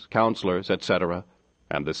 presidents, counselors, etc.,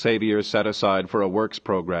 and the Savior set aside for a works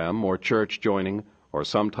program or church joining or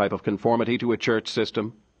some type of conformity to a church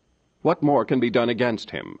system? What more can be done against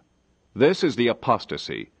him? This is the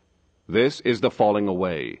apostasy. This is the falling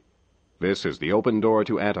away. This is the open door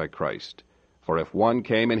to Antichrist. For if one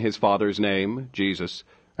came in his Father's name, Jesus,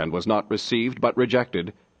 and was not received but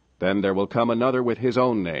rejected, then there will come another with his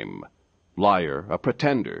own name, liar, a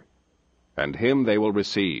pretender, and him they will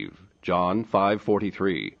receive. John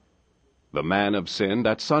 5:43. The man of sin,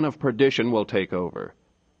 that son of perdition, will take over.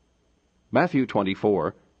 Matthew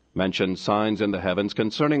 24 mentions signs in the heavens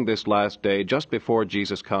concerning this last day just before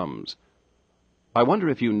Jesus comes. I wonder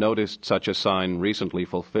if you noticed such a sign recently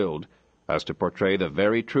fulfilled as to portray the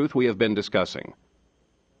very truth we have been discussing.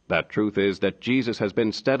 That truth is that Jesus has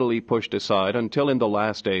been steadily pushed aside until in the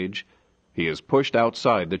last age he is pushed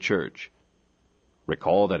outside the church.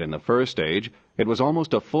 Recall that in the first age it was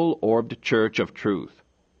almost a full-orbed church of truth.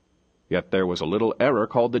 Yet there was a little error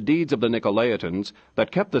called the deeds of the Nicolaitans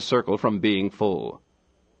that kept the circle from being full.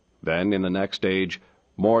 Then in the next age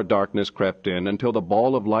more darkness crept in until the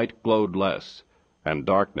ball of light glowed less, and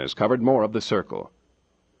darkness covered more of the circle.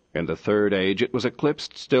 In the third age it was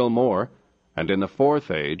eclipsed still more, and in the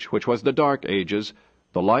fourth age, which was the dark ages,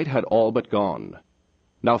 the light had all but gone.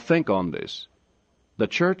 Now think on this. The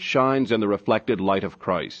church shines in the reflected light of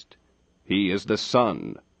Christ. He is the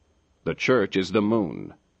sun. The church is the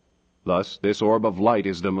moon. Thus this orb of light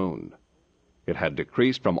is the moon. It had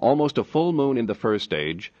decreased from almost a full moon in the first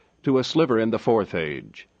age to a sliver in the fourth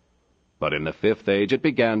age. But in the fifth age it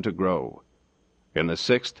began to grow. In the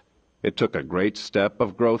sixth, it took a great step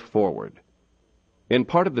of growth forward. In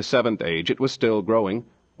part of the seventh age it was still growing,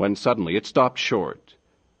 when suddenly it stopped short,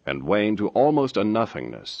 and waned to almost a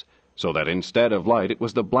nothingness, so that instead of light it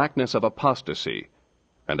was the blackness of apostasy,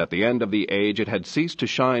 and at the end of the age it had ceased to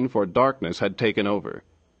shine, for darkness had taken over.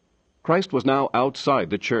 Christ was now outside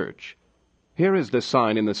the church. Here is the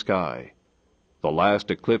sign in the sky. The last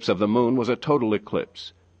eclipse of the moon was a total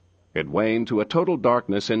eclipse. It waned to a total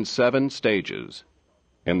darkness in 7 stages.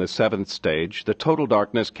 In the 7th stage, the total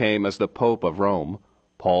darkness came as the Pope of Rome,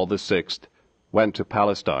 Paul VI, went to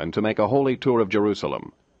Palestine to make a holy tour of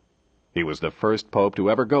Jerusalem. He was the first pope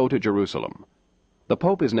to ever go to Jerusalem. The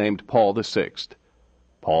pope is named Paul VI.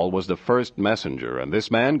 Paul was the first messenger, and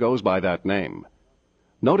this man goes by that name.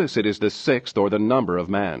 Notice it is the 6th, or the number of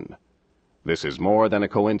man. This is more than a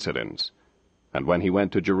coincidence. And when he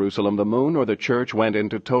went to Jerusalem, the moon or the church went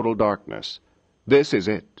into total darkness. This is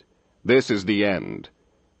it. This is the end.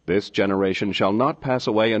 This generation shall not pass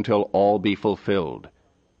away until all be fulfilled.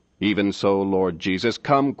 Even so, Lord Jesus,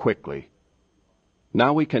 come quickly.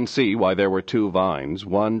 Now we can see why there were 2 vines,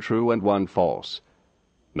 one true and one false.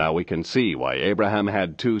 Now we can see why Abraham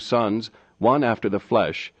had 2 sons, one after the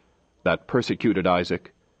flesh, that persecuted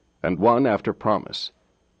Isaac, and one after promise.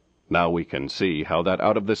 Now we can see how that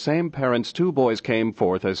out of the same parents 2 boys came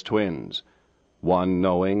forth as twins, one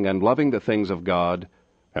knowing and loving the things of God,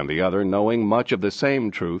 and the other knowing much of the same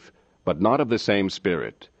truth, but not of the same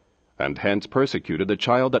spirit, and hence persecuted the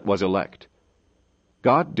child that was elect.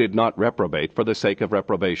 God did not reprobate for the sake of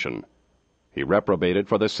reprobation. He reprobated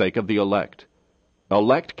for the sake of the elect.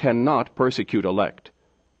 Elect cannot persecute elect.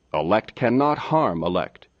 Elect cannot harm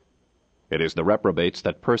elect. It is the reprobates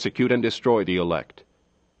that persecute and destroy the elect.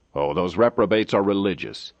 Oh, those reprobates are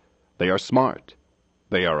religious. They are smart.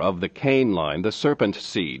 They are of the Cain line, the serpent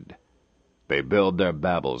seed. They build their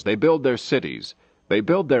Babels, they build their cities, they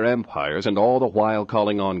build their empires, and all the while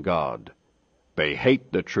calling on God. They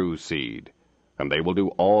hate the true seed, and they will do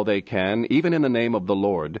all they can, even in the name of the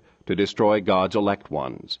Lord, to destroy God's elect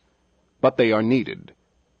ones. But they are needed.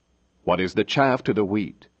 What is the chaff to the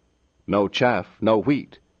wheat? No chaff, no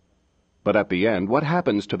wheat. But at the end, what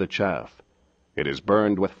happens to the chaff? It is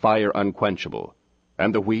burned with fire unquenchable.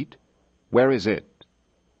 And the wheat? Where is it?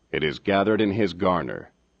 It is gathered in his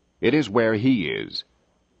garner. It is where he is.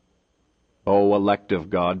 O elect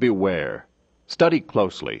of God, beware. Study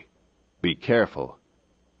closely. Be careful.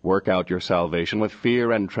 Work out your salvation with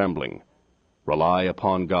fear and trembling. Rely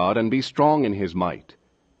upon God and be strong in his might.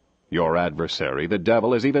 Your adversary, the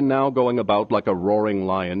devil, is even now going about like a roaring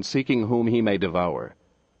lion, seeking whom he may devour.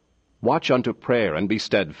 Watch unto prayer and be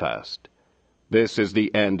steadfast. This is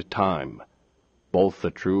the end time. Both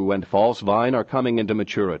the true and false vine are coming into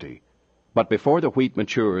maturity. But before the wheat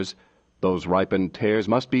matures, those ripened tares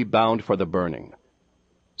must be bound for the burning.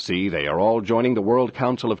 See, they are all joining the World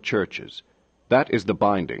Council of Churches. That is the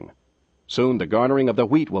binding. Soon the garnering of the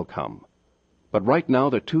wheat will come. But right now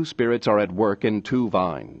the two spirits are at work in two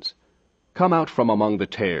vines. Come out from among the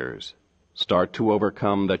tares. Start to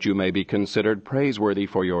overcome, that you may be considered praiseworthy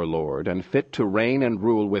for your Lord, and fit to reign and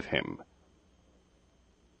rule with him.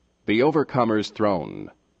 The Overcomer's Throne.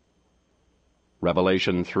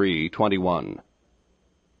 Revelation 3:21.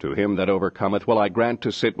 To him that overcometh will I grant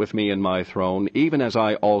to sit with me in my throne, even as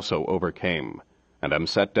I also overcame, and am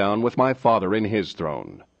set down with my Father in his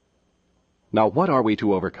throne. Now what are we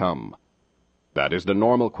to overcome? That is the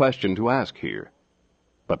normal question to ask here.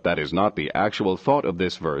 But that is not the actual thought of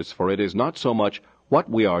this verse, for it is not so much what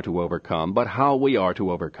we are to overcome, but how we are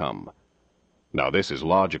to overcome. Now this is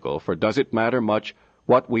logical, for does it matter much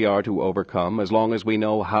what we are to overcome as long as we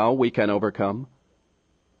know how we can overcome?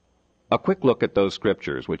 A quick look at those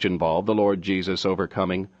scriptures which involve the Lord Jesus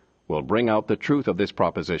overcoming will bring out the truth of this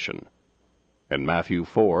proposition. In Matthew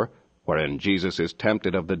 4, wherein Jesus is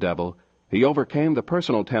tempted of the devil, he overcame the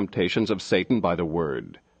personal temptations of Satan by the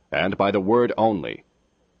Word, and by the Word only.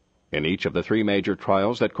 In each of the three major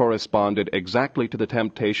trials that corresponded exactly to the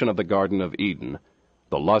temptation of the Garden of Eden,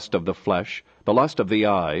 the lust of the flesh, the lust of the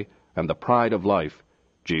eye, and the pride of life,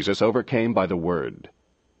 Jesus overcame by the Word.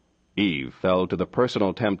 Eve fell to the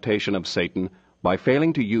personal temptation of Satan by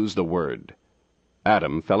failing to use the Word.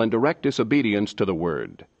 Adam fell in direct disobedience to the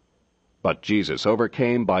Word. But Jesus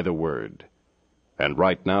overcame by the Word. And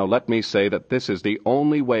right now let me say that this is the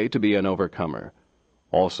only way to be an overcomer.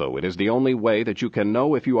 Also, it is the only way that you can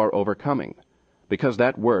know if you are overcoming, because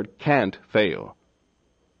that word can't fail.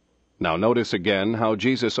 Now notice again how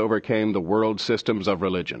Jesus overcame the world systems of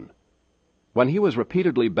religion. When he was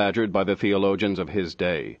repeatedly badgered by the theologians of his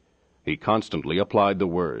day, he constantly applied the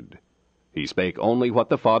Word. He spake only what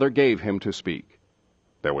the Father gave him to speak.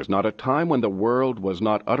 There was not a time when the world was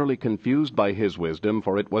not utterly confused by his wisdom,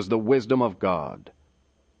 for it was the wisdom of God.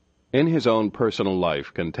 In his own personal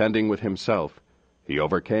life, contending with himself, he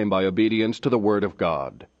overcame by obedience to the Word of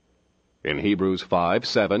God. In Hebrews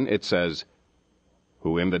 5:7 it says,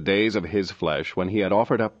 Who in the days of his flesh, when he had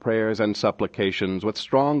offered up prayers and supplications with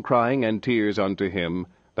strong crying and tears unto him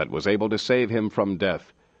that was able to save him from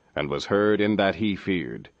death, and was heard in that he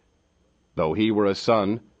feared. Though he were a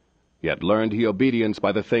son, yet learned he obedience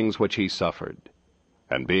by the things which he suffered.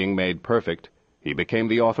 And being made perfect, he became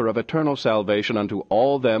the author of eternal salvation unto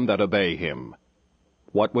all them that obey him.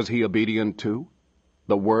 What was he obedient to?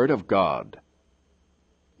 The Word of God.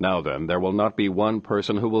 Now then, there will not be one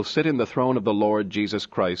person who will sit in the throne of the Lord Jesus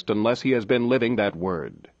Christ unless he has been living that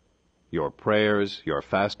Word. Your prayers, your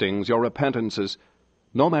fastings, your repentances,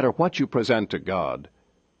 no matter what you present to God,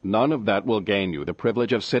 none of that will gain you the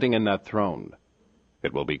privilege of sitting in that throne.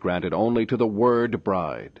 It will be granted only to the Word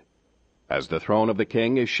bride. As the throne of the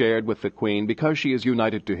king is shared with the queen because she is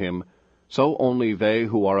united to him, so only they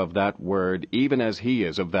who are of that Word, even as he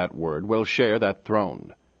is of that Word, will share that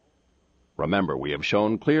throne. Remember, we have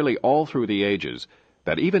shown clearly all through the ages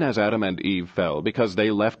that even as Adam and Eve fell because they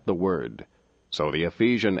left the Word, so the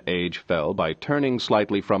Ephesian age fell by turning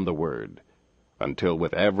slightly from the Word, until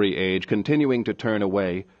with every age continuing to turn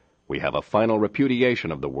away, we have a final repudiation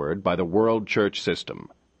of the Word by the world church system.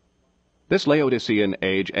 This Laodicean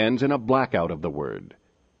age ends in a blackout of the Word,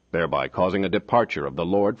 thereby causing a departure of the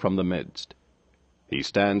Lord from the midst. He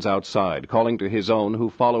stands outside, calling to his own who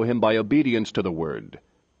follow him by obedience to the Word.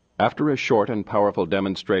 After a short and powerful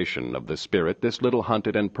demonstration of the Spirit, this little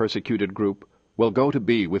hunted and persecuted group will go to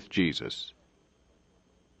be with Jesus.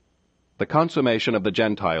 The consummation of the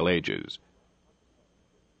Gentile ages.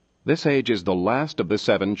 This age is the last of the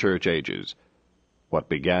 7 church ages. What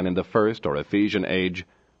began in the first or Ephesian age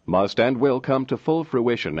must and will come to full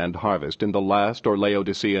fruition and harvest in the last or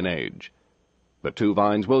Laodicean age. The 2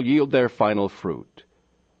 vines will yield their final fruit.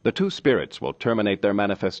 The 2 spirits will terminate their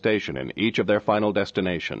manifestation in each of their final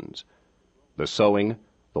destinations. The sowing,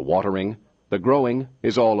 the watering, the growing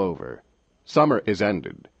is all over. Summer is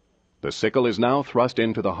ended. The sickle is now thrust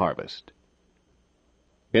into the harvest.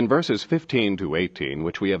 In verses 15 to 18,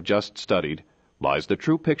 which we have just studied, lies the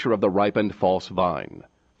true picture of the ripened false vine,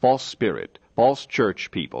 false spirit, false church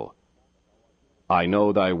people. I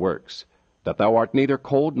know thy works, that thou art neither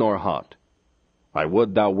cold nor hot. I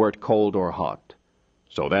would thou wert cold or hot.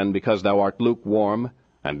 So then, because thou art lukewarm,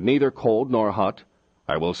 and neither cold nor hot,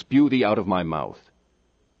 I will spew thee out of my mouth.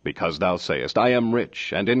 Because thou sayest, I am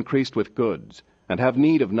rich, and increased with goods, and have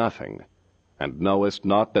need of nothing, and knowest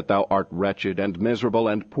not that thou art wretched, and miserable,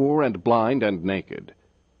 and poor, and blind, and naked.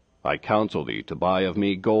 I counsel thee to buy of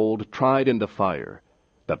me gold tried in the fire,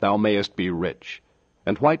 that thou mayest be rich,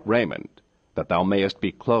 and white raiment, that thou mayest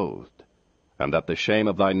be clothed, and that the shame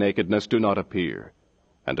of thy nakedness do not appear,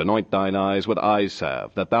 and anoint thine eyes with eye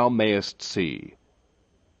salve, that thou mayest see.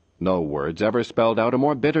 No words ever spelled out a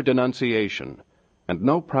more bitter denunciation, and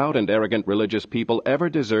no proud and arrogant religious people ever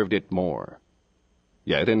deserved it more.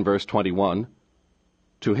 Yet in verse 21,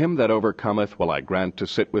 "To him that overcometh will I grant to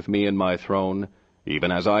sit with me in my throne,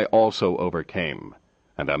 even as I also overcame,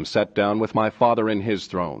 and am set down with my Father in his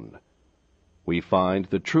throne," we find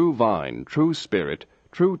the true vine, true spirit,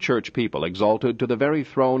 true church people exalted to the very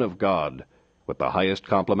throne of God, with the highest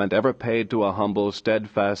compliment ever paid to a humble,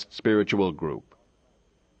 steadfast spiritual group.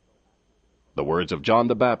 The words of John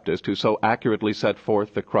the Baptist, who so accurately set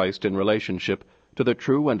forth the Christ in relationship to the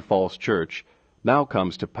true and false church, now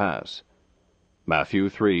comes to pass. Matthew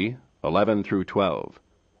 3:11 through 12.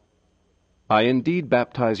 "I indeed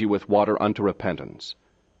baptize you with water unto repentance,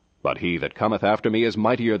 but he that cometh after me is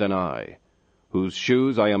mightier than I, whose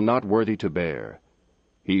shoes I am not worthy to bear.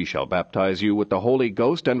 He shall baptize you with the Holy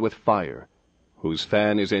Ghost and with fire, whose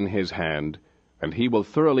fan is in his hand, and he will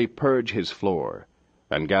thoroughly purge his floor,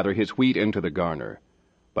 and gather his wheat into the garner,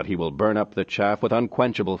 but he will burn up the chaff with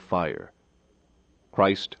unquenchable fire."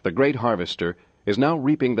 Christ, the great harvester, is now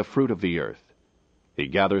reaping the fruit of the earth. He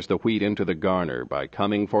gathers the wheat into the garner by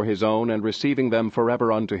coming for his own and receiving them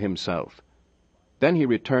forever unto himself. Then he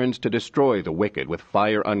returns to destroy the wicked with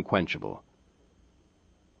fire unquenchable.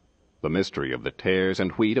 The mystery of the tares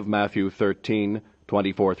and wheat of Matthew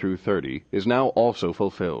 13:24 through 30 is now also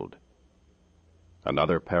fulfilled.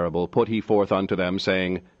 "Another parable put he forth unto them,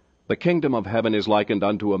 saying, The kingdom of heaven is likened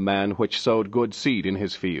unto a man which sowed good seed in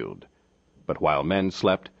his field. But while men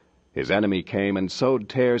slept, his enemy came and sowed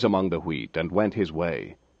tares among the wheat, and went his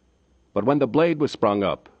way. But when the blade was sprung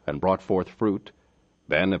up, and brought forth fruit,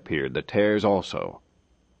 then appeared the tares also.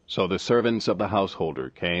 So the servants of the householder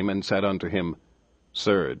came and said unto him,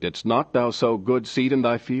 Sir, didst not thou sow good seed in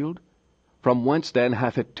thy field? From whence then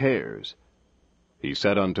hath it tares? He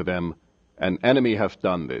said unto them, An enemy hath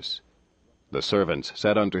done this. The servants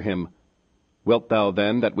said unto him, Wilt thou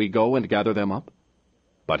then that we go and gather them up?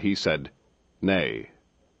 But he said, Nay,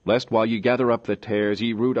 lest while ye gather up the tares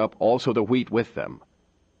ye root up also the wheat with them.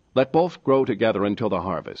 Let both grow together until the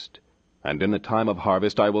harvest. And in the time of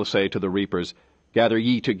harvest I will say to the reapers, Gather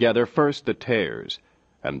ye together first the tares,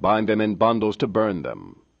 and bind them in bundles to burn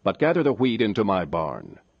them, but gather the wheat into my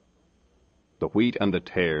barn. The wheat and the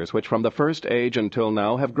tares, which from the first age until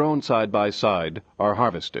now have grown side by side, are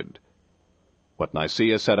harvested. What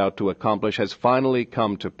Nicaea set out to accomplish has finally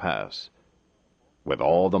come to pass. With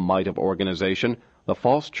all the might of organization, the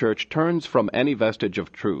false church turns from any vestige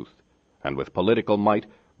of truth, and with political might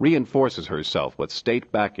reinforces herself with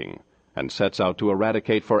state backing, and sets out to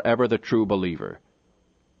eradicate forever the true believer.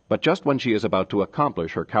 But just when she is about to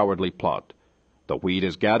accomplish her cowardly plot, the wheat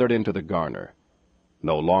is gathered into the garner.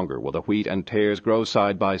 No longer will the wheat and tares grow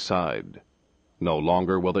side by side. No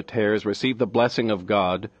longer will the tares receive the blessing of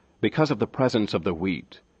God because of the presence of the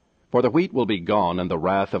wheat. For the wheat will be gone, and the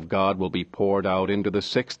wrath of God will be poured out into the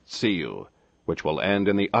sixth seal, which will end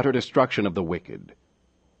in the utter destruction of the wicked.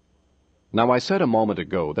 Now I said a moment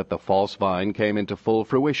ago that the false vine came into full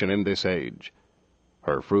fruition in this age.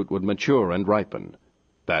 Her fruit would mature and ripen.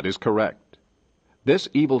 That is correct. This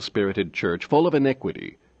evil-spirited church, full of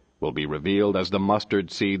iniquity, will be revealed as the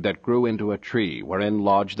mustard seed that grew into a tree wherein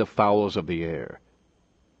lodged the fowls of the air.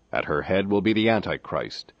 At her head will be the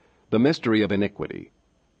Antichrist, the mystery of iniquity.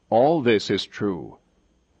 All this is true.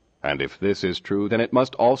 And if this is true, then it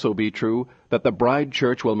must also be true that the bride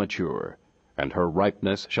church will mature, and her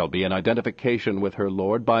ripeness shall be an identification with her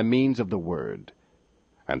Lord by means of the Word.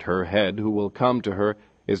 And her head who will come to her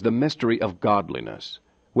is the mystery of godliness,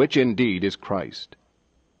 which indeed is Christ.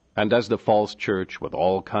 And as the false church, with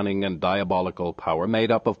all cunning and diabolical power,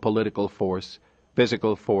 made up of political force,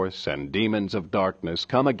 physical force, and demons of darkness,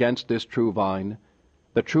 come against this true vine,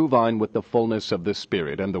 the true vine with the fullness of the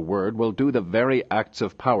Spirit and the Word will do the very acts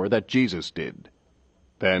of power that Jesus did.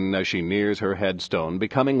 Then, as she nears her headstone,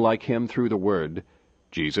 becoming like him through the Word,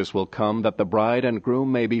 Jesus will come that the bride and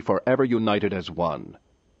groom may be forever united as one.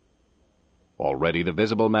 Already the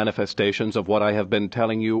visible manifestations of what I have been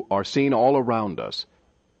telling you are seen all around us.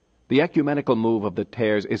 The ecumenical move of the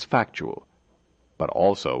tares is factual, but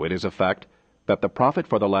also it is a fact that the prophet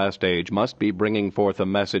for the last age must be bringing forth a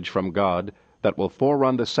message from God that will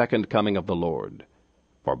forerun the second coming of the Lord.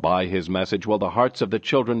 For by his message will the hearts of the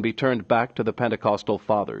children be turned back to the Pentecostal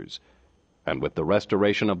fathers, and with the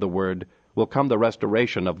restoration of the Word will come the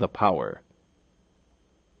restoration of the power.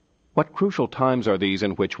 What crucial times are these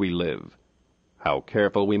in which we live! How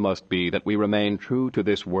careful we must be that we remain true to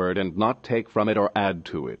this Word and not take from it or add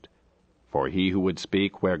to it. For he who would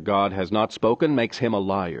speak where God has not spoken makes him a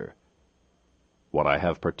liar. What I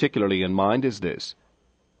have particularly in mind is this.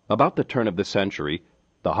 About the turn of the century,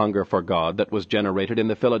 The hunger for God that was generated in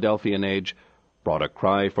the Philadelphian age brought a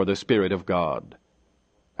cry for the Spirit of God.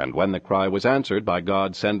 And when the cry was answered by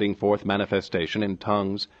God sending forth manifestation in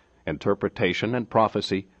tongues, interpretation, and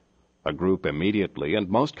prophecy, a group immediately, and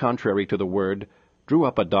most contrary to the word, drew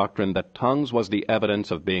up a doctrine that tongues was the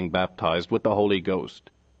evidence of being baptized with the Holy Ghost.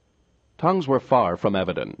 Tongues were far from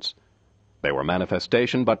evidence. They were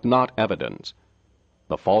manifestation, but not evidence.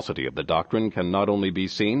 The falsity of the doctrine can not only be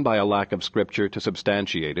seen by a lack of Scripture to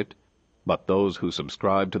substantiate it, but those who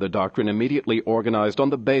subscribed to the doctrine immediately organized on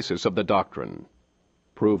the basis of the doctrine,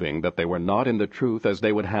 proving that they were not in the truth as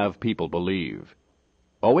they would have people believe.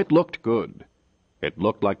 Oh, it looked good. It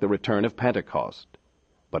looked like the return of Pentecost.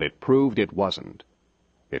 But it proved it wasn't.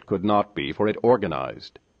 It could not be, for it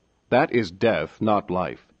organized. That is death, not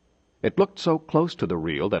life. It looked so close to the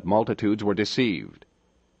real that multitudes were deceived.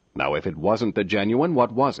 Now, if it wasn't the genuine,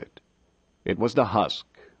 what was it? It was the husk,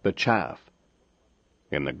 the chaff.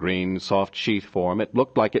 In the green, soft sheath form, it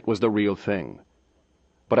looked like it was the real thing.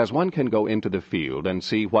 But as one can go into the field and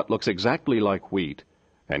see what looks exactly like wheat,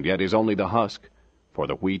 and yet is only the husk, for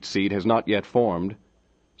the wheat seed has not yet formed,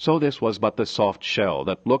 so this was but the soft shell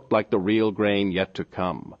that looked like the real grain yet to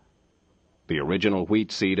come. The original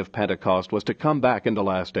wheat seed of Pentecost was to come back in the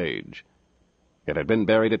last age. It had been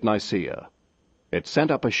buried at Nicaea. It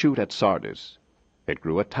sent up a shoot at Sardis. It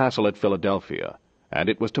grew a tassel at Philadelphia, and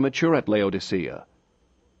it was to mature at Laodicea.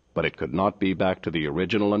 But it could not be back to the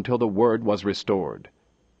original until the Word was restored.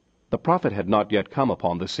 The prophet had not yet come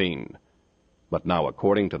upon the scene. But now,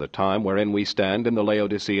 according to the time wherein we stand in the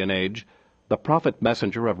Laodicean age, the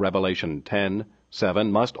prophet-messenger of Revelation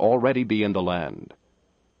 10:7 must already be in the land.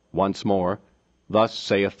 Once more, "Thus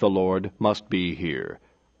saith the Lord," must be here,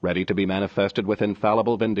 ready to be manifested with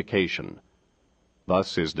infallible vindication.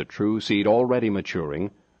 Thus is the true seed already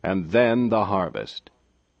maturing, and then the harvest.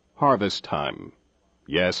 Harvest time.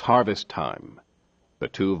 Yes, harvest time. The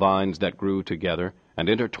two vines that grew together and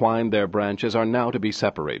intertwined their branches are now to be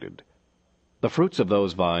separated. The fruits of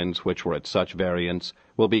those vines which were at such variance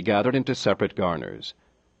will be gathered into separate garners.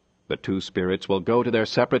 The two spirits will go to their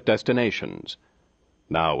separate destinations.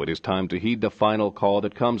 Now it is time to heed the final call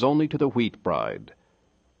that comes only to the wheat bride.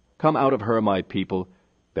 "Come out of her, my people,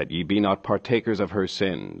 that ye be not partakers of her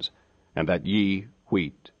sins, and that ye,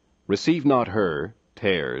 wheat, receive not her,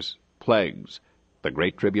 tares, plagues, the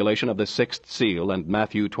great tribulation of the sixth seal, and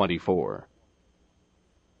Matthew 24.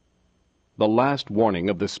 The last warning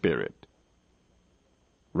of the Spirit.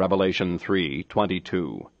 Revelation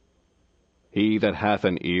 3:22. He that hath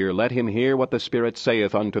an ear, let him hear what the Spirit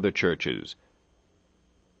saith unto the churches.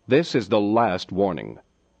 This is the last warning.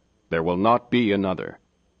 There will not be another.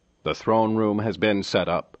 The throne room has been set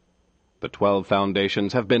up. The 12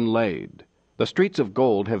 foundations have been laid. The streets of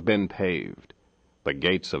gold have been paved. The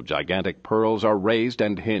gates of gigantic pearls are raised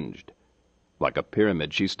and hinged. Like a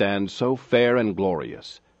pyramid she stands so fair and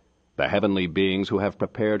glorious. The heavenly beings who have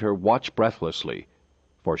prepared her watch breathlessly,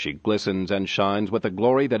 for she glistens and shines with a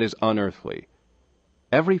glory that is unearthly.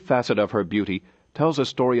 Every facet of her beauty tells a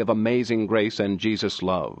story of amazing grace and Jesus'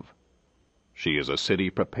 love. She is a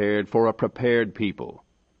city prepared for a prepared people.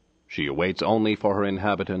 She awaits only for her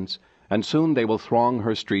inhabitants, and soon they will throng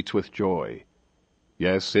her streets with joy.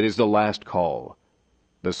 Yes, it is the last call.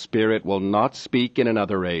 The Spirit will not speak in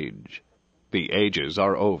another age. The ages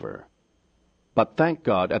are over. But thank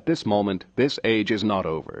God, at this moment, this age is not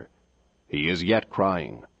over. He is yet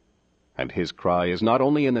crying. And his cry is not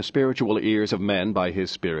only in the spiritual ears of men by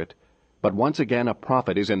his Spirit, but once again a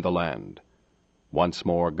prophet is in the land. Once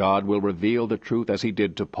more God will reveal the truth as he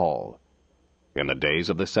did to Paul. In the days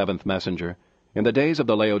of the seventh messenger, in the days of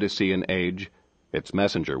the Laodicean age, its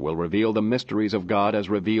messenger will reveal the mysteries of God as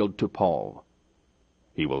revealed to Paul.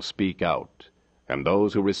 He will speak out, and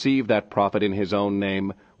those who receive that prophet in his own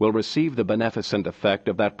name will receive the beneficent effect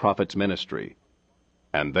of that prophet's ministry.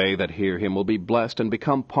 And they that hear him will be blessed and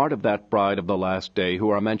become part of that bride of the last day who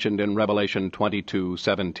are mentioned in Revelation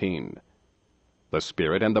 22:17. The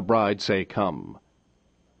Spirit and the bride say, "Come."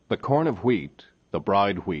 The corn of wheat, the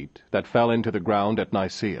bride wheat, that fell into the ground at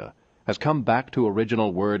Nicaea, has come back to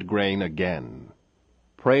original word grain again.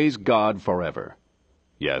 Praise God forever.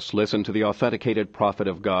 Yes, listen to the authenticated prophet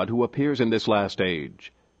of God who appears in this last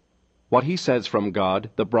age. What he says from God,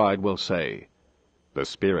 the bride will say. The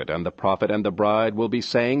Spirit and the prophet and the bride will be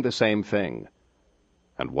saying the same thing.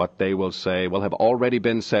 And what they will say will have already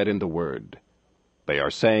been said in the Word. They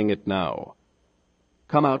are saying it now.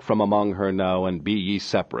 Come out from among her now, and be ye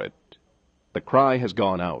separate. The cry has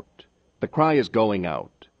gone out. The cry is going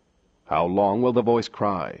out. How long will the voice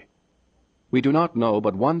cry? We do not know,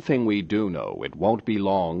 but one thing we do know, it won't be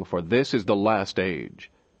long, for this is the last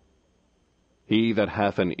age. He that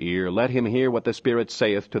hath an ear, let him hear what the Spirit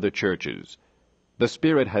saith to the churches. The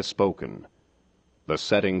Spirit has spoken. The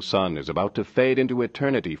setting sun is about to fade into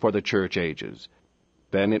eternity for the church ages.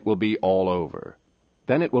 Then it will be all over.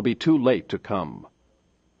 Then it will be too late to come.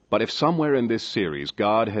 But if somewhere in this series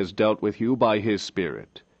God has dealt with you by His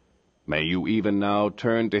Spirit, may you even now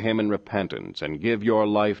turn to Him in repentance and give your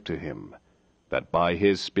life to Him, that by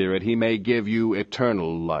His Spirit He may give you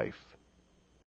eternal life.